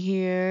camping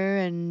here,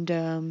 and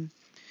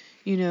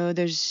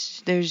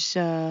there's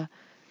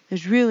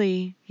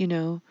really,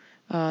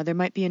 there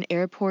might be an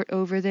airport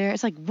over there.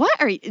 It's like,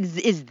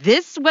 is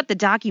this what the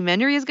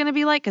documentary is going to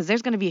be like? Because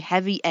there's going to be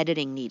heavy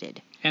editing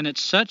needed. And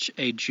it's such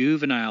a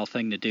juvenile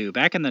thing to do.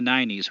 Back in the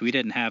 90s, we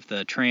didn't have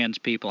the trans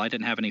people. I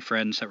didn't have any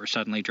friends that were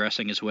suddenly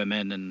dressing as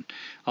women and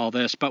all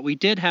this. But we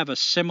did have a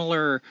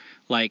similar,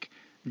 like,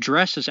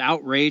 dress as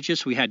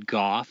outrageous. We had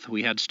goth.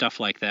 We had stuff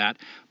like that.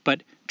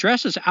 But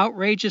dress as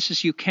outrageous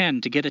as you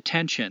can to get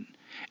attention.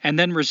 and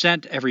then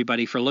resent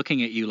everybody for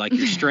looking at you like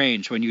you're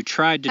strange when you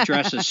tried to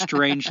dress as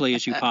strangely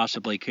as you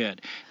possibly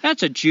could.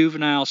 That's a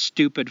juvenile,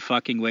 stupid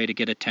fucking way to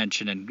get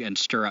attention and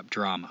stir up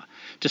drama.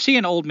 To see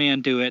an old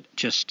man do it,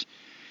 just,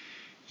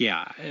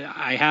 yeah,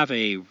 I have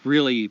a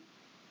really,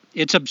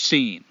 it's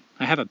obscene.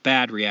 I have a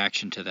bad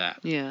reaction to that.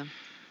 Yeah.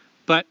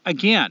 But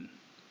again,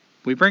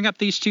 we bring up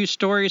these two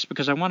stories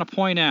because I want to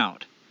point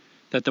out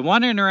that the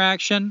one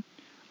interaction,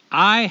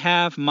 I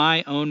have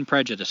my own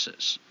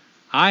prejudices.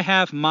 I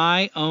have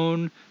my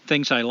own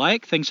things I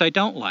like, things I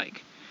don't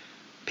like.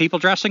 People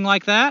dressing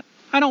like that,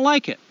 I don't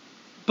like it.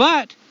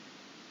 But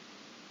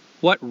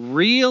what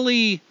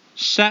really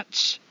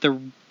sets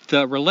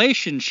the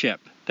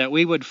relationship that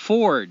we would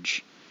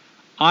forge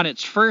on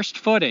its first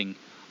footing,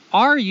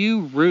 are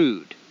you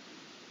rude?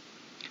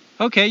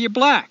 Okay, you're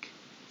black.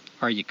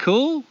 Are you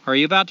cool? Are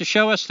you about to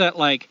show us that,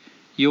 like,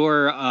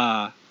 you're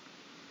a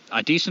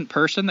decent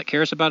person that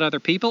cares about other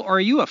people? Or are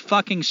you a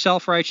fucking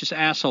self-righteous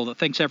asshole that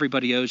thinks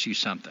everybody owes you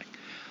something?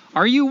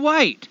 Are you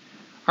white?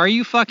 Are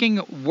you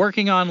fucking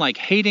working on, like,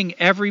 hating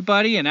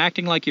everybody and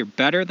acting like you're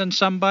better than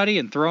somebody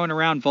and throwing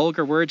around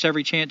vulgar words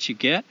every chance you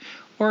get?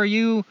 Or are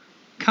you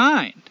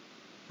kind,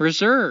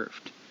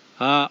 reserved,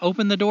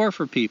 open the door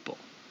for people?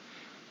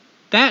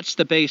 That's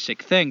the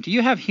basic thing. Do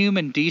you have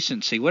human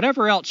decency?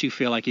 Whatever else you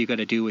feel like you got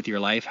to do with your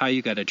life, how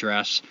you got to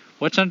dress,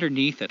 what's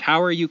underneath it?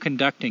 How are you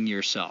conducting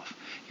yourself?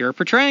 You're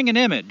portraying an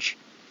image.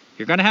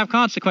 You're going to have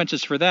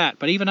consequences for that.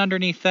 But even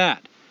underneath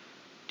that,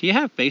 do you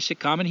have basic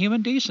common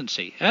human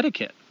decency,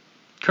 etiquette,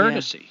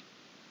 courtesy?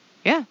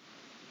 Yeah.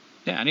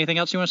 Yeah. Anything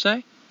else you want to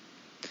say?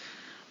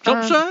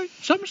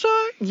 Something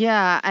say?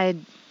 Yeah,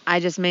 I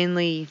just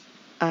mainly,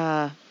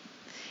 it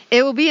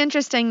will be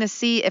interesting to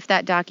see if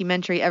that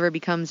documentary ever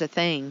becomes a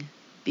thing,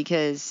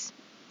 because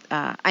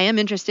I am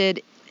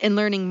interested in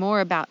learning more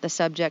about the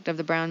subject of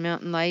the Brown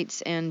Mountain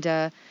Lights, and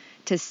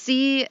to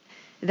see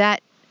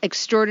that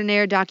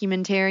extraordinaire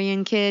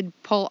documentarian kid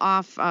pull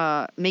off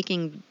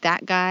making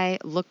that guy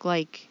look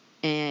like,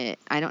 I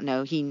don't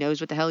know, he knows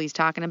what the hell he's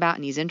talking about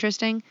and he's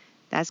interesting,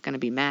 that's going to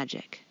be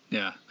magic.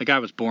 Yeah, the guy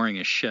was boring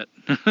as shit,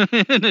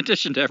 in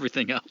addition to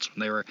everything else when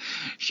they were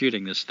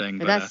shooting this thing.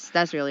 But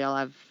that's really all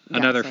I've got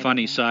another to say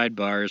funny about that.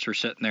 sidebar is we're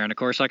sitting there, and of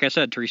course, like I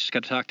said, Teresa's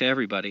got to talk to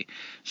everybody.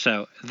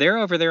 So they're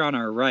over there on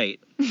our right,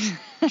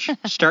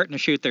 starting to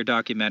shoot their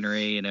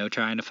documentary, you know,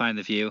 trying to find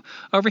the view.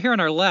 Over here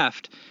on our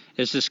left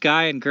is this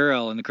guy and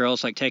girl, and the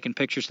girl's like taking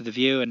pictures of the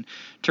view, and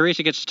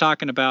Teresa gets to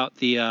talking about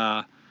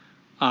the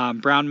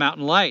Brown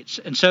Mountain Lights.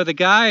 And so the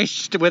guy,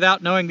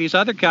 without knowing these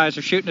other guys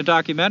are shooting a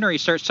documentary,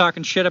 starts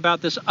talking shit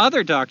about this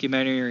other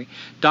documentary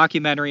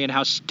and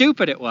how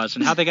stupid it was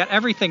and how they got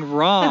everything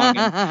wrong.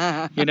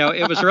 And, you know,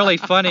 it was really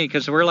funny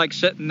because we're like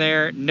sitting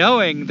there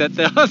knowing that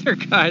the other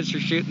guys are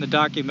shooting the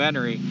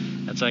documentary.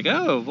 It's like,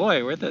 oh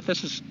boy,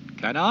 this is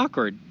kind of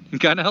awkward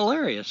and kind of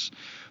hilarious.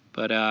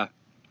 But, all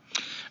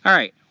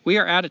right. We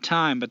are out of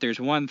time, but there's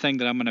one thing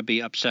that I'm going to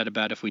be upset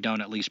about if we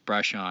don't at least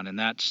brush on, and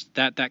that's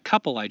that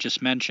couple I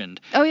just mentioned.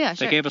 Oh, yeah,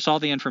 sure. They gave us all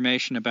the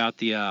information about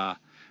the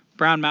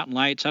Brown Mountain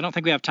Lights. I don't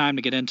think we have time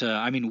to get into,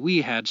 I mean,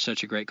 we had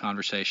such a great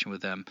conversation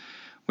with them.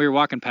 We were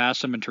walking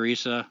past them, and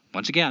Teresa,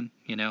 once again,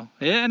 you know,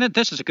 and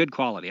this is a good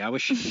quality. I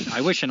wish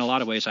in a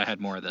lot of ways I had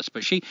more of this,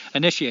 but she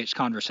initiates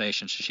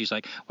conversations. So she's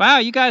like, wow,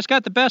 you guys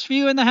got the best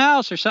view in the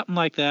house, or something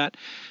like that.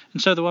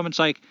 And so the woman's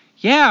like,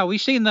 yeah,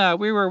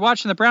 we were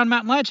watching the Brown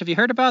Mountain Lights. Have you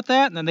heard about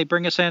that? And then they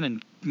bring us in,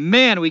 and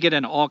man, we get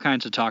into all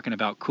kinds of talking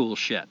about cool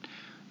shit.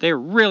 They're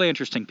really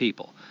interesting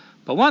people.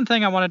 But one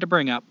thing I wanted to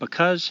bring up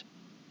because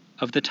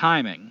of the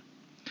timing.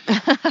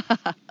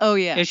 Oh,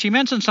 yeah. Is she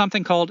mentioned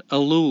something called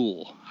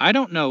Ellul. I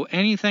don't know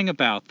anything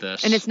about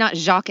this. And it's not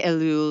Jacques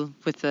Ellul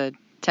with the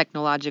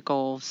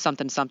technological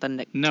something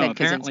that No, Ted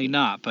apparently Kaczynski.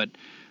 not. But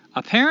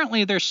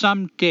apparently there's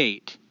some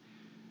date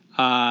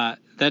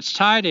that's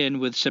tied in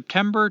with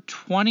September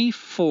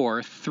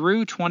 24th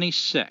through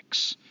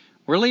 26th.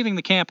 We're leaving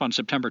the camp on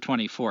September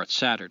 24th,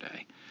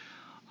 Saturday.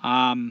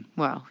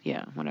 Well,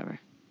 yeah, whatever.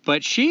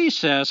 But she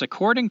says,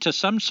 according to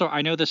some sort,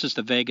 I know this is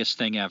the vaguest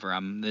thing ever.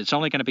 It's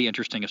only going to be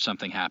interesting if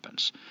something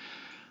happens.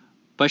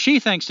 But she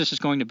thinks this is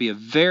going to be a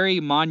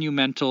very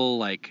monumental,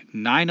 like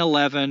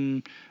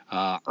 9/11,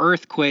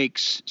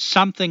 earthquakes,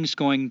 something's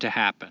going to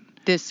happen.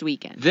 This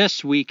weekend.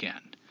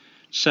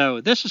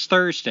 So this is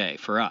Thursday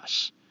for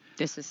us.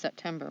 This is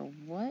September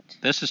what?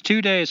 This is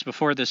 2 days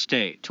before this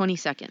date.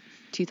 22nd,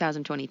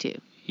 2022.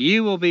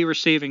 You will be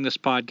receiving this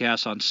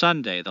podcast on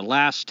Sunday, the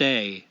last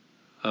day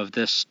of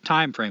this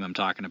time frame I'm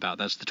talking about.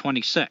 That's the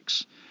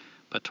 26th.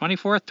 But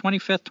 24th,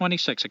 25th,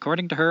 26th,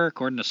 according to her,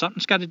 according to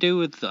something's got to do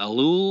with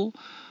Ellul,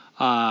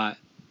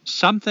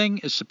 something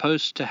is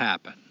supposed to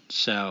happen.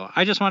 So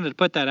I just wanted to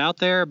put that out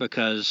there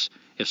because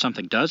if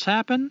something does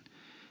happen,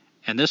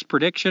 and this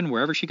prediction,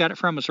 wherever she got it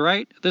from, is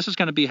right, this is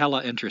going to be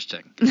hella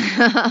interesting.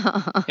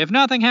 If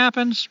nothing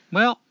happens,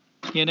 well,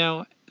 you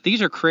know,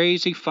 these are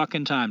crazy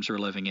fucking times we're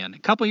living in. A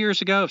couple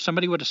years ago, if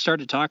somebody would have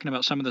started talking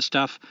about some of the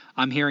stuff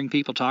I'm hearing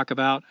people talk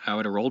about, I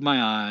would have rolled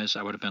my eyes.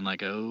 I would have been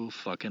like, oh,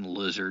 fucking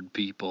lizard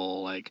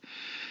people. Like,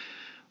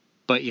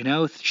 But,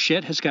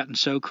 shit has gotten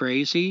so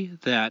crazy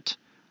that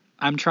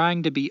I'm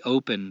trying to be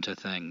open to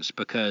things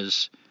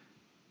because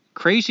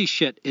crazy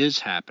shit is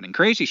happening.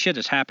 Crazy shit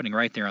is happening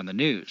right there on the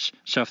news.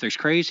 So if there's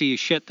crazy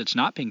shit that's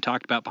not being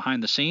talked about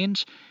behind the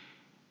scenes,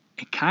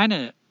 it kind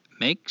of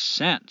makes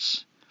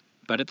sense.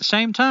 But at the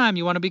same time,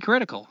 you want to be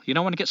critical. You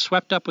don't want to get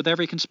swept up with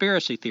every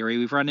conspiracy theory.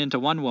 We've run into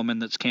one woman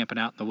that's camping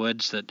out in the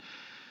woods that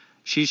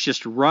she's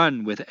just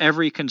run with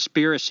every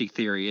conspiracy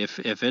theory. If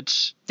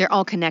it's... They're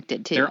all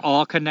connected, too. They're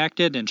all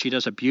connected, and she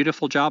does a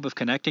beautiful job of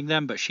connecting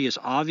them, but she is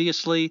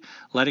obviously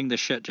letting the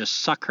shit just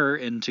suck her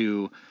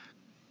into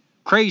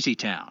crazy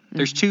town.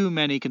 There's too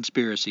many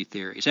conspiracy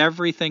theories.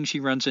 Everything she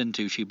runs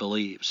into, she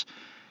believes.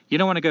 You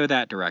don't want to go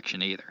that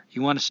direction either.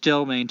 You want to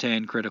still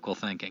maintain critical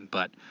thinking,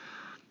 but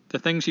the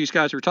things these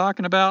guys were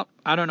talking about,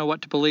 I don't know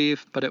what to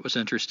believe, but it was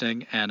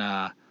interesting,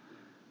 and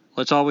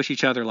let's all wish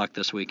each other luck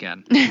this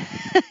weekend. Yeah.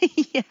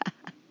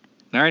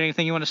 All right,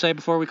 anything you want to say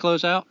before we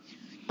close out?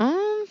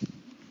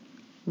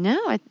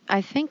 No,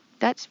 I think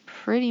that's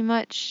pretty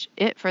much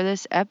it for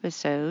this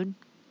episode.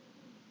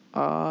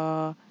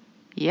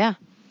 Yeah.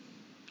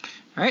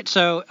 All right,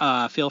 so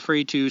feel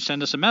free to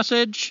send us a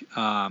message.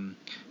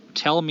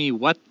 Tell me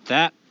what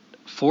that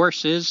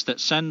force is that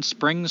sends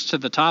springs to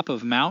the top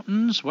of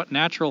mountains. What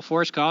natural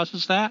force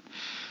causes that?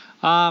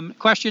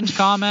 Questions,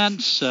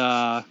 comments,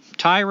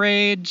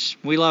 tirades,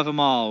 we love them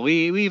all.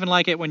 We even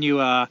like it when you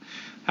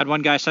had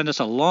one guy send us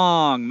a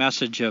long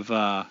message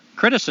of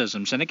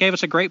criticisms, and it gave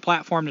us a great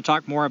platform to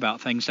talk more about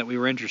things that we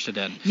were interested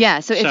in. Yeah,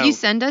 so if you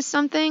send us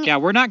something... Yeah,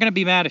 we're not going to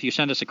be mad if you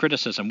send us a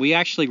criticism. We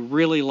actually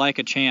really like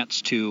a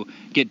chance to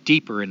get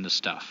deeper into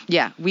stuff.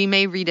 Yeah, we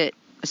may read it,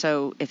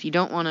 so if you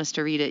don't want us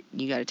to read it,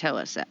 you got to tell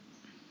us that.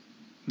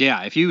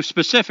 Yeah, if you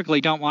specifically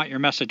don't want your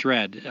message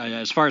read,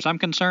 as far as I'm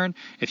concerned,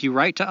 if you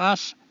write to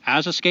us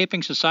as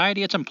Escaping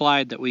Society, it's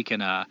implied that we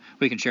can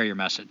share your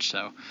message.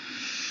 So,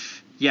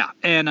 yeah,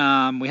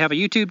 and we have a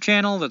YouTube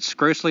channel that's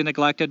grossly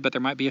neglected, but there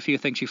might be a few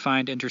things you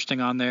find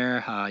interesting on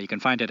there. You can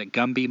find it at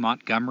Gumby,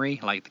 Montgomery,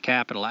 like the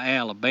capital of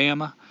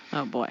Alabama.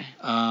 Oh boy.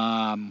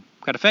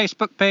 Got a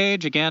Facebook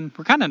page. Again,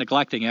 we're kind of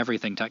neglecting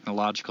everything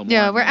technological.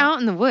 Yeah, we're out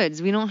in the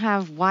woods. We don't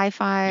have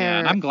Wi-Fi or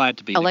and I'm glad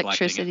to be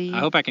electricity. Neglecting it.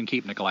 I hope I can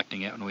keep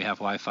neglecting it when we have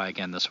Wi-Fi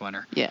again this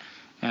winter. Yeah.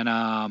 And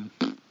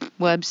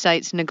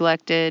website's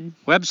neglected.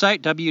 Website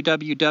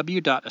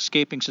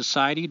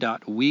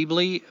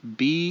www.escapingsociety.weebly,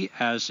 B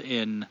as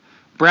in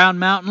Brown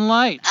Mountain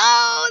Lights.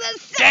 Oh,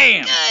 that's so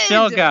Damn, good.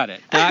 Still got it.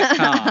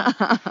 .com.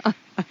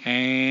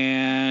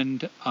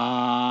 And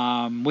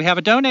we have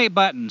a donate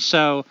button.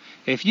 So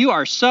if you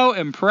are so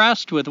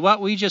impressed with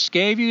what we just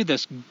gave you,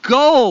 this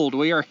gold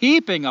we are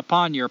heaping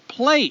upon your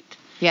plate.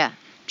 Yeah.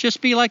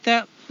 Just be like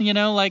that,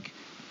 like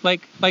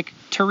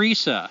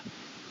Teresa.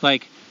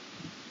 Like,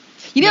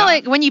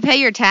 like when you pay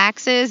your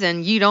taxes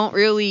and you don't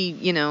really,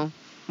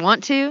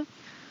 want to?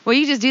 Well,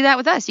 you can just do that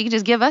with us. You can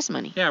just give us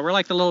money. Yeah, we're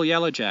like the little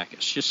yellow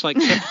jackets. Just like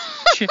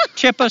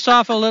chip us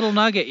off a little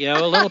nugget,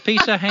 a little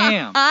piece of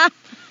ham.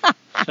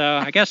 So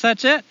I guess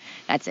that's it.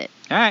 That's it.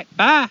 All right,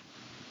 bye.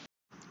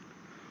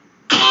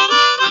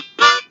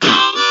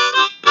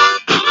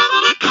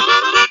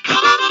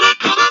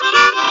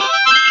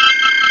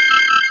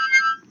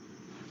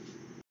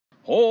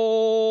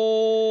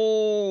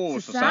 Oh,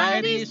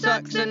 society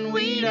sucks and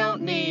we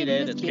don't need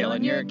it. It's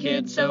killing your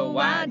kids, so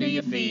why do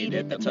you feed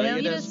it? They'll tell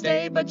you to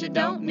stay, but you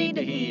don't need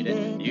to heed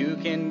it. You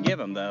can give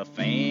them the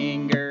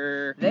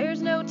finger.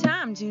 There's no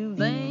time to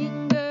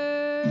linger.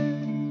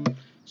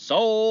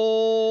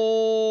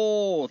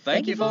 So,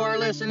 thank you for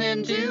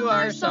listening to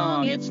our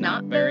song. It's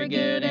not very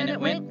good and it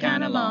went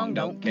kinda long.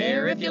 Don't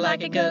care if you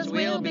like it, 'cause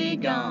we'll be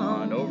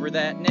gone over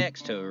that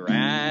next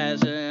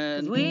horizon.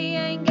 'Cause we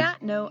ain't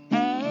got no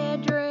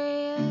address.